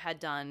he had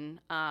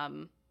done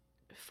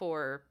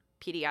for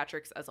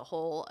pediatrics as a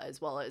whole,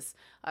 as well as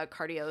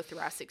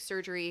cardiothoracic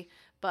surgery.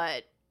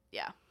 But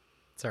yeah.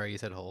 Sorry, you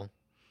said whole.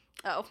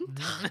 Oh.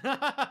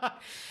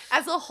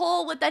 As a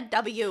whole with that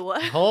W.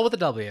 Whole with a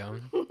W.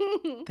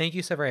 Thank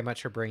you so very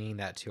much for bringing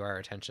that to our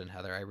attention,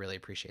 Heather. I really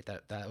appreciate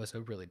that. That was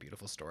a really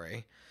beautiful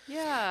story.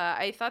 Yeah,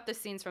 I thought the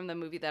scenes from the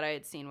movie that I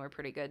had seen were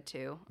pretty good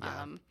too.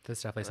 Yeah,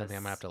 that's definitely something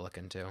I'm gonna have to look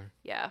into.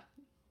 Yeah,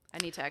 I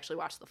need to actually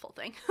watch the full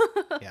thing.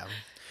 Yeah.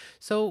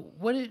 So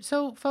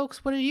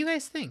folks, what did you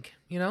guys think?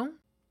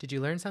 Did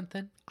you learn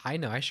something? I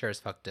know, I sure as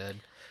fuck did.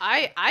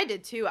 I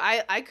did too.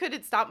 I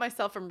couldn't stop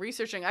myself from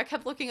researching. I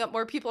kept looking up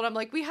more people, and I'm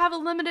like, we have a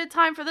limited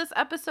time for this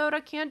episode.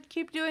 I can't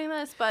keep doing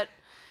this, but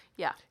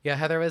yeah. Yeah,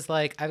 Heather was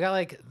like, I've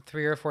got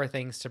 3 or 4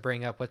 things to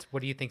bring up.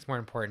 What do you think's more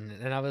important?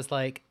 And I was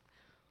like,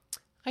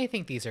 I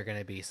think these are going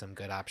to be some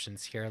good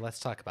options here. Let's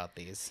talk about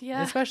these.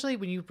 Yeah. Especially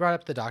when you brought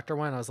up the doctor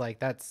one, I was like,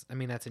 that's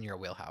in your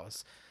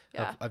wheelhouse.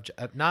 Yeah.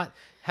 Not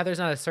Heather's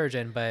not a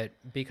surgeon, but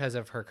because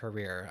of her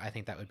career, I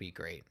think that would be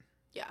great.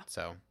 Yeah.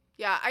 So.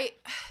 Yeah,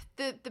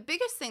 the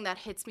biggest thing that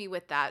hits me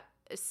with that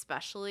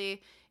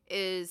especially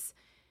is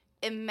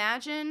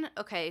imagine,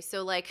 okay,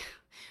 so like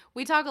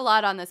we talk a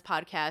lot on this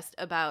podcast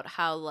about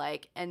how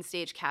like end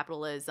stage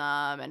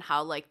capitalism and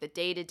how like the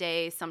day to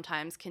day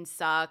sometimes can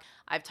suck.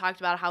 I've talked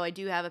about how I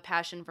do have a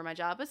passion for my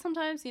job, but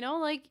sometimes, you know,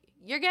 like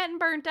you're getting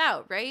burnt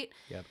out, right?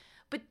 Yep.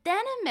 But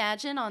then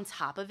imagine on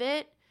top of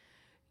it,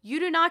 you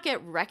do not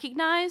get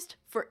recognized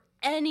for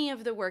any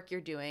of the work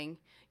you're doing.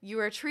 You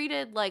are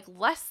treated like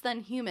less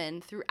than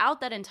human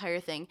throughout that entire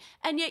thing,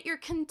 and yet you're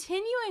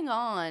continuing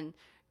on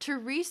to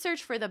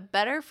research for the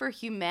better for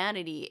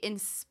humanity in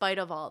spite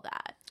of all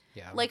that.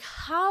 Yeah. Like,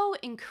 how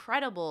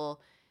incredible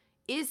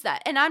is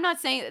that? And I'm not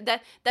saying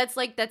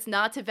that's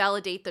not to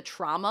validate the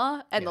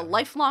trauma and the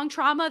lifelong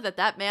trauma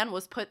that man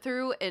was put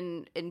through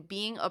in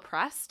being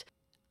oppressed.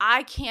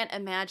 I can't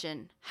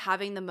imagine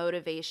having the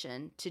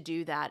motivation to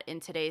do that in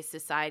today's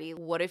society.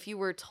 What if you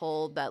were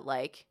told that,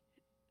 like,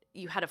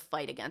 you had to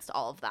fight against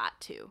all of that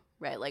too,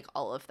 right? Like,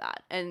 all of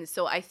that. And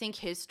so I think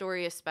his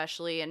story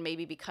especially, and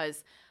maybe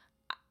because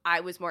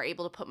I was more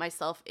able to put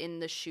myself in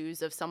the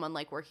shoes of someone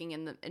like working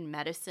in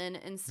medicine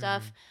and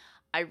stuff,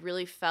 I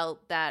really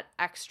felt that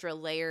extra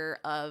layer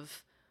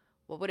of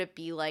what would it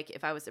be like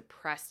if I was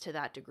oppressed to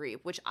that degree,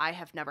 which I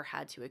have never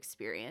had to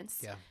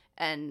experience. Yeah.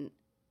 And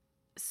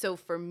so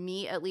for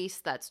me, at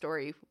least, that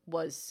story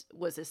was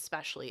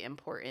especially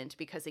important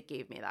because it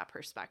gave me that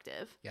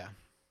perspective. Yeah.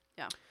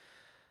 Yeah.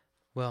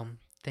 Well,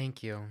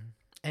 thank you.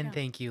 And Yeah.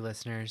 thank you,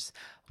 listeners.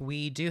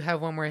 We do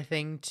have one more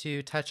thing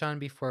to touch on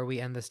before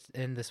we end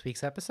this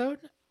week's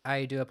episode.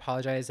 I do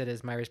apologize. It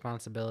is my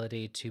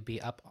responsibility to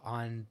be up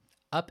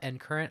and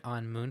current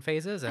on moon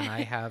phases, and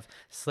I have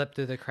slipped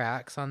through the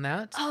cracks on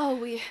that. Oh,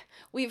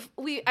 we've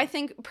I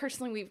think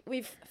personally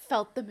we've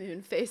felt the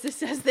moon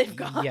phases as they've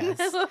gone.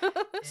 Yes.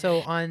 So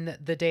on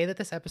the day that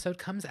this episode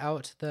comes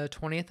out, the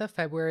 20th of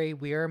February,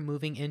 we are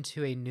moving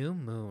into a new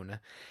moon.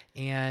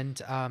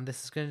 And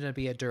this is going to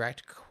be a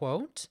direct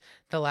quote.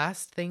 The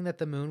last thing that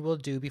the moon will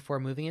do before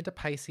moving into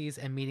Pisces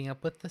and meeting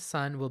up with the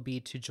sun will be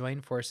to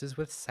join forces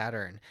with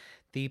Saturn,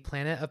 the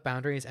planet of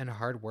boundaries and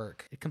hard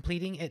work.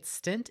 Completing its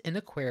stint in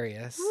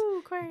Aquarius. Woo,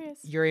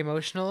 Aquarius. Your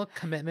emotional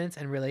commitments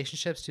and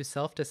relationships to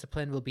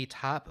self-discipline will be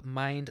top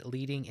mind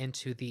leading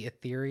into the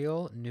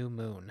ethereal new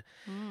moon.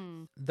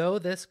 Though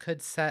this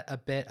could set a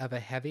bit of a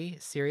heavy,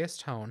 serious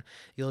tone,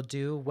 you'll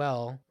do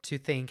well to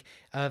think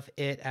of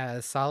it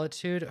as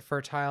solitude,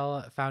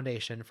 fertile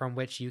foundation from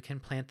which you can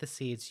plant the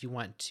seeds you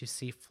want to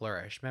see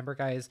flourish. Remember,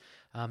 guys,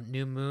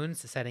 new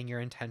moons, setting your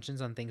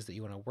intentions on things that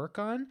you want to work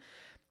on.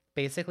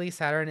 Basically,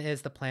 Saturn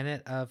is the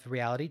planet of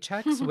reality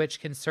checks,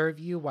 which can serve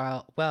you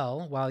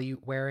while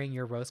you wearing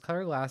your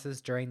rose-colored glasses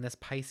during this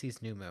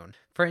Pisces new moon.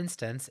 For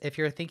instance, if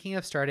you're thinking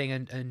of starting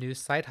a new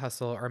side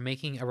hustle or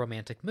making a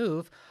romantic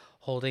move,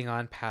 holding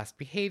on past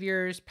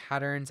behaviors,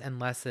 patterns, and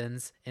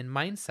lessons in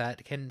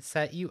mindset can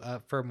set you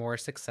up for more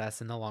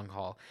success in the long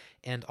haul.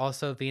 And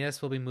also,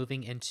 Venus will be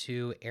moving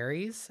into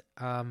Aries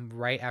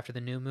right after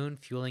the new moon,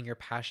 fueling your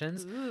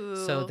passions. Ooh,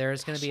 so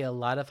there's going to be a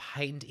lot of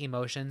heightened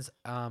emotions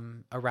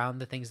around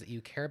the things that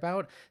you care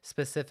about.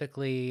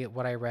 Specifically,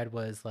 what I read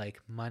was like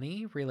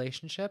money,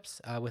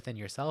 relationships within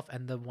yourself,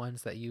 and the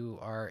ones that you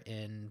are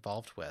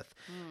involved with.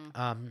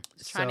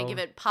 Trying to give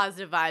it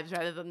positive vibes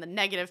rather than the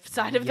negative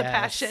side of the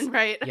passion,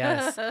 right?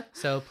 Yes.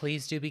 So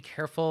please do be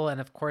careful. And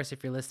of course,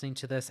 if you're listening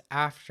to this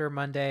after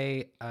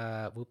Monday,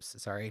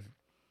 sorry.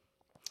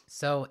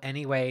 So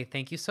anyway,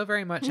 thank you so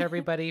very much,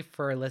 everybody,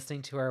 for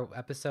listening to our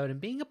episode and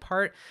being a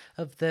part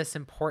of this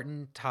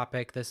important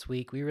topic this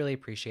week. We really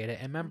appreciate it.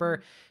 And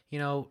remember, you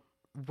know,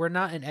 we're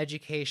not an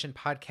education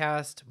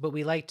podcast, but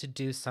we like to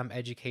do some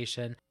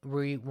education.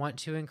 We want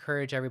to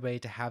encourage everybody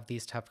to have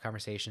these tough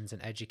conversations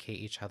and educate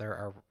each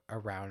other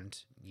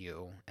around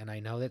you. And I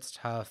know that's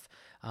tough,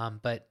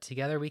 but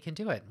together we can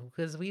do it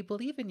because we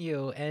believe in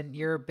you and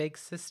your big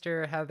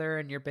sister, Heather,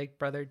 and your big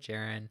brother,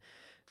 Jaron.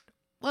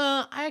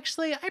 Well, I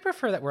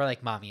prefer that we're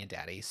like mommy and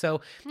daddy.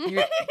 So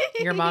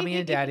your mommy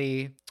and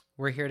daddy,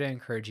 we're here to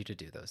encourage you to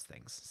do those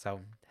things. So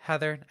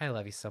Heather, I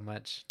love you so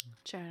much.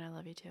 Sharon, I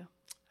love you too.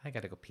 I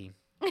gotta go pee.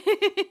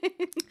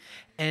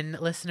 And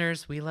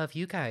listeners, we love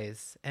you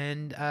guys.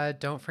 And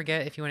don't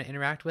forget, if you want to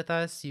interact with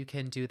us, you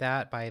can do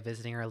that by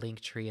visiting our link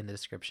tree in the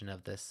description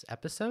of this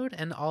episode.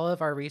 And all of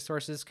our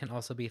resources can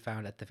also be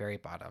found at the very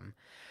bottom.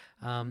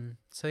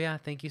 So yeah,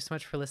 thank you so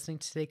much for listening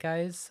today,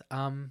 guys.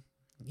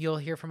 You'll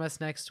hear from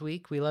us next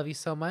week. We love you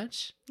so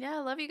much. Yeah,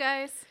 love you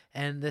guys.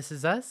 And this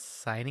is us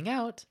signing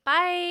out.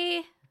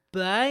 Bye.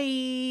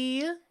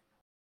 Bye.